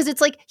weird because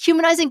it's like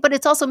humanizing, but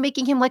it's also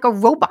making him like a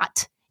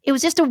robot. It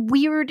was a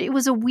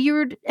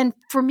weird and,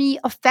 for me,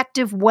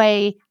 effective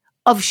way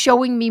of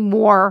showing me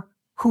more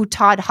who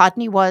Todd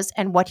Hodney was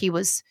and what he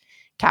was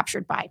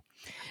captured by.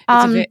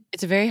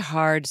 It's a very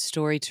hard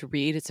story to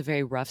read. It's a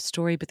very rough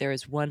story, but there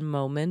is one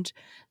moment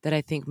that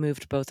I think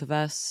moved both of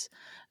us,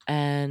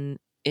 and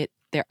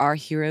there are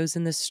heroes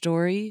in this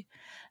story,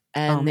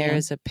 and there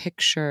is a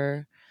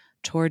picture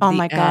toward the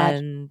my God.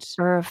 end.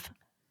 Irv.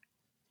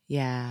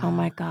 Yeah. Oh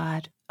my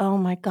God. Oh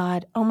my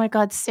God. Oh my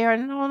God, Sarah.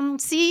 No,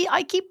 see,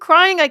 I keep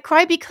crying. I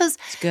cry because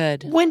It's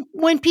good.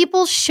 When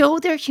people show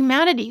their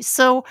humanity.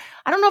 So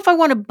I don't know if I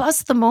want to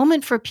bust the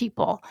moment for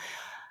people.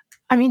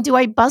 I mean, do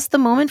I bust the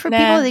moment for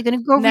people? Are they going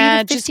to go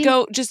read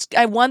it?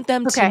 I want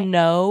them to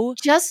know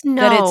just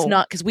know that it's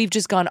not, because we've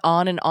just gone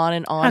on and on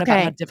and on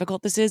about how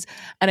difficult this is.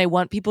 And I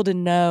want people to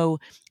know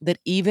that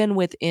even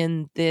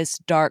within this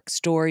dark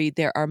story,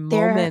 there are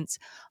moments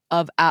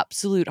of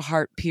absolute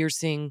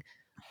heart-piercing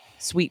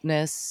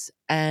sweetness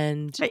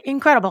and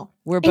incredible.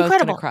 We're both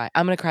going to cry.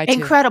 I'm going to cry too.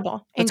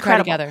 Incredible. Let's cry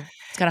together.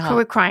 It's kind of hot.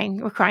 We're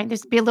crying.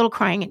 There's be a little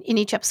crying in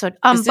each episode.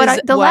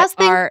 The last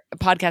thing our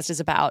podcast is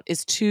about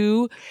is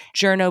two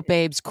journo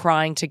babes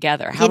crying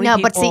together. How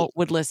many people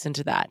would listen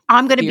to that?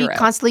 I'm going to be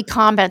constantly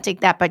commenting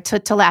that, but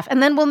to laugh.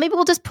 And then maybe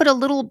we'll just put a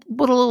little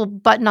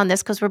button on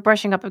this because we're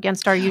brushing up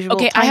against our usual.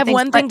 Okay, I have things,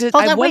 one thing to.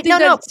 Hold on, wait,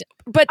 no.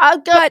 But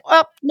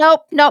no,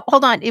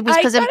 hold on. It was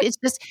because it's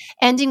just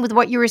ending with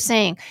what you were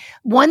saying.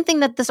 One thing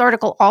that this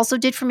article also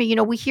did for me,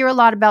 we hear a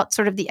lot about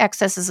sort of the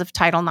excesses of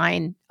Title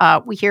IX.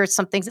 We hear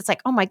some things. It's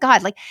like, oh my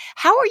God, like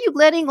how are you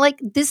letting like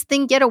this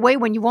thing get away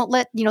when you won't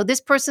let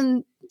this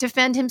person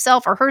defend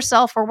himself or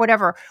herself or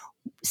whatever?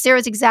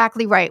 Sarah's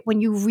exactly right. When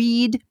you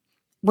read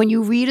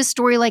a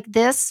story like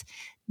this,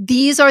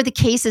 these are the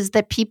cases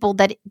that people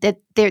that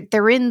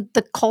they're in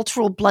the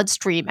cultural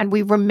bloodstream, and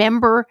we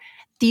remember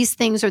these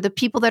things, or the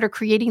people that are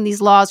creating these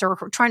laws or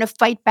trying to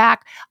fight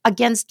back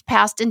against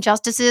past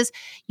injustices.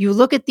 You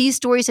look at these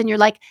stories and you're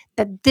like,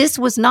 that this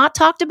was not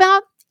talked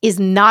about is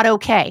not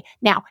okay.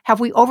 Now, have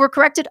we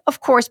overcorrected?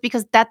 Of course,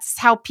 because that's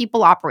how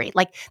people operate.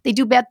 Like they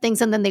do bad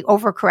things and then they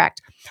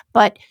overcorrect.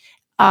 But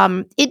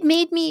it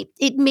made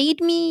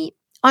me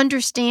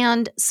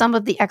understand some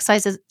of the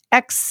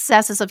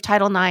excesses of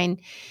Title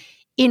IX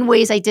in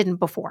ways I didn't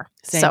before.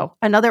 Same. So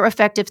another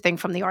effective thing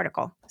from the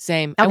article.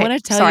 Same. Okay, I want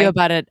to tell you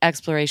about an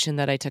exploration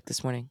that I took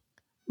this morning.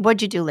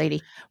 What'd you do,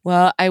 lady?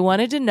 Well, I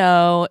wanted to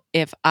know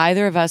if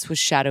either of us was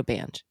shadow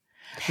banned.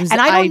 And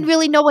I don't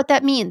really know what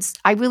that means.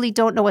 I really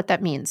don't know what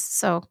that means.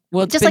 So,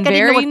 well, it's been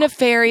very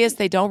nefarious.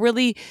 They don't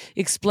really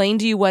explain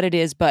to you what it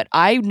is. But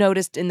I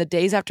noticed in the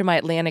days after my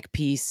Atlantic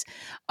piece,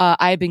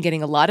 I had been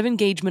getting a lot of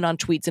engagement on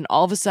tweets. And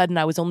all of a sudden,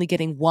 I was only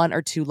getting 1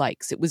 or 2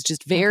 likes. It was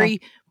just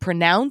very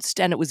pronounced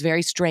and it was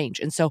very strange.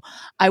 And so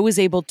I was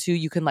able to,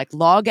 you can like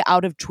log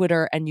out of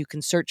Twitter and you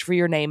can search for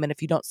your name. And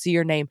if you don't see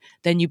your name,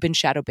 then you've been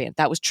shadow banned.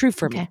 That was true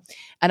for me.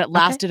 And it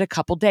lasted a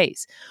couple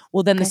days.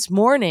 Well, then this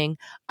morning,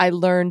 I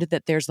learned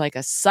that there's like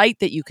a site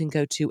that you can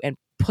go to and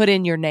put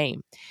in your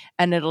name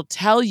and it'll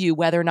tell you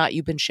whether or not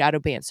you've been shadow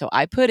banned. So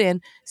I put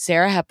in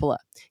Sarah Hepola.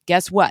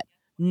 Guess what?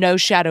 No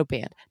shadow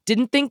ban.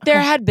 Didn't think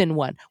there had been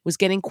one. Was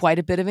getting quite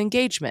a bit of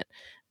engagement.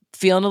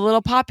 Feeling a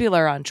little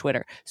popular on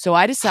Twitter. So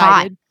I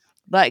decided,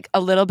 like a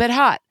little bit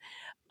hot,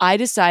 I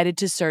decided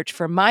to search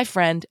for my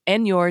friend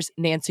and yours,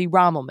 Nancy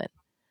Rommelman.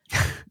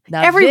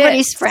 Now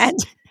everybody's friend.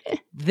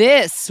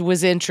 This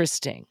was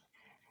interesting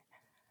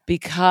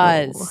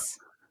because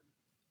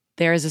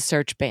there is a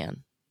search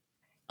ban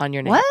on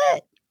your name.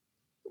 What?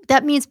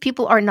 That means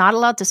people are not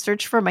allowed to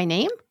search for my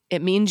name?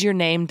 It means your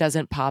name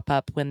doesn't pop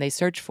up when they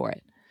search for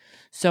it.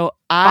 So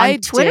on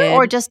Twitter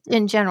or just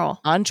in general?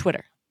 On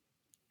Twitter.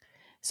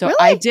 So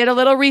I did a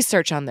little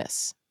research on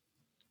this.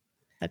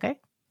 Okay.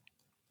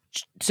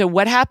 So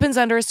what happens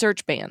under a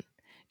search ban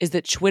is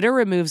that Twitter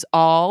removes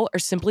all or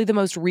simply the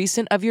most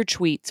recent of your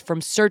tweets from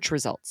search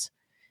results,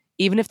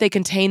 even if they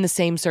contain the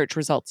same search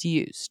results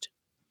used.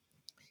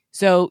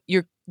 So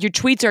your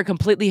tweets are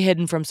completely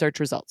hidden from search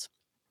results.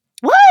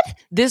 What?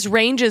 This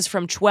ranges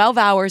from 12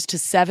 hours to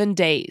 7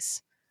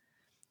 days.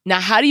 Now,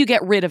 how do you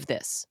get rid of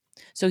this?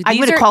 So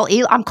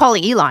I'm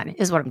calling Elon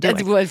is what I'm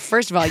doing. Well,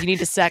 first of all, you need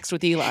to sext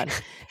with Elon.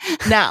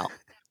 Now,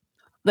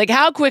 like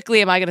how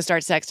quickly am I going to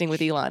start sexting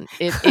with Elon?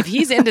 If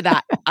he's into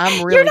that,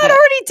 I'm really You're not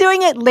already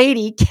doing it,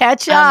 lady.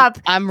 Catch up.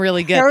 I'm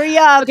really good. Hurry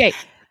up. Okay.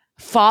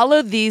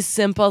 Follow these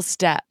simple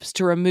steps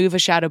to remove a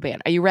shadow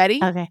ban. Are you ready?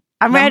 Okay.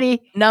 I'm ready.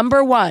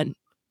 Number 1,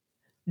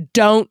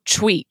 don't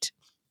tweet.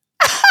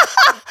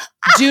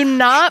 Do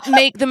not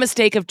make the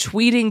mistake of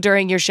tweeting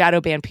during your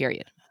shadow ban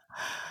period.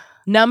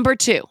 Number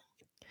 2,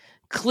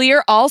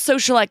 clear all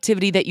social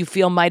activity that you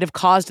feel might have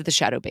caused the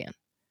shadow ban.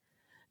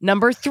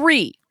 Number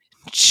 3,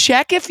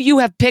 check if you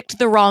have picked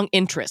the wrong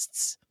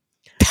interests.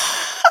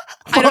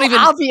 I don't even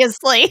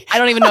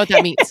know what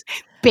that means.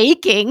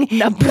 Baking.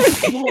 Number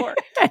 4.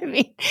 I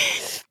mean,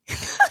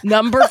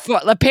 Number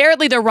 4.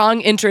 Apparently the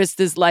wrong interest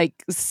is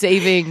like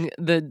saving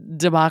the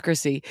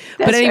democracy.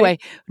 But anyway,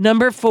 right.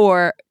 Number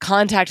 4,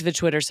 contact the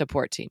Twitter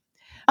support team.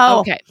 Oh,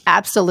 okay.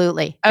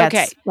 Absolutely.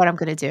 That's what I'm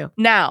going to do.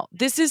 Now,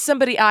 this is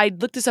somebody, I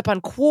looked this up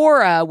on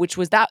Quora, which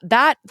was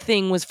that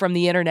thing was from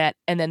the internet.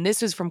 And then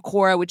this was from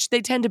Quora, which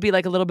they tend to be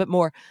like a little bit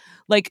more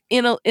like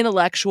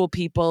intellectual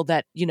people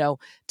that,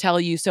 tell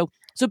you. So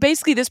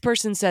basically this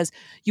person says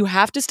you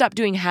have to stop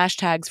doing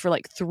hashtags for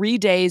like 3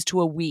 days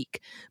to a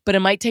week, but it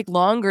might take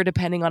longer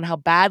depending on how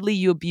badly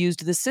you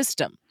abused the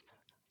system.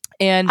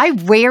 And I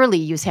rarely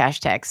use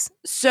hashtags.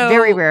 So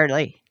very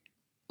rarely.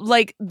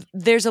 Like,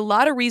 there's a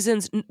lot of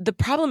reasons. The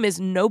problem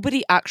is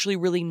nobody actually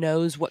really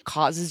knows what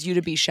causes you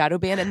to be shadow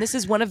banned. And this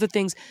is one of the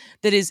things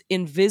that is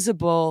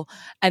invisible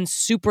and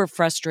super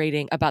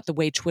frustrating about the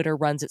way Twitter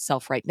runs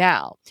itself right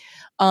now.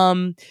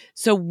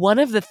 So one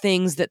of the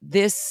things that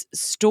this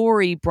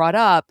story brought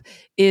up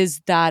is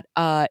that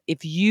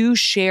if you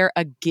share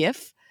a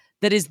GIF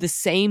that is the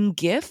same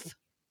GIF,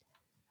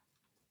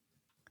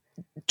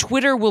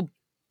 Twitter will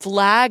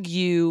flag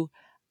you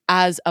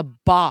as a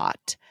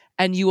bot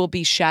and you will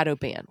be shadow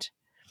banned.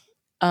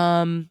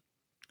 And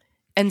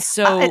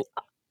so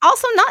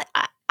also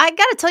I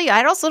got to tell you,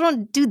 I also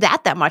don't do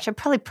that much. I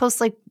probably post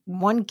like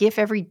one GIF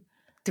every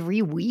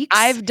 3 weeks.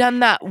 I've done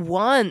that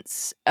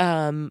once.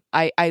 I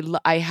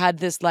had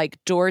this like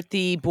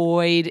Dorothy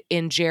Boyd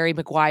and Jerry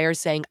Maguire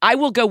saying, "I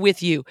will go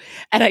with you."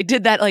 And I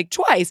did that like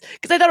twice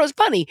because I thought it was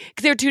funny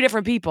because they're 2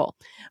 different people.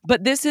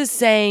 But this is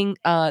saying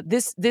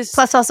this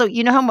plus also,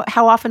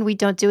 how often we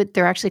don't do it?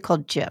 They're actually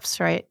called GIFs,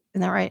 right?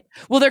 Isn't that right?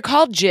 Well, they're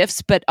called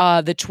GIFs, but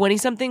the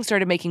 20-somethings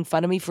started making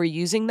fun of me for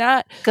using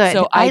that. Good.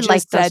 So I just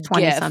like said those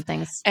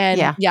 20-somethings. And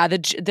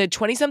the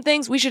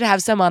 20-somethings, we should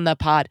have some on the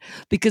pod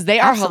because they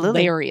are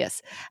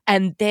hilarious.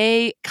 And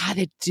they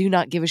do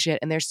not give a shit.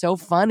 And they're so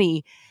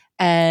funny.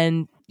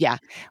 And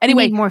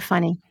anyway. We need more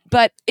funny.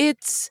 But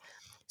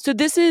so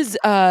this is,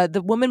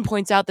 the woman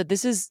points out that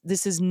this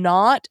is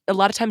not, a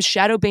lot of times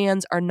shadow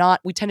bans are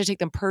not, we tend to take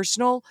them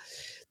personal.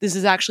 This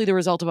is actually the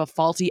result of a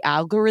faulty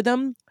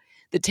algorithm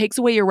that takes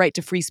away your right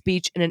to free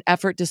speech in an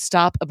effort to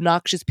stop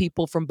obnoxious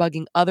people from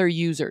bugging other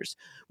users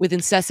with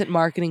incessant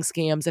marketing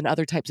scams and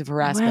other types of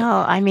harassment.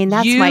 Well, I mean,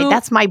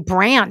 that's my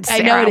brand,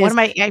 Sarah. I know it is.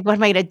 What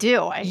am I going to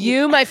do?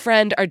 You, my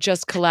friend, are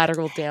just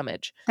collateral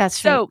damage. That's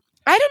so. Right.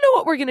 I don't know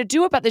what we're going to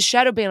do about the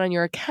shadow ban on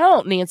your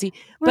account, Nancy.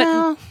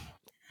 But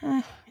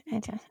I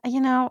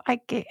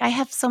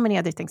have so many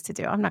other things to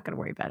do. I'm not going to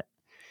worry about it.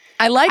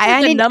 I like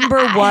that the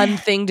number one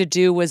thing to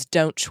do was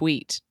don't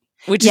tweet.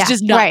 Which is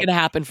just not going to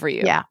happen for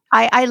you. Yeah.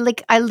 I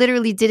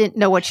literally didn't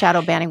know what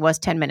shadow banning was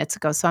 10 minutes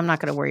ago, so I'm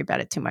not going to worry about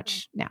it too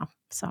much now.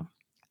 So,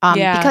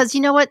 because you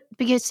know what,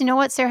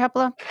 Sarah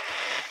Hepola?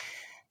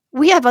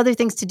 We have other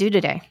things to do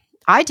today.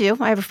 I do.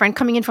 I have a friend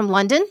coming in from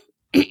London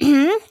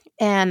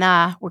and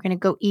we're going to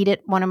go eat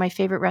at one of my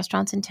favorite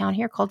restaurants in town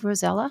here called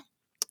Rosella.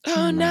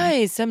 Oh,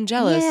 nice. I'm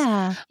jealous.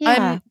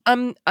 Yeah.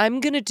 I'm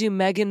going to do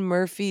Megan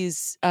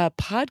Murphy's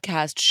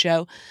podcast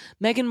show.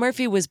 Megan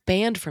Murphy was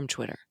banned from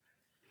Twitter.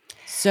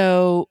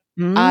 So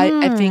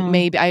I think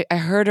maybe I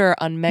heard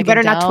her on Megan. You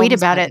better Downs not tweet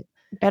about it.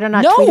 Better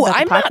not. tweet about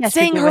I'm not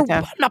saying her.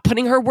 I'm not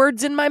putting her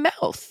words in my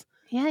mouth.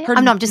 Yeah.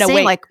 I'm just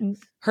saying, like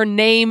her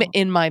name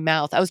in my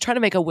mouth. I was trying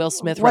to make a Will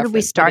Smith reference. Did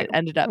we start? But it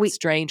ended up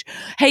strange.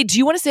 Hey, do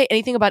you want to say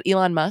anything about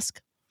Elon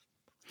Musk?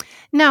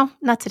 No,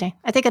 not today.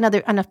 I think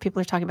enough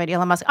people are talking about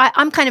Elon Musk.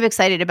 I'm kind of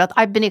excited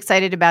I've been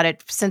excited about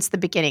it since the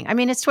beginning. I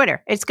mean, it's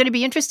Twitter. It's going to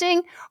be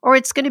interesting or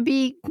it's going to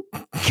be,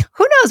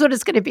 who knows what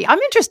it's going to be. I'm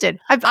interested.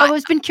 I've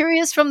always been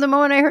curious from the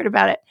moment I heard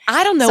about it.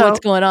 I don't know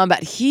what's going on,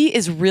 but he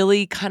is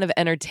really kind of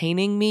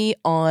entertaining me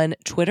on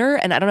Twitter.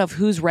 And I don't know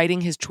who's writing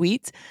his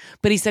tweets,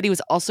 but he said he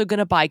was also going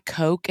to buy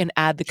Coke and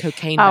add the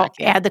cocaine back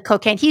in. Add the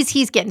cocaine.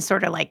 He's getting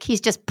sort of like, he's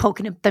just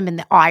poking them in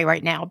the eye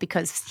right now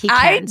because he can.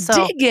 I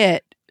dig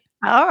it.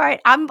 All right.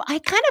 I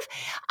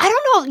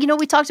don't know.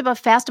 We talked about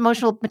fast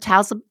emotional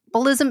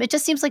metabolism. It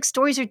just seems like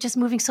stories are just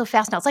moving so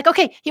fast now. It's like,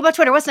 okay, he bought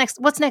Twitter. What's next?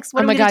 What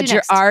are we going to do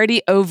next? Oh my God, you're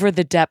already over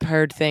the Depp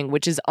Heard thing,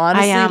 which is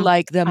honestly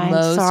like the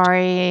most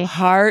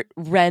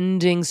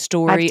heart-rending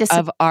story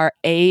of our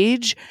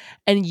age.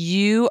 And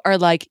you are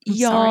like,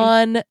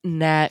 yawn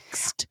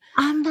next.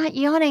 I'm not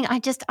yawning.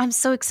 I'm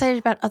so excited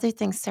about other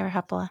things, Sarah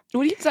Hepola.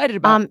 What are you excited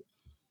about?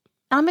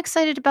 I'm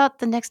excited about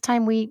the next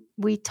time we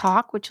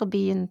talk, which will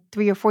be in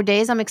 3 or 4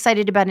 days. I'm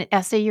excited about an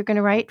essay you're going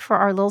to write for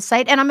our little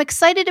site. And I'm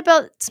excited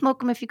about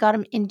Smoke 'em If You Got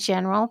 'em in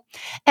general.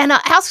 And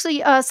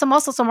actually some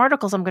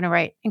articles I'm going to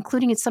write,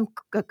 including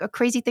a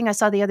crazy thing I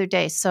saw the other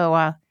day.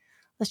 So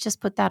let's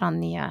just put that on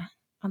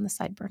the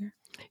side burner.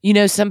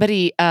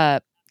 Somebody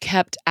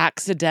kept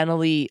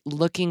accidentally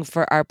looking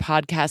for our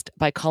podcast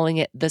by calling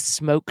it The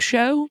Smoke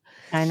Show.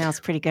 I know, it's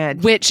pretty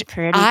good. Which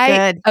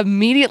I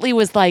immediately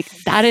was like,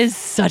 that is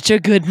such a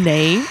good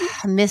name.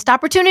 Missed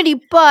opportunity,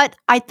 but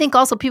I think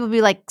also people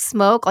be like,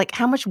 smoke? Like,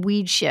 how much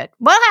weed shit?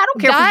 Well, I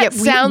don't care That if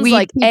we get sounds weed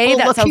like people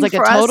that sounds looking like a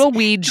for us. total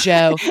weed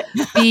show.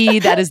 B,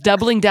 that is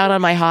doubling down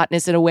on my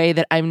hotness in a way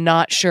that I'm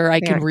not sure I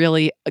can Fair.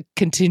 really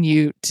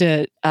continue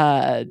to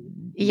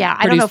Yeah,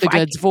 I don't know produce the if I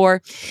goods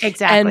for.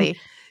 exactly.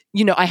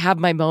 And I have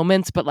my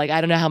moments, but like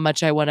I don't know how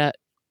much I want to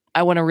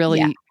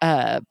really lay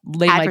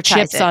my Advertise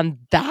chips it. on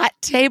that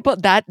table,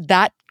 that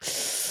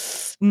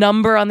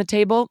number on the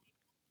table.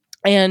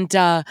 And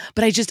but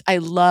I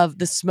love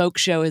the Smoke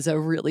Show is a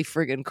really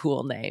friggin'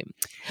 cool name.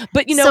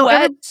 But you know So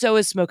what? So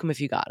is Smoke 'em if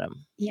you got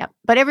 'em. Yeah,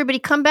 but everybody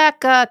come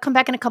back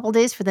in a couple of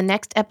days for the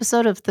next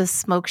episode of the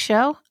Smoke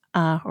Show,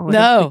 or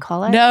whatever we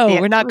call it. No,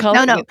 we're not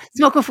calling it.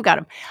 Smoke if we got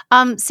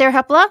him. Sarah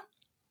Hepla,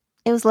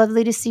 it was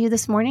lovely to see you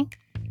this morning.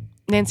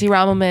 Nancy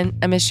Rommelman,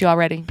 I miss you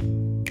already.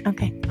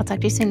 Okay, I'll talk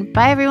to you soon.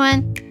 Bye,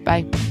 everyone.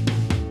 Bye.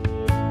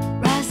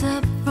 Rise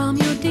up from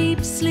your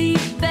deep sleep.